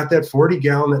 You got that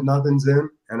 40-gallon that nothing's in?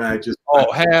 And I just,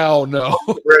 hell no.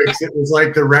 It was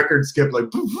like the record skipped, like,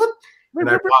 and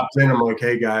I popped in. I'm like,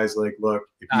 hey, guys, like, look,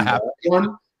 if you have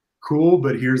one, cool,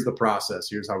 but here's the process.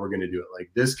 Here's how we're going to do it. Like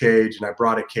this cage, and I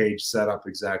brought a cage set up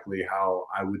exactly how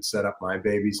I would set up my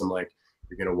babies. I'm like,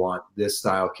 you're going to want this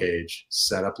style cage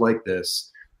set up like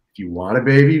this. If you want a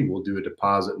baby, we'll do a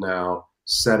deposit now,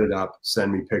 set it up,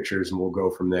 send me pictures, and we'll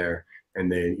go from there.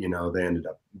 And they, they ended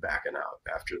up backing out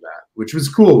after that, which was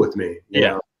cool with me. You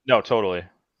know? No, totally.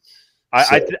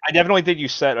 I definitely think you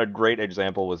set a great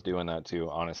example with doing that too,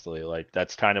 honestly. Like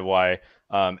that's kind of why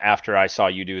after I saw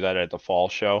you do that at the fall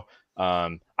show,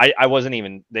 I wasn't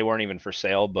even, they weren't even for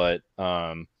sale, but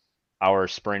our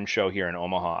spring show here in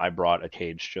Omaha, I brought a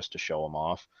cage just to show them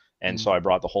off. And so I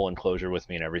brought the whole enclosure with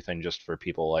me and everything just for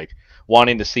people like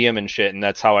wanting to see them and shit. And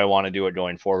that's how I want to do it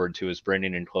going forward too, is bring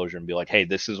an enclosure and be like, hey,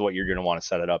 this is what you're going to want to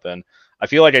set it up in. I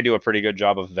feel like I do a pretty good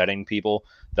job of vetting people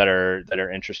that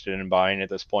are interested in buying at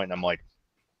this point. And I'm like,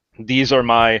 these are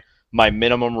my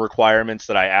minimum requirements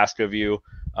that I ask of you.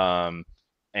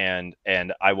 And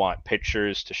I want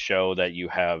pictures to show that you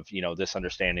have, this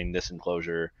understanding, this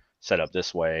enclosure set up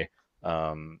this way.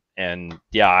 And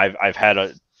yeah, I've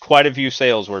had quite a few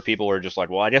sales where people were just like,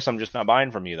 well, I guess I'm just not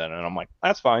buying from you then. And I'm like,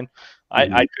 that's fine. I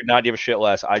could not give a shit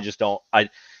less. I just don't.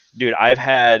 Dude, I've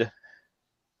had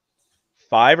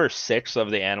 5 or 6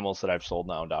 of the animals that I've sold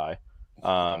now die.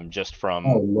 Just from.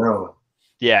 Oh no.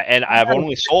 Yeah, and I've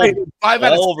only sold 5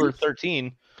 out of 12 or 6?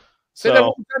 13. Say that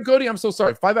one more time, Cody. I'm so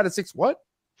sorry. 5 out of 6 what?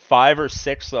 5 or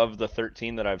 6 of the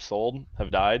 13 that I've sold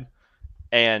have died.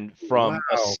 And from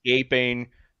escaping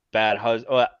bad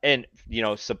husband, and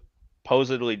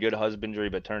supposedly good husbandry,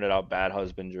 but turned it out bad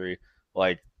husbandry,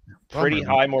 like pretty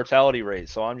high mortality rate.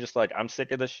 So I'm just like, I'm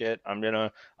sick of this shit. I'm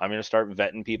gonna start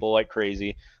vetting people like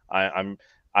crazy. I'm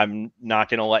not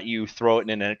gonna let you throw it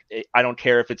in I don't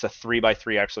care if it's a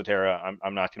 3x3 Exoterra.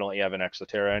 I'm not gonna let you have an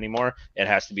Exoterra anymore. It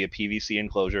has to be a PVC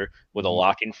enclosure with a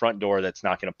locking front door that's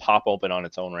not gonna pop open on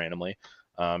its own randomly,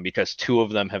 because 2 of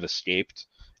them have escaped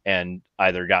and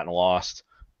either gotten lost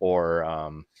or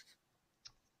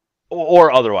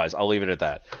otherwise. I'll leave it at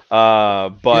that.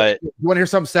 But you want to hear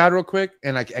something sad real quick?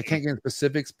 And I can't get into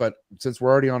specifics, but since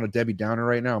we're already on a Debbie Downer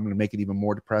right now, I'm going to make it even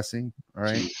more depressing. All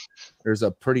right. There's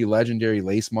a pretty legendary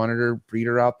lace monitor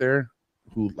breeder out there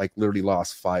who like literally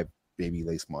lost 5 baby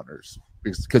lace monitors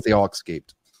because they all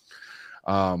escaped.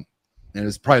 And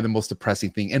it's probably the most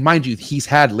depressing thing. And mind you, he's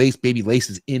had baby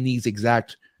laces in these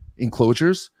exact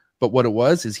enclosures. But what it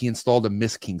was is he installed a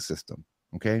Miss King system.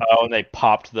 Okay. Oh, and they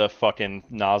popped the fucking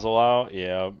nozzle out.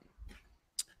 Yeah.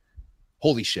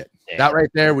 Holy shit. Damn. That right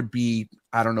there would be,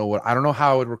 I don't know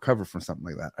how I would recover from something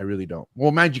like that. I really don't.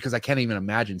 Well, mind you, because I can't even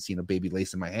imagine seeing a baby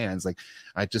lace in my hands. Like,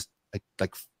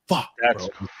 fuck. That's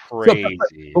bro.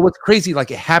 crazy. But what's crazy,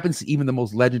 like it happens to even the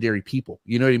most legendary people.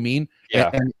 You know what I mean? Yeah.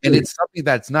 And it's something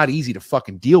that's not easy to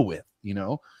fucking deal with,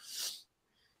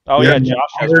 Oh yeah, Josh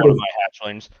has one of my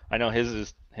hatchlings. I know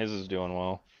his is doing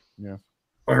well. Yeah.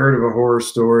 I heard of a horror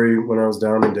story when I was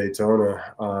down in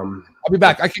Daytona. I'll be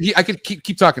back. I could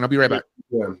keep talking. I'll be right back.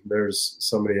 Yeah, there's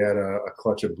somebody had a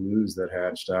clutch of blues that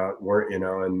hatched out,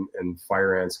 and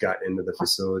fire ants got into the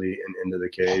facility and into the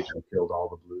cage and killed all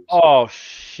the blues. Oh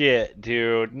shit,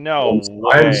 dude! No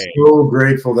way. I'm so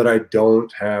grateful that I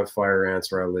don't have fire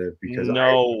ants where I live because I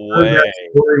heard that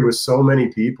story with so many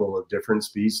people of different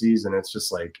species, and it's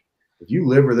just like, if you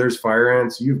live where there's fire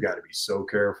ants, you've got to be so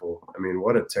careful. I mean,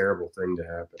 what a terrible thing to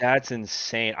happen. That's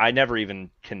insane. I never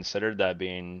even considered that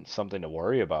being something to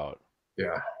worry about.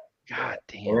 Yeah. God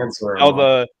damn. Ants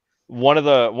are one of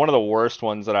the worst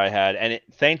ones that I had, and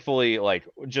thankfully, like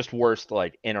just worst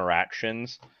like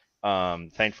interactions.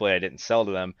 Thankfully I didn't sell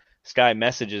to them. This guy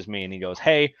messages me and he goes,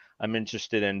 "Hey, I'm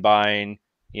interested in buying,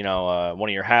 one of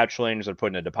your hatchlings or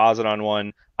putting a deposit on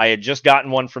one. I had just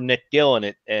gotten one from Nick Gill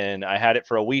and I had it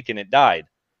for a week and it died."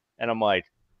 And I'm like,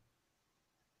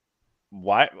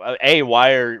 why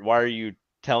are you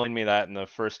telling me that in the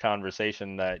first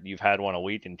conversation that you've had one a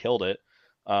week and killed it?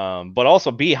 But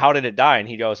also B, how did it die? And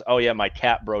he goes, "Oh yeah, my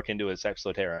cat broke into its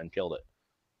Exoterra and killed it."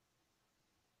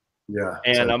 Yeah.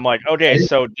 And I'm like, okay,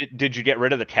 so did you get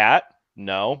rid of the cat?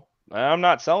 No, I'm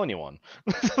not selling you one.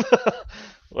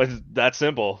 It's that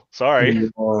simple. Sorry.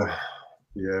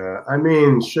 Yeah, I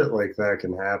mean, shit like that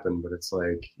can happen, but it's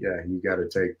like, yeah, you got to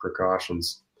take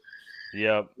precautions.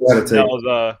 Yep.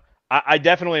 No, I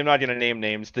definitely am not going to name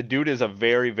names. The dude is a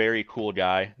very, very cool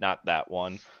guy. Not that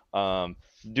one.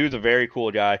 Dude's a very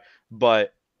cool guy.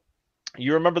 But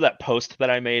you remember that post that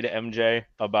I made, MJ,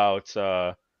 about,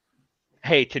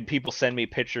 hey, can people send me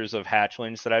pictures of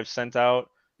hatchlings that I've sent out?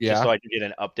 Yeah. Just so I can get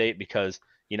an update because,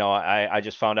 I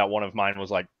just found out one of mine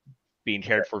was like being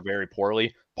cared for very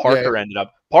poorly. Parker ended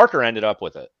up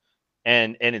with it,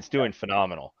 and it's doing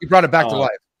phenomenal. He brought it back to life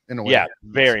in a way. Yeah,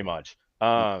 very much.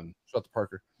 Shout out to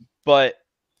Parker. But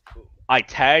I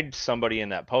tagged somebody in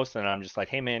that post, and I'm just like,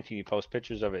 "Hey man, can you post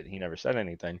pictures of it?" He never said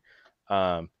anything.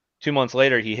 2 months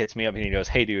later, he hits me up and he goes,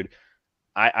 "Hey dude,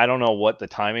 I don't know what the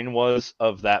timing was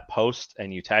of that post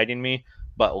and you tagging me,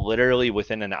 but literally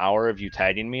within an hour of you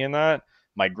tagging me in that,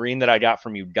 my green that I got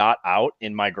from you got out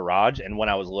in my garage, and when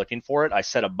I was looking for it, I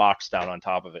set a box down on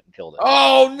top of it and killed it."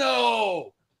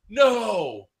 Oh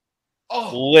no!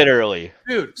 Oh, literally,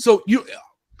 dude. So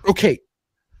okay?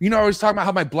 I was talking about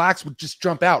how my blacks would just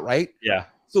jump out, right? Yeah.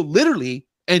 So literally,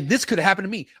 and this could have happened to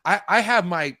me. I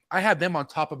have them on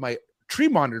top of my tree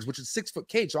monitors, which is 6-foot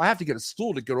cage. So I have to get a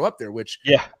stool to go up there, which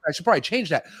I should probably change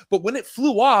that. But when it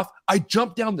flew off, I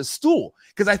jumped down the stool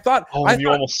because I thought, you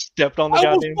almost stepped on the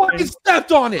goddamn thing. I fucking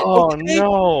stepped on it. Oh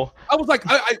no. I was like,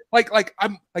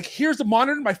 I'm like, here's the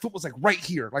monitor. My foot was like right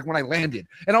here, like when I landed.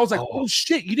 And I was like, oh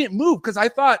shit, you didn't move. Cause I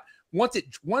thought once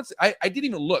I didn't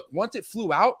even look. Once it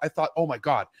flew out, I thought, oh my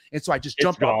God. And so I just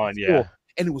jumped on the stool,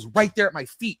 and it was right there at my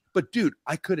feet. But dude,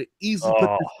 I could have easily put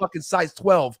this fucking size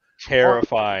 12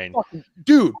 terrifying.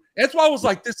 Dude, that's why I was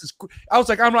like, I was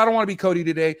like, I don't want to be Cody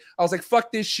today. I was like,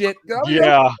 fuck this shit.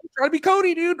 Yeah. I was trying to be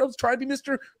Cody, dude. I was trying to be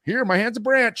Mr. Here, my hand's a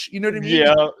branch. You know what I mean?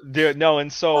 Yeah, dude. No,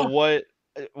 and so what,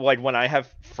 like when I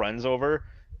have friends over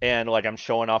and like I'm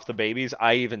showing off the babies,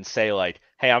 I even say like,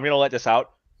 hey, I'm going to let this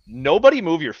out. Nobody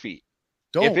move your feet.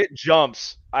 Don't. If it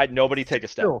jumps, nobody take a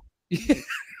step.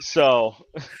 So,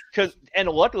 and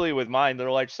luckily with mine,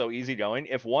 they're like so easygoing.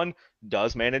 If one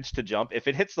does manage to jump, if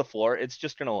it hits the floor, it's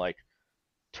just gonna like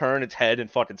turn its head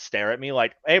and fucking stare at me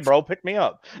like, "Hey, bro, pick me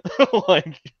up."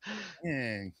 Like,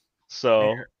 Dang.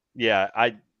 so yeah,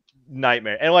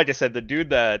 nightmare. And like I said, the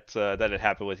dude that it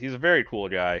happened with, he's a very cool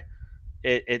guy.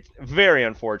 It's very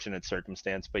unfortunate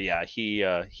circumstance, but yeah, he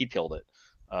killed it,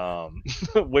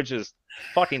 which is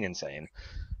fucking insane.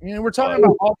 You know, we're talking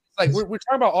about all we're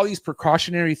talking about all these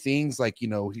precautionary things, like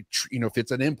if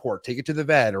it's an import, take it to the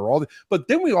vet or all. But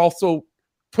then we also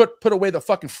put away the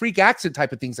fucking freak accident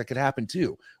type of things that could happen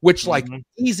too, which like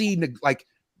easy, like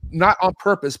not on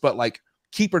purpose, but like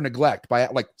keep or neglect by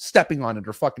like stepping on it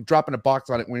or fucking dropping a box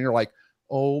on it when you're like,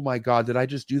 oh my god, did I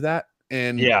just do that?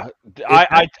 And yeah,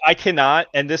 I cannot,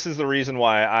 and this is the reason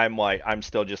why I'm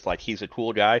still just like, he's a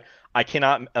cool guy. I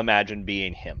cannot imagine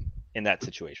being him in that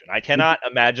situation. I cannot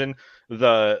imagine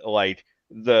the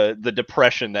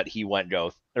depression that he went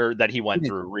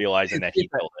through, realizing that he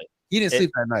killed it. He didn't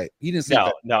sleep that night. He didn't sleep.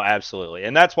 No, absolutely,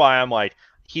 and that's why I'm like,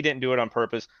 he didn't do it on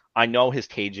purpose. I know his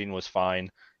caging was fine.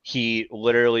 He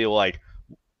literally like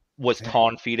was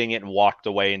tawn feeding it and walked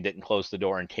away and didn't close the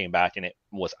door and came back and it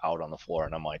was out on the floor.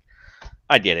 And I'm like,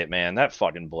 I get it, man. That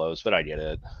fucking blows, but I get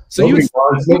it. So nobody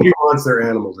wants their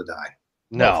animal to die.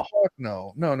 No,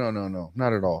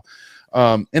 not at all.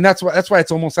 And that's why it's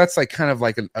almost, that's like kind of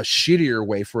like a shittier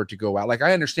way for it to go out. Like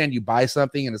I understand you buy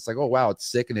something and it's like, oh wow, it's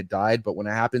sick and it died, but when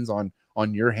it happens on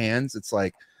your hands, it's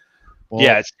like, well,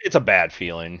 yeah, it's a bad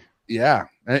feeling. Yeah,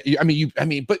 I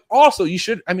mean, but also you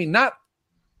should. I mean,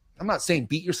 I'm not saying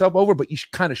beat yourself over, but you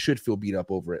kind of should feel beat up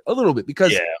over it a little bit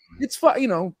because it's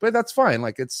fun, but that's fine.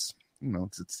 Like it's going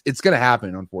to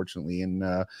happen, unfortunately. And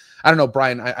I don't know,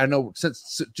 Brian, I know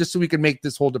since just so we can make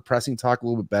this whole depressing talk a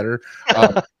little bit better,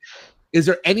 is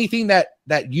there anything that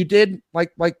you did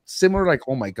like similar, like,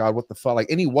 oh my God, what the fuck, like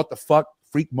any, what the fuck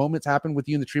freak moments happened with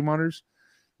you in the tree monitors?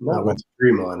 Not with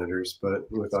tree monitors, but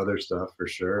with other stuff for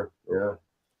sure. Yeah.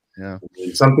 Yeah.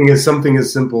 Something as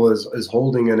simple as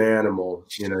holding an animal,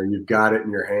 you've got it in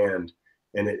your hand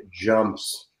and it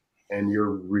jumps and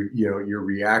your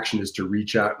reaction is to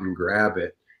reach out and grab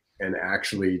it, and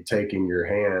actually taking your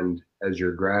hand as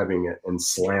you're grabbing it and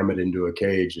slam it into a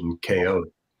cage and KO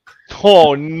it.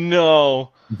 Oh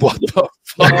no. What the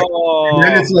fuck? Oh. And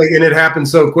then it's like, and it happened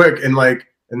so quick, and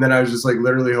then I was just like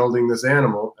literally holding this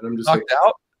animal and I'm just knocked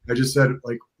out. I just said,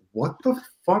 like, what the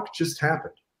fuck just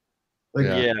happened? Like,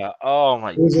 yeah. Oh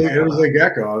my God. It was like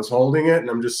gecko. I was holding it and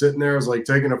I'm just sitting there. I was like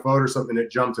taking a photo or something.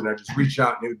 It jumped and I just reached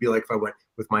out and it would be like if I went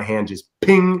with my hand just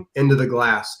ping into the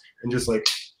glass and just like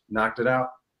knocked it out.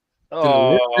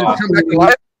 Oh.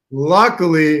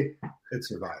 Luckily, it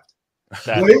survived.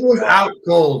 But it was out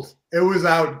cold. It was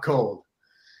out cold.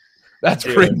 That's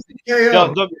crazy.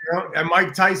 Yeah. And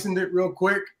Mike Tyson'd it real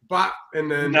quick. Bop, and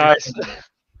then nice.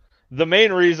 The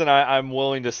main reason I'm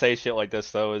willing to say shit like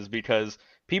this though is because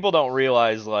people don't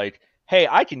realize, like, hey,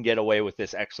 I can get away with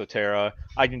this Exoterra.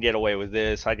 I can get away with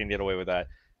this. I can get away with that.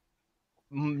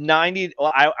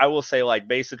 I will say, like,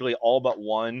 basically all but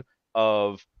one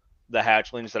of the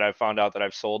hatchlings that I've found out that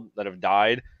I've sold that have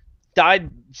died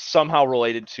somehow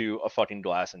related to a fucking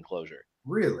glass enclosure.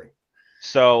 Really?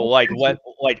 So, like,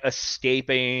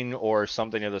 escaping or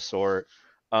something of the sort.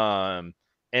 And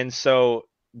so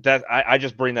that I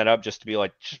just bring that up just to be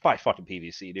like, just buy fucking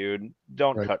PVC, dude.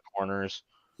 Don't cut corners.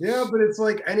 Yeah, but it's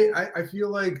like I feel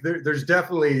like there's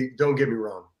definitely, don't get me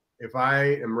wrong, if I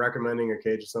am recommending a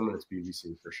cage to someone, it's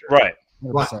PVC for sure. Right.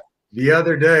 But the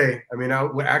other day, I mean, I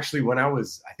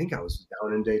think I was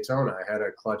down in Daytona, I had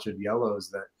a clutch of yellows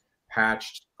that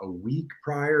hatched a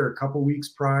couple weeks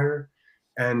prior.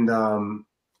 And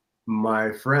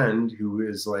my friend, who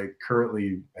is like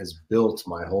currently has built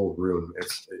my whole room,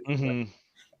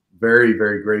 very,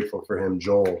 very grateful for him,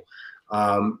 Joel.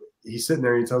 He's sitting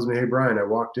there and he tells me, hey, Brian, I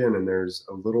walked in and there's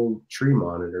a little tree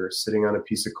monitor sitting on a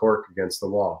piece of cork against the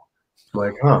wall. I'm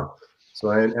like, huh. So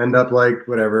I end up like,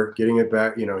 whatever, getting it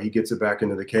back. He gets it back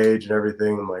into the cage and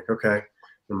everything. I'm like, okay.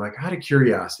 I'm like, out of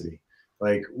curiosity,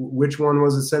 like, which one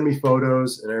was it? Send me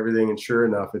photos and everything. And sure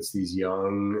enough, it's these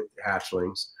young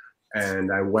hatchlings.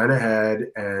 And I went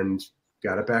ahead and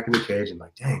got it back in the cage. And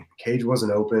like, dang, the cage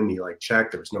wasn't open. He like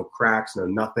checked. There was no cracks, no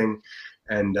nothing.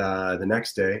 And the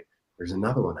next day, there's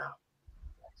another one out.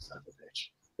 Son of a bitch.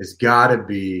 has got to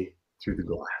be through the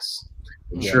glass.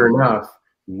 And Yeah. sure enough,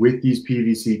 with these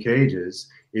PVC cages,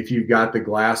 if you've got the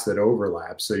glass that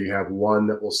overlaps, so you have one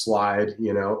that will slide,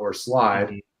 or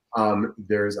slide,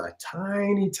 there's a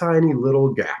tiny, tiny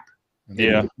little gap.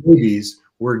 Yeah. And the babies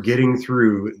were getting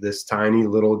through this tiny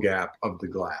little gap of the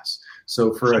glass.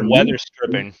 So for Some weather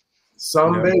stripping.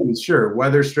 some babies, sure,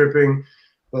 weather stripping,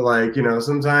 but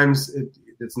sometimes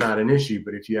it's not an issue.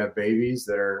 But if you have babies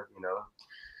that are,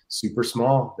 super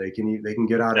small, they can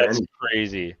get out of That's anything.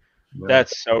 crazy. Yeah.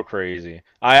 That's so crazy.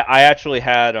 I actually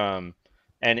had and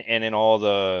in all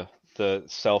the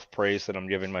self-praise that I'm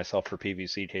giving myself for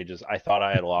PVC cages, I thought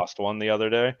I had lost one the other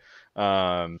day.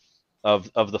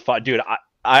 Of the dude,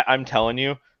 I'm telling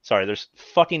you, sorry, there's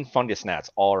fucking fungus gnats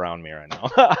all around me right now.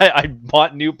 I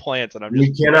bought new plants and I'm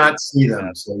just You cannot see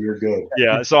them, so you're good.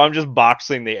 yeah, so I'm just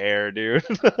boxing the air, dude.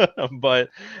 But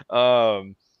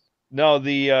no,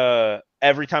 the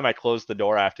every time I close the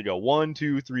door, I have to go 1,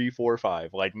 2, 3, 4,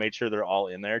 5. Like, make sure they're all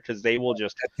in there because they will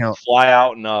just fly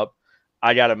out and up.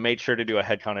 I got to make sure to do a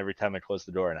head count every time I close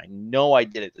the door, and I know I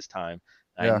did it this time.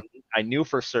 Yeah. I knew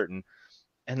for certain.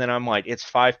 And then I'm like, it's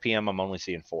 5 p.m. I'm only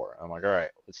seeing 4. I'm like, all right,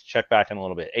 let's check back in a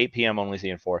little bit. 8 p.m. only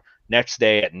seeing 4. Next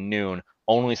day at noon,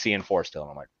 only seeing 4 still.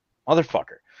 And I'm like,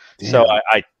 motherfucker. Damn. So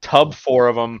I tub 4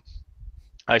 of them.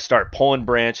 I start pulling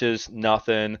branches,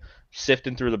 nothing.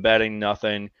 Sifting through the bedding,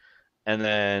 nothing. And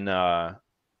then I'm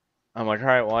like, all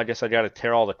right, well, I guess I got to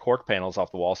tear all the cork panels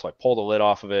off the wall. So I pull the lid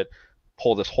off of it,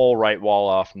 pull this whole right wall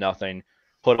off, nothing.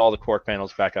 Put all the cork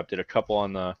panels back up, did a couple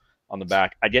on the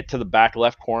back. I get to the back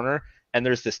left corner, and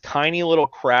there's this tiny little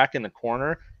crack in the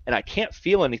corner, and I can't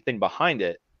feel anything behind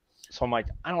it. So I'm like,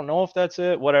 I don't know if that's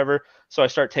it, whatever. So I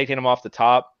start taking them off the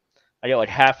top. I get like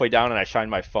halfway down, and I shine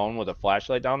my phone with a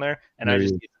flashlight down there, and I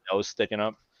just get the nose sticking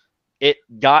up. It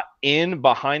got in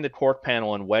behind the cork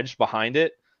panel and wedged behind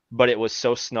it, but it was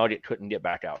so snug it couldn't get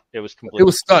back out. It was completely. It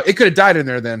was stuck. It could have died in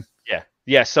there then.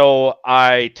 Yeah. So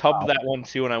I tubbed that one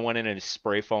too, and I went in and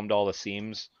spray foamed all the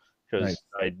seams because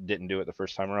I didn't do it the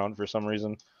first time around for some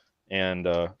reason. And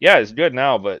it's good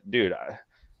now. But dude,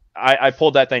 I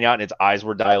pulled that thing out, and its eyes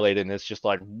were dilated, and it's just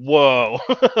like, whoa.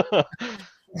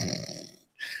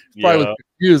 Probably was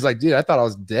confused. Like, dude, I thought I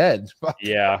was dead.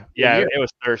 Yeah. It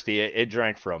was thirsty. It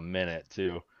drank for a minute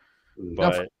too.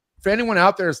 But now, for anyone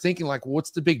out there is thinking like,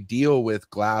 what's the big deal with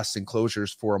glass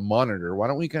enclosures for a monitor? Why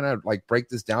don't we kind of like break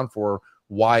this down for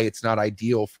why it's not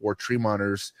ideal for tree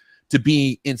monitors to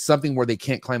be in something where they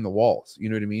can't climb the walls? You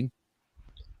know what I mean?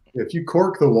 If you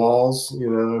cork the walls,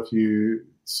 if you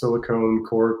silicone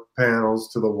cork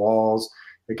panels to the walls,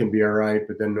 it can be all right.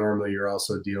 But then normally you're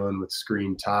also dealing with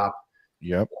screen top.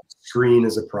 Yep. Screen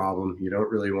is a problem. You don't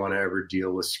really want to ever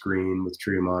deal with screen with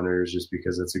tree monitors just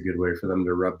because it's a good way for them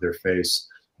to rub their face.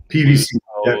 PVC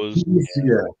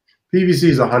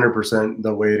is 100%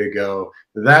 the way to go.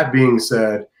 That being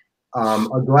said, a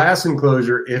glass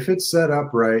enclosure, if it's set up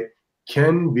right,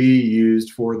 can be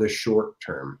used for the short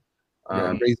term.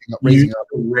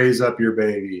 Raise up your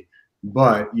baby.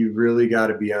 But you've really got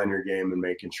to be on your game and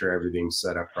making sure everything's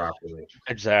set up properly.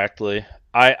 Exactly.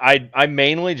 I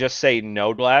mainly just say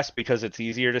no glass because it's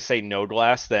easier to say no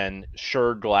glass than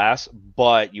sure glass,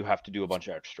 but you have to do a bunch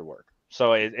of extra work.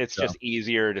 So it's just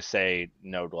easier to say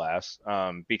no glass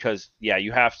because,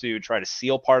 you have to try to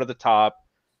seal part of the top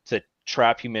to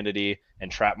trap humidity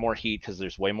and trap more heat because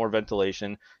there's way more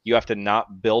ventilation. You have to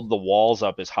not build the walls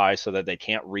up as high so that they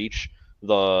can't reach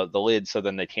the lid, so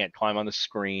then they can't climb on the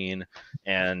screen,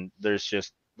 and there's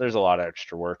a lot of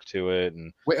extra work to it,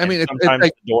 and sometimes it's like,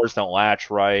 the doors don't latch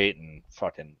right, and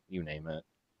fucking you name it.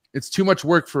 It's too much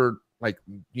work for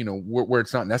where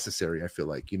it's not necessary. I feel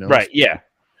like right, yeah.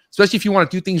 Especially if you want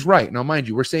to do things right. Now, mind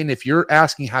you, we're saying if you're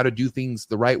asking how to do things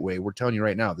the right way, we're telling you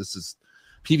right now, this is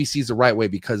PVC is the right way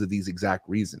because of these exact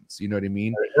reasons. You know what I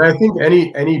mean? And I think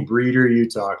any breeder you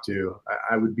talk to,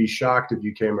 I would be shocked if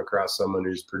you came across someone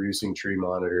who's producing tree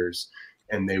monitors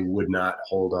and they would not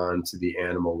hold on to the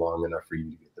animal long enough for you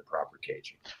to get the proper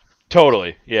caging.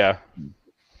 Totally, yeah.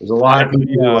 There's a lot of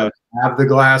people who have the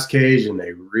glass cage and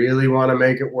they really want to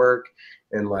make it work.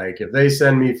 And like, if they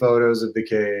send me photos of the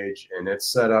cage and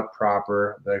it's set up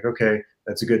proper, like, okay,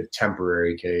 that's a good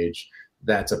temporary cage.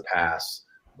 That's a pass.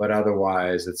 But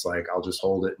otherwise, it's like, I'll just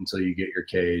hold it until you get your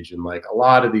cage. And like a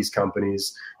lot of these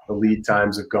companies, the lead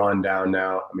times have gone down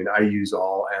now. I mean, I use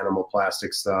all animal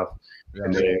plastic stuff,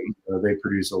 and they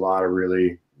produce a lot of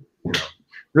really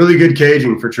good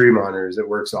caging for tree monitors. It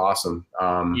works awesome.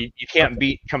 You can't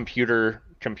beat computer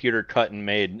cut and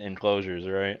made enclosures,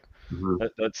 right? Mm-hmm.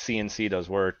 That CNC does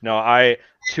work. No,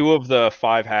 2 of the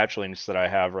 5 hatchlings that I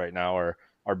have right now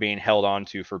are being held on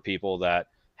to for people that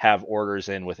have orders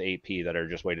in with AP that are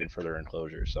just waiting for their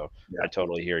enclosure. So Yeah. I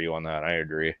totally hear you on that. I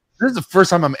agree. This is the first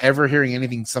time I'm ever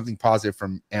hearing something positive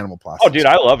from Animal Plastics. Oh, dude,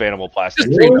 I love Animal Plastics.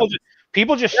 Really?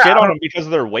 People just shit on them because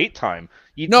of their wait time.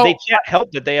 No. They can't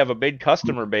help that they have a big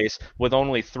customer base with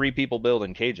only 3 people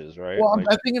building cages, right? Well, Like,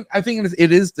 I think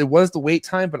it was the wait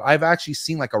time, but I've actually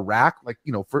seen like a rack, like,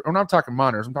 you know, I'm not talking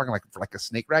monitors, I'm talking like for like a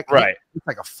snake rack. Right. It's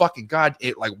like a fucking god,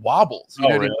 it like wobbles. You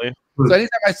know what I mean? really? So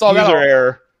anytime I saw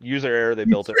User error. They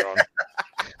built it wrong.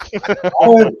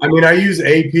 I mean, I use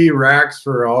AP racks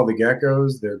for all the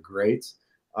geckos. They're great.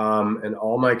 And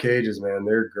all my cages, man,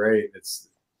 they're great.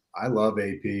 I love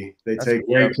AP. They take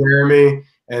great care of me,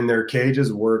 and their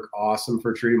cages work awesome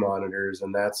for tree monitors.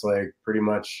 And that's like pretty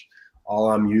much all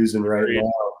I'm using right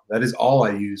now. That is all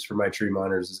I use for my tree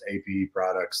monitors is AP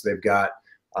products. They've got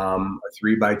a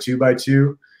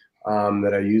 3x2x2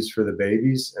 that I use for the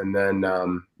babies. And then,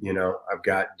 you know, I've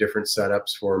got different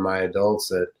setups for my adults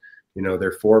that, you know,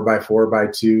 they're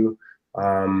 4x4x2,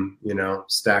 you know,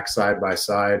 stacked side by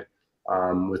side.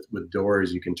 With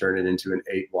doors, you can turn it into an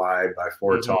 8 wide by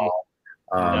 4 tall.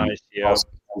 Nice, yeah. Also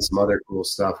some other cool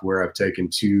stuff where I've taken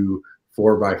 2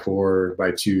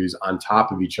 4x4x2s on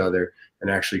top of each other and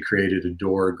actually created a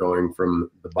door going from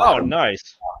the bottom. Oh,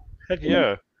 nice. Heck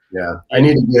yeah. Yeah. I'm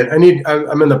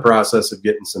in the process of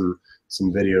getting some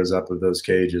videos up of those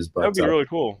cages, but That'd be really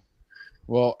cool.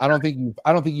 Well, I don't think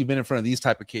you've been in front of these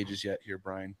type of cages yet here,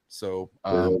 Brian. So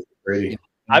pretty.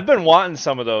 I've been wanting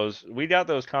some of those. We got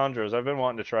those chondros. I've been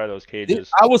wanting to try those cages.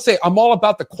 I will say I'm all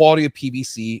about the quality of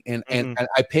PVC, and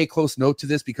I pay close note to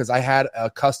this because I had a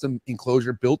custom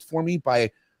enclosure built for me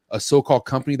by a so-called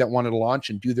company that wanted to launch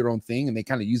and do their own thing, and they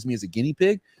kind of used me as a guinea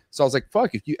pig. So I was like,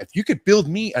 fuck, if you could build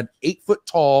me an 8 foot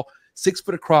tall, 6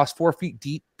 foot across, 4 feet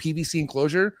deep PVC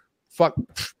enclosure, fuck,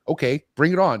 okay,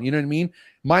 bring it on. You know what I mean?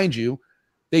 Mind you,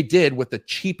 they did with the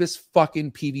cheapest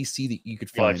fucking PVC that you could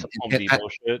find. Like Home Depot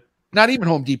shit. Not even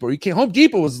Home Depot. Home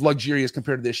Depot was luxurious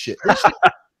compared to this shit.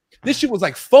 This shit was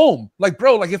like foam. Like,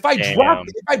 bro, like if I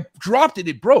dropped it,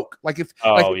 it broke. Like if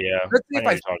let's say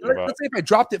if I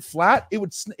dropped it flat, it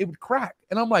would crack.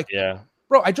 And I'm like, yeah,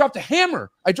 bro, I dropped a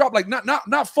hammer. I dropped like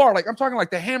not far. Like I'm talking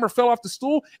like the hammer fell off the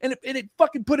stool and it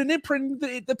fucking put an imprint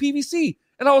in the PVC.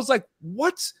 And I was like,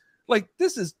 what? Like,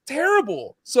 this is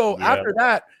terrible. So after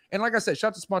that, and like I said, shout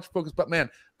out to Sponsor Focus, but man,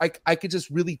 I could just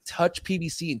really touch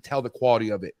PVC and tell the quality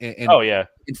of it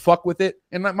and fuck with it.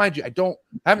 And mind you, I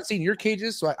haven't seen your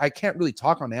cages, so I can't really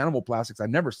talk on animal plastics.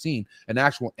 I've never seen an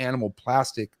actual animal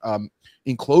plastic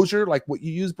enclosure like what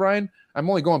you use, Brian. I'm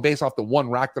only going based off the one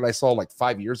rack that I saw like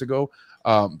 5 years ago.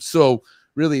 So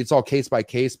really it's all case by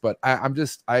case, but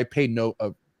I pay note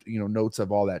of, you know, notes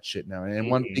of all that shit now. And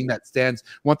one thing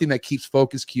that keeps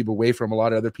Focus Cube away from a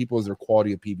lot of other people is their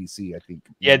quality of PVC, I think.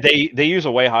 Yeah, they use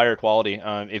a way higher quality.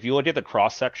 If you look at the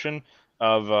cross section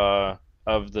of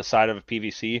the side of a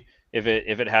PVC, if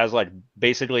it has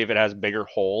if it has bigger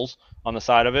holes on the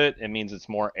side of it, it means it's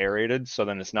more aerated, so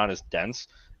then it's not as dense.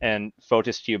 And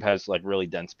Focus Cube has like really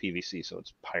dense PVC, so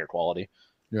it's higher quality.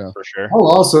 Yeah, for sure.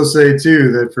 I'll also say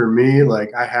too that for me,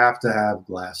 like, I have to have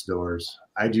glass doors.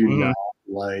 I do not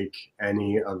like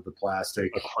any of the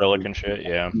plastic acrylic and shit.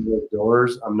 Yeah,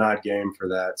 doors. I'm not game for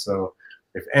that. So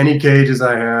if any cages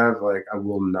I have, like, I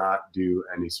will not do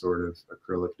any sort of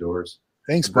acrylic doors.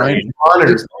 Thanks, Brian.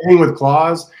 Monitors, anything with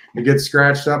claws, it gets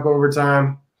scratched up over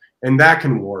time, and that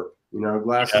can warp. You know,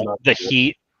 glass. Yeah, the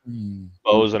heat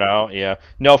bows it out. Yeah.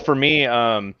 No, for me,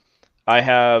 I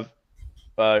have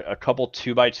a couple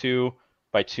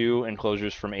 2x2x2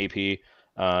 enclosures from AP.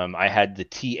 I had the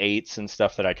T8s and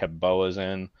stuff that I kept boas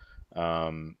in.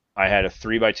 I had a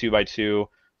 3x2x2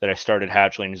 that I started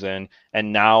hatchlings in,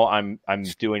 and now I'm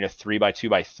doing a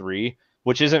 3x2x3,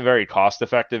 which isn't very cost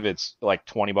effective. It's like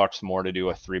 $20 more to do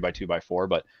a 3x2x4,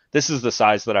 but this is the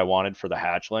size that I wanted for the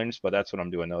hatchlings. But that's what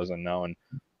I'm doing those in now, and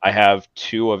I have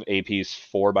 2 of AP's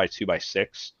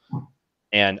 4x2x6,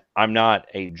 and I'm not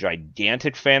a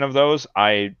gigantic fan of those.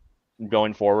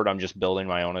 Going forward, I'm just building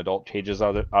my own adult cages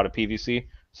out of PVC,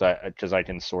 so because I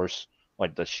can source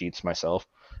like the sheets myself,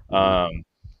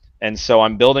 and so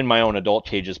I'm building my own adult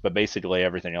cages. But basically,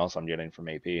 everything else I'm getting from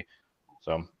AP.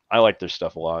 So I like their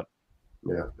stuff a lot.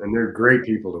 Yeah, and they're great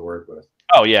people to work with.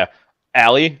 Oh yeah,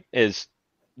 Allie is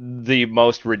the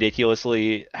most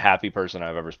ridiculously happy person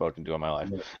I've ever spoken to in my life.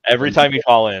 Every time you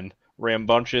call in,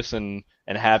 rambunctious and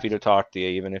happy to talk to you,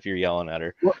 even if you're yelling at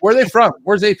her. Where are they from?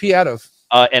 Where's AP out of?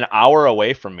 An hour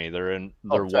away from me. They're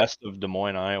west of Des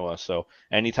Moines, Iowa. So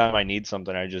anytime I need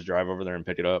something, I just drive over there and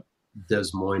pick it up. Des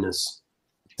Moines.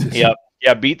 Yep.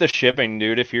 Yeah. Beat the shipping,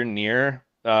 dude. If you're near,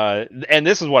 and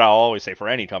this is what I'll always say for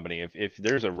any company, if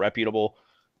there's a reputable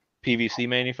PVC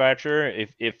manufacturer,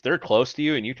 if they're close to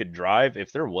you and you could drive,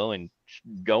 if they're willing,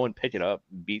 go and pick it up,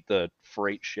 beat the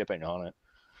freight shipping on it.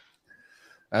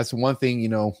 That's one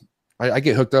thing, I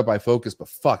get hooked up by Focus, but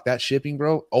fuck, that shipping,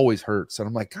 bro, always hurts. And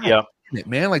I'm like, God damn it,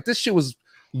 man. Like, this shit was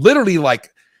literally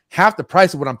like half the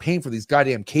price of what I'm paying for these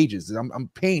goddamn cages. And I'm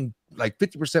paying like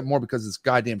 50% more because it's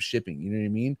goddamn shipping. You know what I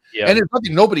mean? Yeah. And it's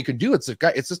nothing nobody can do. It's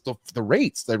just the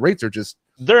rates. The rates are just.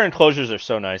 Their enclosures are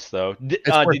so nice, though. Did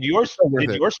yours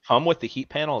come with the heat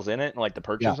panels in it and like the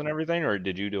perches and everything, or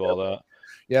did you do all that?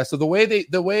 Yeah. So the way they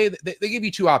give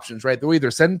you two options, right? They'll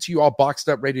either send it to you all boxed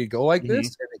up, ready to go like this,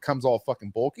 and it comes all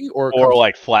fucking bulky, or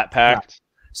like flat packed.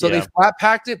 So they flat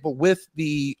packed it, but with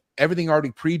everything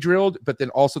already pre-drilled, but then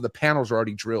also the panels are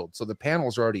already drilled, so the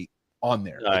panels are already on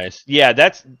there. Nice. Yeah,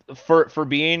 that's for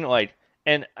being like,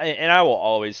 and I will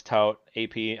always tout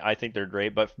AP. I think they're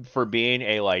great, but for being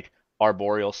a like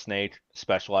arboreal snake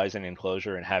specializing in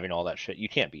enclosure and having all that shit, you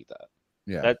can't beat that.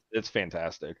 Yeah, it's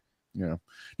fantastic. Yeah.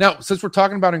 Now, since we're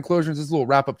talking about enclosures, this is a little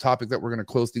wrap-up topic that we're going to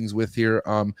close things with here.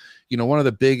 One of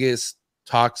the biggest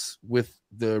talks with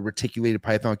the reticulated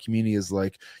python community is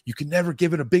like, you can never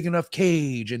give it a big enough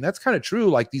cage, and that's kind of true.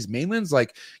 Like these mainlands,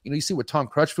 like you see what Tom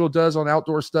Crutchfield does on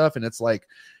outdoor stuff, and it's like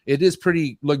it is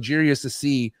pretty luxurious to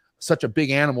see such a big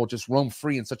animal just roam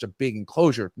free in such a big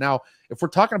enclosure. Now, if we're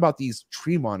talking about these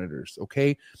tree monitors,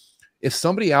 okay, if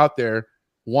somebody out there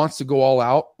wants to go all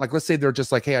out, like let's say they're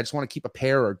just like, hey, I just want to keep a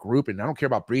pair or a group and I don't care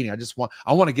about breeding,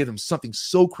 I want to give them something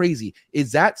so crazy,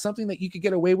 is that something that you could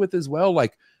get away with as well?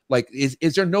 Like is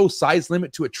there no size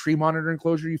limit to a tree monitor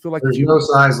enclosure? You feel like there's no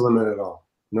size limit at all.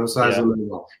 No size limit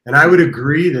at all. And I would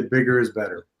agree that bigger is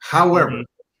better. However,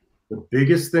 the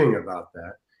biggest thing about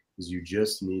that is you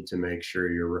just need to make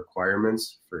sure your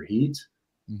requirements for heat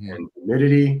and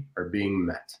humidity are being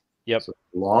met. Yep. So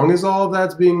as long as all of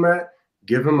that's being met,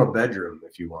 give them a bedroom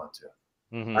if you want to.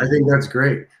 I think that's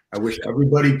great. I wish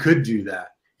everybody could do that.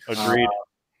 Agreed.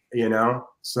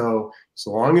 So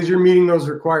long as you're meeting those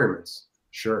requirements,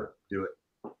 sure, do it.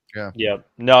 Yeah.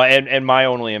 No, and my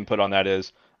only input on that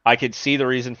is I could see the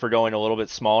reason for going a little bit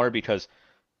smaller, because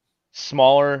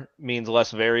smaller means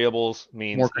less variables,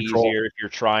 means easier if you're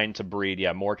trying to breed.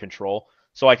 Yeah, more control.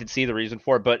 So I could see the reason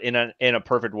for it, but in a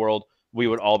perfect world, we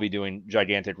would all be doing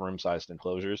gigantic room-sized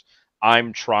enclosures.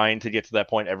 I'm trying to get to that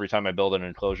point. Every time I build an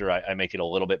enclosure, I make it a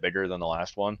little bit bigger than the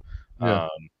last one. Yeah.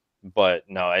 But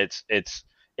no,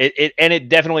 it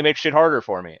definitely makes shit harder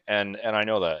for me, and I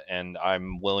know that, and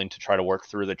I'm willing to try to work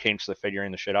through the kinks of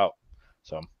figuring the shit out.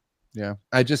 So. Yeah,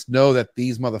 I just know that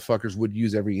these motherfuckers would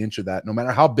use every inch of that, no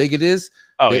matter how big it is.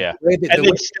 Oh, yeah. And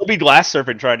they'd still be glass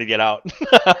surfing trying to get out.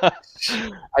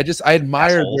 I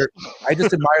admire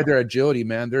their agility,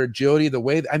 man. Their agility, the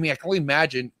way, I can only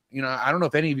imagine, I don't know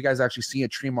if any of you guys actually see a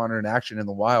tree monitor in action in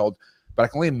the wild, but I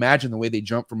can only imagine the way they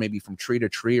jump from tree to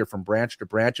tree or from branch to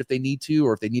branch if they need to,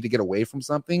 or if they need to get away from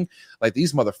something. Like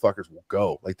these motherfuckers will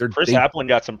go. Like Chris Applin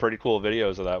got some pretty cool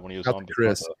videos of that when he was on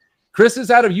Chris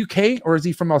is out of UK, or is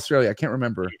he from Australia? I can't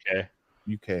remember.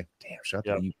 UK. Damn, shout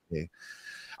out to UK.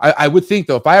 I would think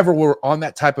though, if I ever were on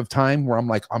that type of time where I'm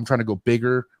like, I'm trying to go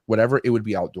bigger, whatever, it would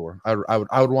be outdoor. I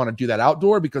would want to do that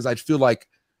outdoor, because I'd feel like,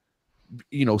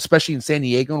 especially in San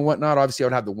Diego and whatnot, obviously I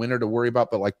would have the winter to worry about,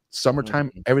 but like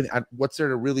summertime, everything, what's there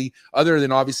to really, other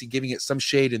than obviously giving it some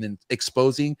shade and then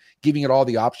exposing, giving it all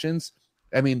the options.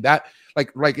 That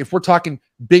like if we're talking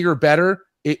bigger, better,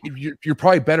 you're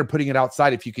probably better putting it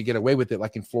outside if you could get away with it,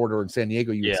 like in Florida or in San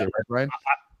Diego, you would say, right, Brian?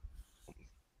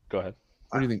 Go ahead.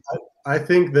 What do you think? I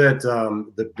think that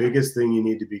the biggest thing you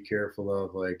need to be careful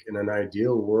of, like in an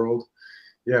ideal world,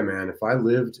 yeah, man, if I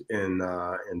lived in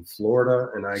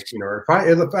Florida and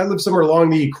if I lived somewhere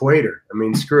along the equator,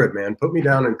 screw it, man, put me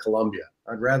down in Colombia.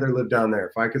 I'd rather live down there.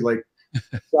 If I could like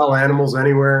sell animals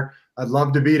anywhere, I'd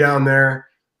love to be down there.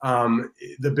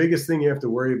 The biggest thing you have to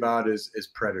worry about is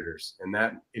predators, and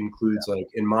that includes like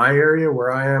in my area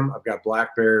where I am, I've got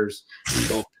black bears,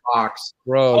 fox.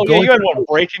 Bro, oh yeah, you had one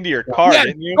break into your car,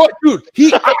 didn't you?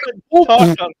 Dude, I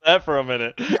talked on that for a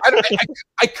minute.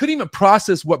 I couldn't even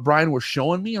process what Brian was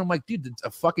showing me. I'm like, dude, did a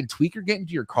fucking tweaker get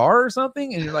into your car or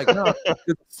something? And you're like, no,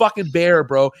 it's a fucking bear,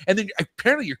 bro. And then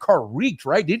apparently your car reeked,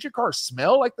 right? Didn't your car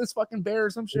smell like this fucking bear or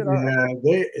some shit?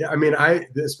 Yeah,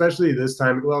 especially this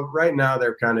time. Well, right now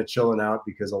they're kind of chilling out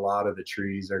because a lot of the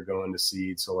trees are going to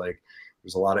seed. So like,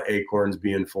 there's a lot of acorns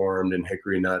being formed and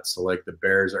hickory nuts. So like the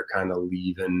bears are kind of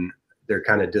leaving. They're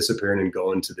kind of disappearing and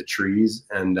going to the trees.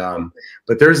 And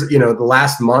but there's the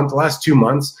last 2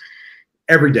 months,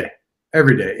 every day.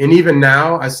 And even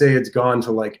now I say it's gone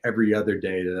to like every other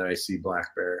day that I see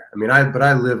black bear.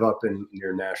 I live up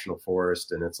near National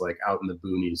Forest, and it's like out in the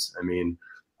boonies.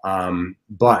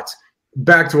 But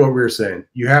back to what we were saying,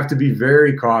 you have to be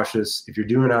very cautious if you're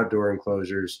doing outdoor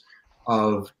enclosures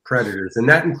of predators, and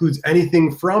that includes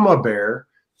anything from a bear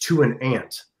to an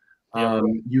ant.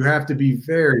 You have to be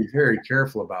very, very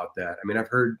careful about that. I mean, I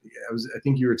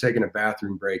think you were taking a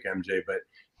bathroom break, MJ, but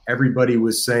everybody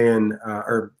was saying,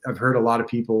 or I've heard a lot of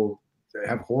people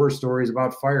have horror stories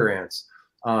about fire ants.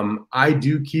 I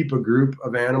do keep a group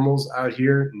of animals out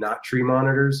here, not tree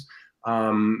monitors,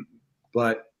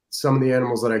 but some of the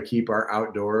animals that I keep are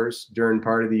outdoors during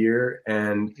part of the year,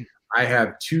 and I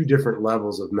have 2 different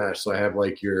levels of mesh. So I have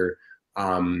like your,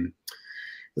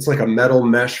 it's like a metal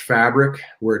mesh fabric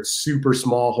where it's super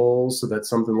small holes so that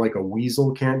something like a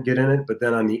weasel can't get in it. But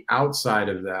then on the outside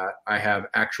of that, I have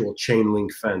actual chain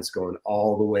link fence going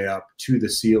all the way up to the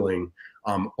ceiling,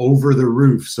 over the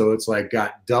roof. So it's like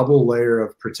got double layer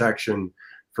of protection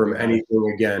from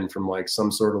anything, again, from like some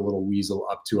sort of little weasel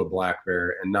up to a black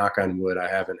bear. And knock on wood, I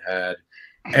haven't had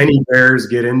any bears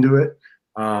get into it,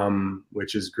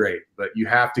 which is great. But you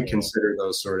have to consider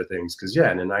those sort of things because,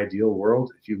 in an ideal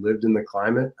world, if you lived in the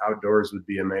climate, outdoors would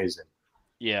be amazing.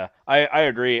 Yeah, I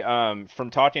agree. From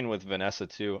talking with Vanessa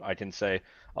too, I can say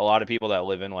a lot of people that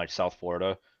live in like South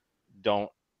Florida don't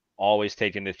always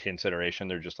take into consideration.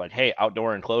 They're just like, hey,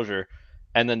 outdoor enclosure,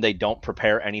 and then they don't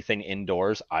prepare anything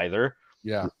indoors either.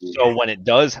 Yeah. So when it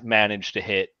does manage to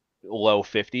hit low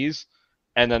 50s,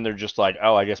 and then they're just like,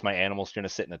 oh, I guess my animal's going to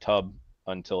sit in a tub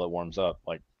until it warms up.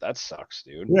 Like, that sucks,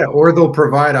 dude. Yeah, or they'll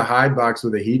provide a hide box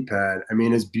with a heat pad. I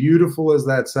mean, as beautiful as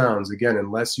that sounds, again,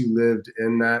 unless you lived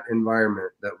in that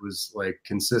environment that was like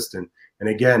consistent. And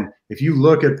again, if you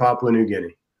look at Papua New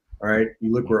Guinea, all right,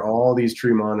 you look where all these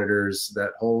tree monitors,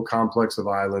 that whole complex of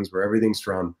islands where everything's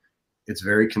from, it's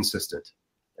very consistent.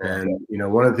 And,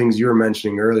 one of the things you were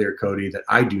mentioning earlier, Cody, that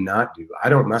I do not do, I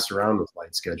don't mess around with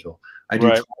light schedule. I do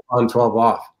 12 on, 12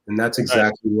 off. And that's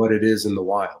exactly what it is in the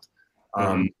wild.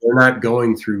 They're not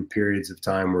going through periods of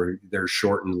time where they're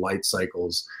shortened light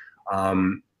cycles.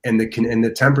 And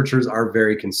the temperatures are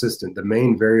very consistent. The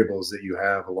main variables that you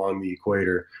have along the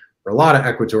equator for a lot of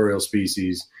equatorial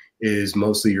species is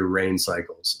mostly your rain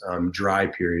cycles, dry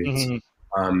periods.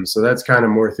 So that's kind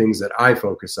of more things that I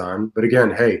focus on. But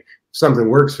again, hey, if something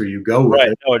works for you, go with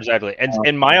it. No, exactly.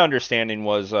 And my understanding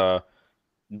was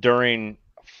during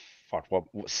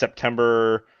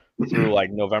September through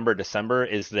like November, December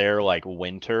is their like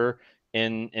winter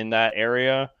in that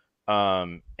area.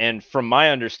 And from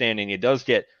my understanding, it does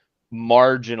get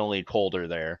marginally colder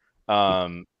there.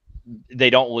 They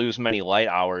don't lose many light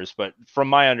hours, but from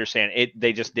my understanding,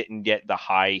 they just didn't get the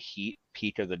high heat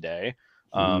peak of the day.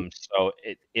 So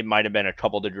it might have been a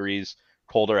couple degrees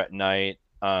colder at night.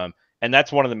 And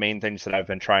that's one of the main things that I've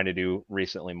been trying to do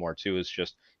recently more too, is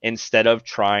just instead of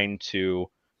trying to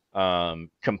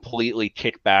completely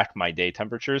kick back my day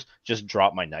temperatures, just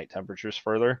drop my night temperatures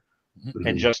further.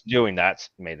 And just doing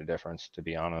that's made a difference, to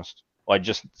be honest. Like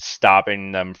just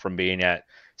stopping them from being at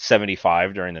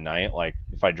 75 during the night. Like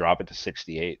if I drop it to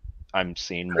 68, I'm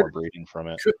seeing more breeding from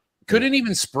it. Couldn't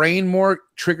even spraying more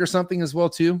trigger something as well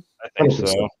too? I think 100%.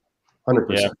 So.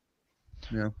 100%.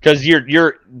 Yeah. Because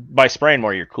you're by spraying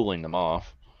more, you're cooling them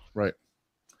off. Right.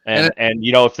 And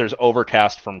if there's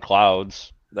overcast from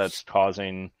clouds, that's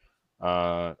causing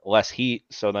less heat.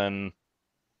 So then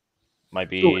might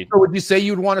be. So would you say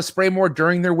you'd want to spray more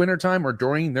during their wintertime, or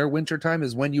during their wintertime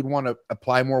is when you'd want to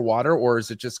apply more water, or is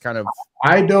it just kind of?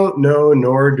 I don't know,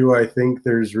 nor do I think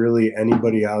there's really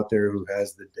anybody out there who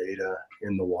has the data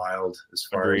in the wild as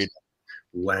far as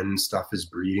when stuff is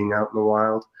breeding out in the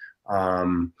wild. I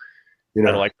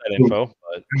don't like that info,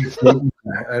 but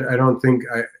I don't think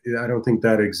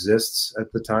that exists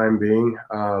at the time being.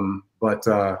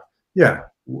 Yeah,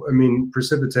 I mean,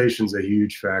 precipitation's a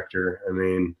huge factor. I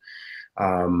mean,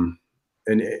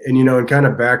 and kind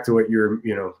of back to what you're,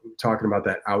 talking about,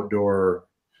 that outdoor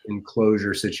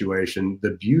enclosure situation.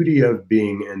 The beauty of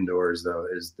being indoors, though,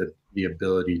 is the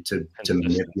ability to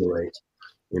manipulate.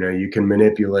 You can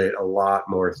manipulate a lot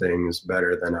more things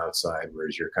better than outside,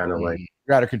 whereas you're kind of like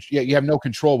you have no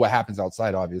control what happens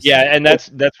outside, obviously. Yeah, and that's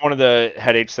one of the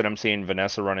headaches that I'm seeing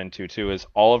Vanessa run into too, is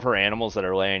all of her animals that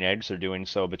are laying eggs are doing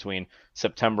so between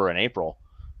September and April.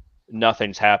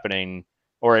 Nothing's happening,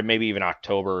 or maybe even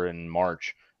October and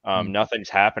March. Nothing's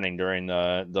happening during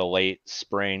the late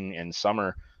spring and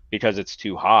summer because it's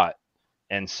too hot.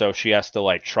 And so she has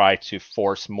to try to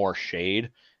force more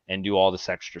shade and do all this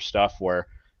extra stuff where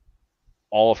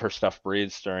all of her stuff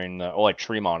breeds during the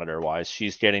Tree Monitor wise.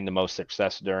 She's getting the most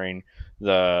success during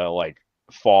the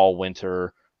fall,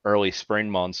 winter, early spring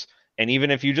months. And even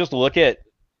if you just look at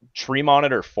Tree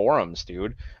Monitor forums,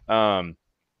 dude,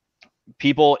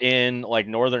 people in like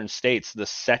northern states, the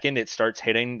second it starts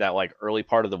hitting that like early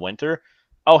part of the winter,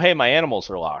 oh hey, my animals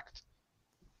are locked.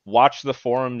 Watch the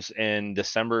forums in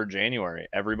December, January.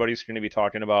 Everybody's going to be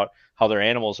talking about how their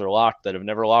animals are locked that have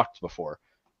never locked before.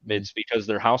 It's because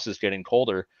their house is getting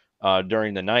colder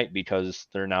during the night because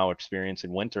they're now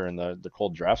experiencing winter and the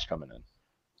cold drafts coming in.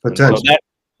 Potentially. So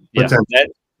that,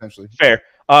 Potentially. fair.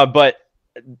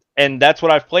 And that's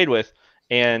what I've played with.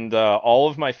 And all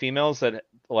of my females that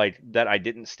I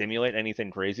didn't stimulate anything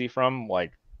crazy from,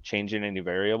 like changing any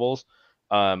variables,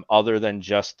 other than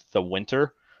just the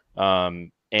winter.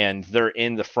 And they're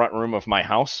in the front room of my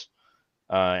house.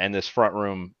 And this front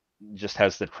room just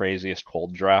has the craziest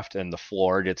cold draft, and the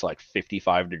floor gets like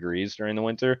 55 degrees during the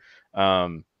winter.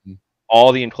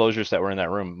 All the enclosures that were in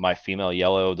that room, my female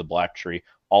yellow, the black tree,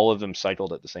 all of them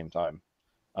cycled at the same time.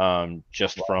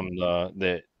 Just from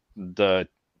the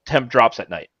temp drops at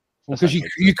night. Because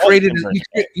you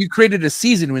created a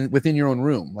season within your own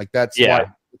room. Like that's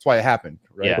why it happened,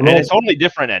 right? Yeah, and it's only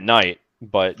different at night.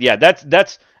 But yeah,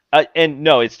 that's and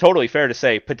no, it's totally fair to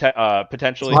say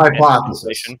potentially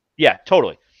hypothesis. Yeah,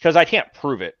 totally. Because I can't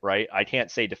prove it, right? I can't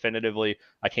say definitively.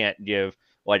 I can't give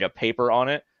like a paper on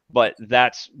it, but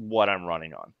that's what I'm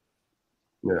running on.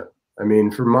 Yeah, I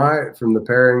mean, from the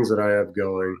pairings that I have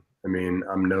going, I mean,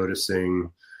 I'm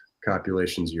noticing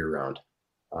copulations year round.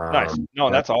 Nice. No,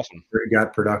 that's awesome.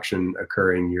 Got production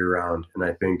occurring year round, and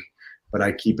I think, but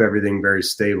I keep everything very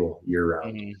stable year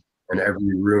round, and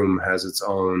every room has its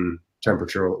own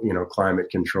temperature, climate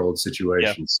controlled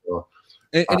situation. So,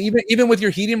 and even with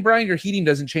your heating, Brian, your heating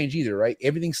doesn't change either, right?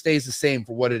 Everything stays the same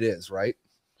for what it is, right?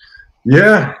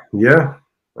 Yeah.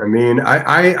 I mean,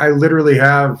 I literally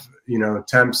have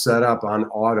temp set up on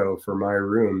auto for my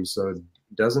room, so it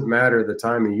doesn't matter the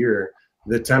time of year.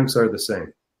 The temps are the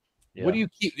same. Yeah. What do you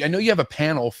keep? I know you have a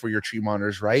panel for your tree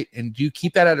monitors, right? And do you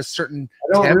keep that at a certain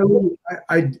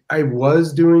I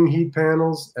was doing heat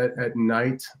panels at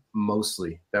night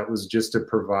mostly. That was just to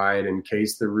provide in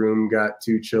case the room got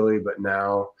too chilly. But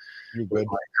now with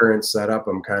my current setup,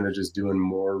 I'm kind of just doing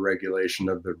more regulation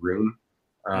of the room.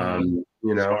 And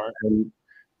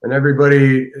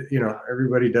everybody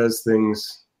does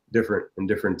things different in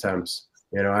different temps.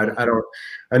 I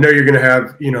know you're going to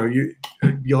have,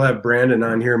 you'll have Brandon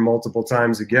on here multiple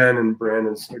times again, and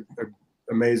Brandon's an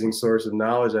amazing source of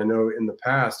knowledge. I know in the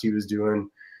past he was doing,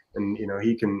 and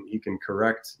he can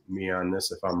correct me on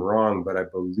this if I'm wrong, but I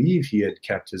believe he had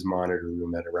kept his monitor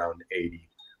room at around 80.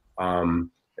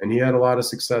 And he had a lot of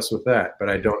success with that, but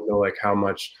I don't know like how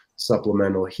much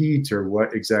supplemental heat or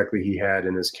what exactly he had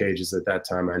in his cages at that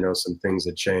time. I know some things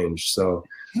had changed. So,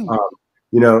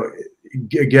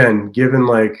 again, given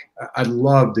I'd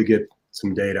love to get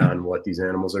some data on what these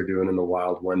animals are doing in the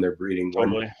wild when they're breeding.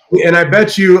 Totally. And I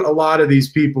bet you a lot of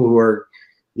these people who are,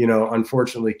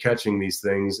 unfortunately catching these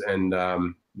things and,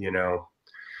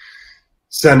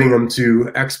 sending them to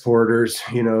exporters,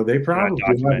 they probably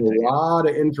have a lot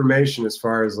of information as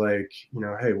far as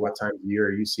hey, what time of year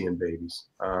are you seeing babies?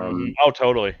 Oh,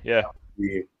 totally. Yeah.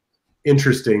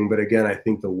 Interesting. But again, I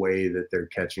think the way that they're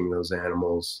catching those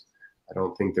animals, I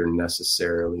don't think they're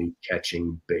necessarily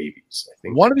catching babies. I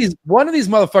think one of these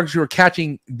motherfuckers who are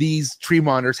catching these tree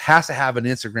monitors has to have an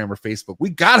Instagram or Facebook.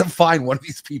 We gotta find one of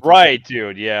these people, right,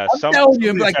 dude? Yeah, I'm telling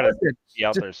you, I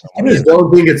just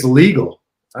don't think it's legal.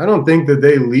 I don't think that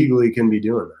they legally can be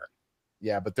doing that.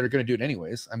 Yeah, but they're going to do it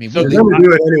anyways. I mean, they're going to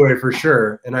do it anyway for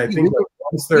sure. And I think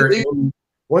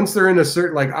once they're in a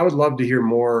certain, I would love to hear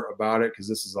more about it because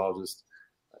this is all just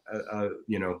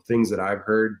things that I've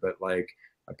heard. But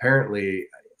apparently,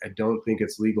 I don't think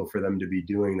it's legal for them to be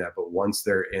doing that. But once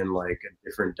they're in a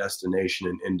different destination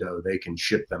in Indo, they can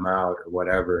ship them out or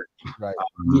whatever. Right.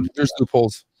 There's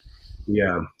loopholes.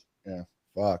 Yeah. Yeah.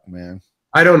 Fuck, man.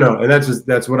 I don't know, and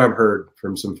that's what I've heard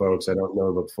from some folks. I don't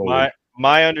know the full.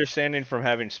 My understanding from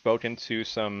having spoken to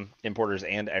some importers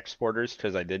and exporters,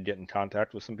 because I did get in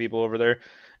contact with some people over there,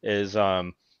 is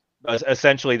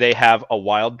essentially they have a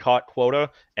wild caught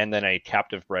quota and then a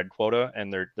captive bred quota,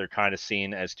 and they're kind of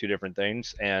seen as two different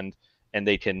things, and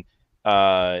they can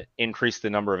increase the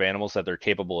number of animals that they're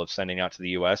capable of sending out to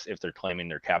the U.S. if they're claiming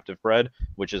they're captive bred,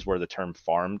 which is where the term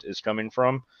farmed is coming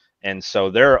from, and so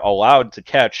they're allowed to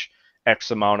catch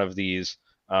X amount of these,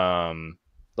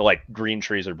 the green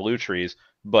trees or blue trees,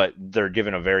 but they're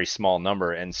given a very small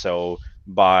number. And so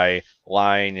by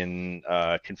lying and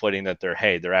conflating that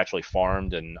they're actually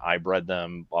farmed and I bred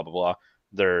them, blah, blah, blah,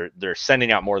 they're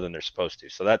sending out more than they're supposed to.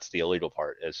 So that's the illegal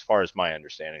part, as far as my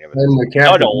understanding of it. And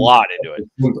I did a lot into it.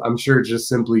 I'm sure just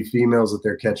simply females that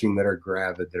they're catching that are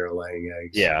gravid, that are laying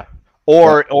eggs. Yeah.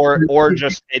 Or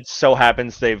just it so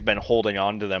happens they've been holding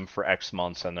on to them for X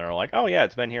months and they're like, oh yeah,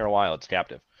 it's been here a while, it's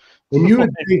captive. And you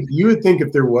would think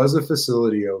if there was a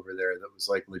facility over there that was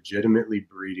like legitimately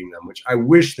breeding them, which I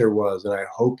wish there was, and I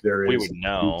hope there is. We would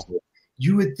know.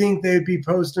 You would think they'd be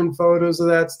posting photos of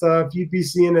that stuff. You'd be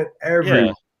seeing it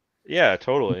everywhere. Yeah,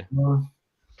 totally.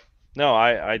 No,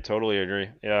 I totally agree.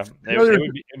 Yeah,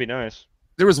 it'd be nice.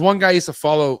 There was one guy I used to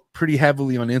follow pretty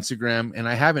heavily on Instagram, and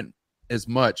I haven't as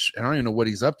much. I don't even know what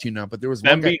he's up to now, but there was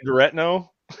one guy. Duretno?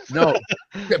 No,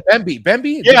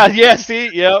 Bemby. Yeah. See,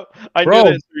 yep. I knew that's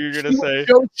what you were gonna say.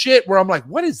 Shit, where I'm like,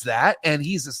 what is that? And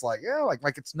he's just like, yeah,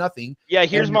 like it's nothing. Yeah,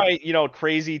 here's my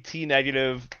crazy T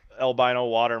negative albino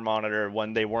water monitor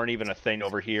when they weren't even a thing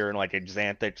over here, and like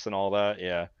Xanthics and all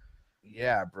that.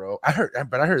 Yeah, bro. I heard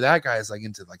that guy is like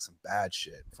into like some bad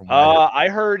shit. From I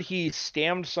heard he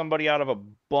scammed somebody out of a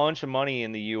bunch of money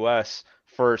in the U.S.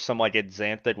 for some like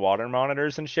Xanthic water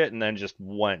monitors and shit, and then just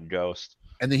went ghost.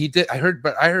 And then he did. I heard.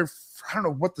 I don't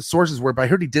know what the sources were, but I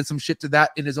heard he did some shit to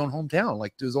that in his own hometown,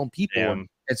 like to his own people, and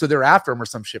so they're after him or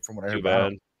some shit. From what I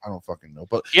heard, I don't fucking know.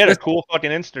 But he had a cool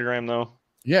fucking Instagram though.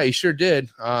 Yeah, he sure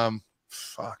did.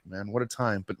 Fuck, man, what a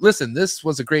time. But listen, this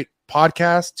was a great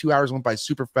podcast. 2 hours went by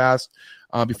super fast.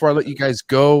 Before I let you guys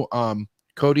go,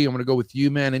 Cody, I'm going to go with you,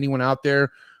 man. Anyone out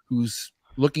there who's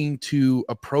looking to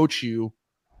approach you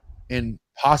and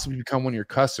possibly become one of your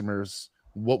customers,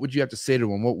 what would you have to say to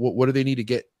them? What do they need to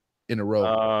get in a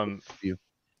row?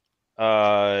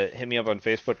 Hit me up on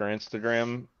Facebook or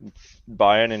Instagram.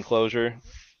 Buy an enclosure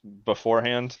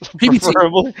beforehand,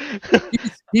 preferably.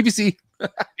 PVC.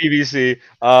 PVC.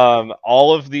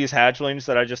 All of these hatchlings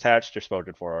that I just hatched are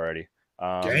spoken for already.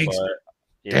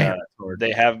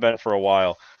 They have been for a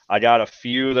while. I got a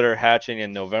few that are hatching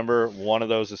in November. One of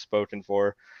those is spoken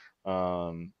for.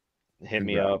 Hit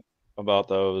me up about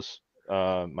those.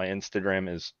 My Instagram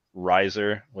is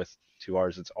Riser with 2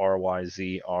 R's. It's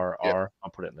RYZRR. Yep.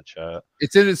 I'll put it in the chat.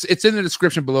 It's in the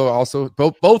description below. Also,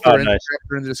 both are in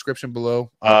the description below.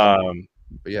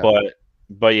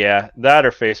 But yeah, that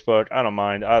or Facebook. I don't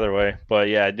mind either way. But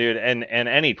yeah, dude, and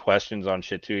any questions on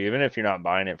shit too. Even if you're not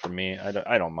buying it from me,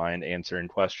 I don't mind answering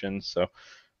questions. So,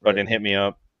 but then hit me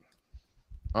up.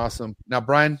 Awesome. Now,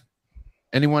 Brian,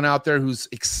 anyone out there who's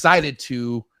excited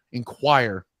to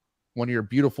inquire one of your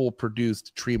beautiful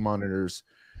produced tree monitors,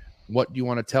 what do you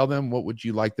want to tell them? What would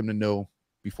you like them to know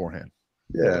beforehand?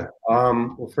 Yeah.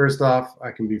 Well, first off,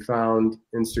 I can be found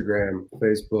Instagram,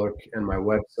 Facebook, and my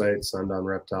website,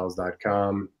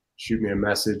 sundownreptiles.com. Shoot me a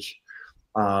message.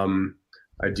 I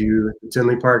do the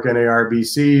Tinley Park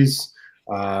NARBCs.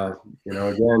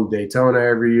 Again, Daytona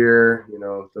every year.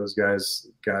 Those guys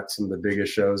got some of the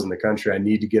biggest shows in the country. I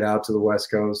need to get out to the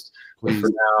West Coast. But for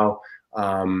now,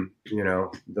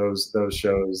 those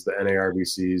shows, the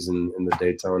NARBCs and the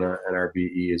Daytona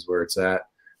NRBE is where it's at.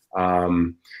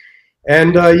 Kind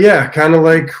of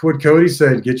like what Cody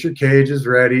said, get your cages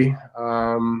ready.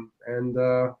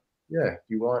 If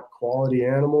you want quality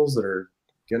animals that are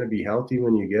going to be healthy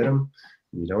when you get them,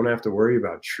 you don't have to worry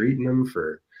about treating them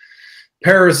for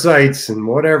parasites and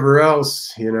whatever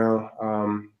else,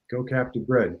 go captive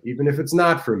bred, even if it's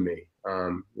not from me,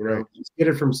 just get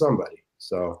it from somebody.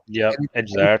 So, yeah,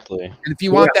 exactly. And if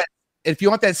you want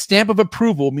that stamp of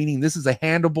approval, meaning this is a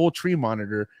handleable tree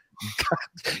monitor,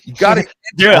 you got to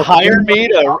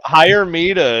hire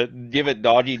me to give it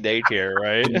doggy daycare,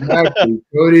 right? Exactly.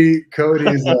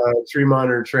 Cody's tree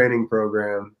monitor training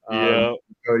program.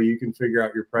 Cody, you can figure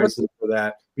out your pricing for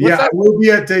that. But I will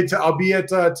be I'll be at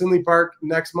Tinley Park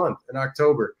next month in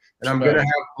October, and I'm going to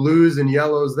have blues and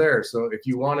yellows there. So if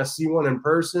you want to see one in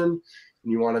person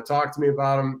and you want to talk to me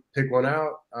about them, pick one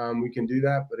out. We can do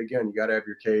that. But again, you got to have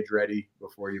your cage ready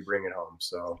before you bring it home.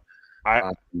 So,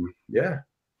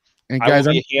 And guys,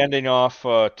 I will be handing off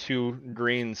 2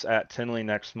 greens at Tinley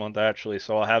next month, actually.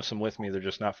 So I'll have some with me. They're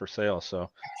just not for sale. So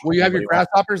will you have your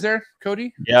grasshoppers there,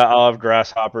 Cody? Yeah, I'll have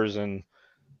grasshoppers, and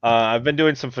I've been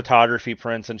doing some photography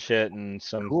prints and shit, and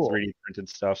some 3D printed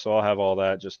stuff. So I'll have all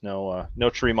that. Just no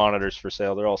tree monitors for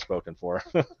sale. They're all spoken for.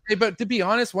 Hey, but to be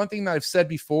honest, one thing that I've said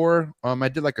before, I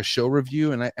did like a show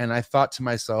review, and I thought to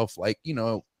myself, like,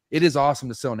 it is awesome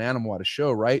to sell an animal at a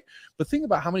show, right? But think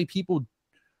about how many people,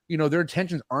 their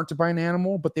intentions aren't to buy an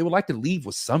animal, but they would like to leave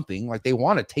with something. Like they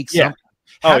want to take something.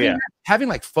 Having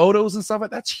like photos and stuff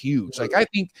like that's huge. Like I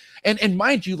think, and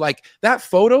mind you, like that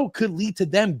photo could lead to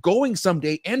them going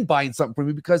someday and buying something from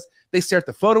me because they stare at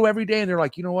the photo every day and they're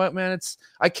like, you know what, man,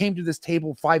 I came to this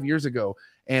table 5 years ago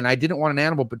and I didn't want an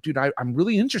animal, but dude, I'm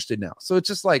really interested now. So it's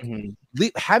just like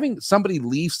having somebody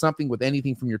leave something with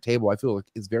anything from your table, I feel like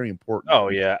is very important. Oh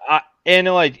yeah.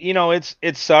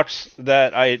 It sucks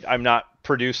that I'm not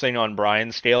producing on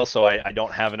Brian's scale, so I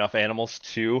don't have enough animals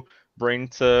to bring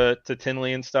to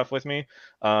Tinley and stuff with me,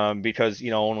 because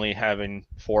only having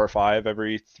 4 or 5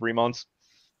 every 3 months,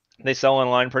 they sell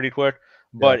online pretty quick.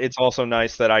 But it's also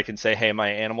nice that I can say, hey, my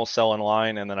animals sell in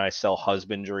line, and then I sell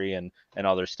husbandry and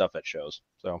other stuff at shows.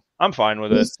 So I'm fine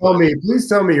with it. Please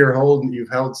tell me you've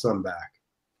held some back.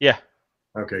 Yeah.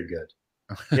 Okay, good.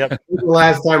 Yep. The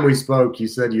last time we spoke, you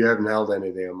said you haven't held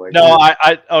anything. I'm like, no,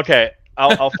 okay.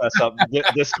 I'll fess up.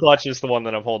 This clutch is the one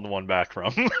that I'm holding one back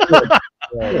from.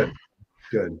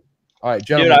 Good. All right,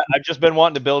 gentlemen. Dude, I've just been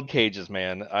wanting to build cages,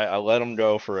 man. I let them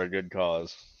go for a good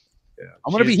cause. Yeah.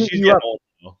 I'm gonna be hitting you up.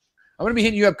 I'm gonna be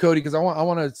hitting you up, Cody, because I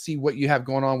want to see what you have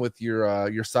going on with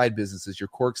your side businesses, your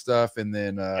cork stuff, and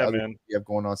then other things you have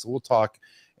going on. So we'll talk.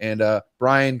 And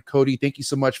Brian, Cody, thank you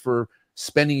so much for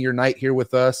spending your night here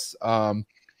with us. And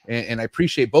I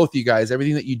appreciate both of you guys,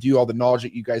 everything that you do, all the knowledge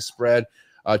that you guys spread.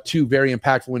 2 very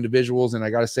impactful individuals, and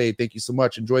I gotta say thank you so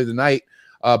much. Enjoy the night.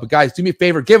 But guys, do me a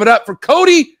favor, give it up for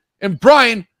Cody and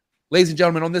Brian, ladies and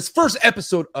gentlemen, on this first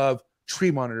episode of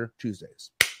Tree Monitor Tuesdays.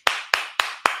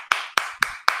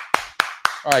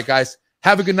 All right, guys.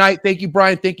 Have a good night. Thank you,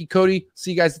 Brian. Thank you, Cody. See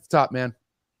you guys at the top, man.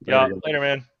 Yeah, later,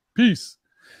 man. Peace.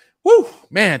 Woo,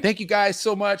 man. Thank you guys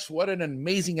so much. What an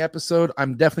amazing episode.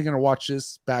 I'm definitely going to watch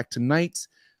this back tonight.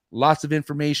 Lots of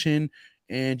information,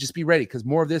 and just be ready because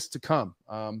more of this to come.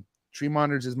 Tree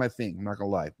monitors is my thing. I'm not going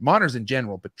to lie. Monitors in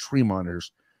general, but tree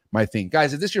monitors, my thing.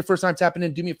 Guys, if this is your first time tapping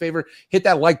in, do me a favor. Hit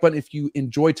that like button if you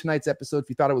enjoyed tonight's episode. If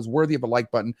you thought it was worthy of a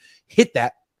like button, hit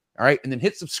that. All right. And then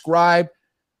hit subscribe.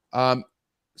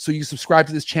 So you subscribe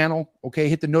to this channel, okay?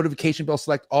 Hit the notification bell,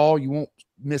 select all. You won't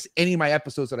miss any of my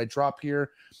episodes that I drop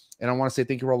here. And I want to say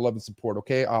thank you for all the love and support,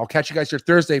 okay? I'll catch you guys here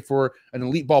Thursday for an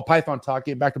elite ball python talk.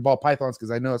 Getting back to ball pythons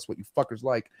because I know that's what you fuckers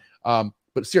like.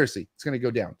 But seriously, it's going to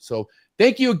go down. So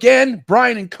thank you again,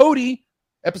 Brian and Cody.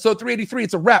 Episode 383.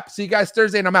 It's a wrap. See you guys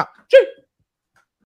Thursday, and I'm out. Cheers.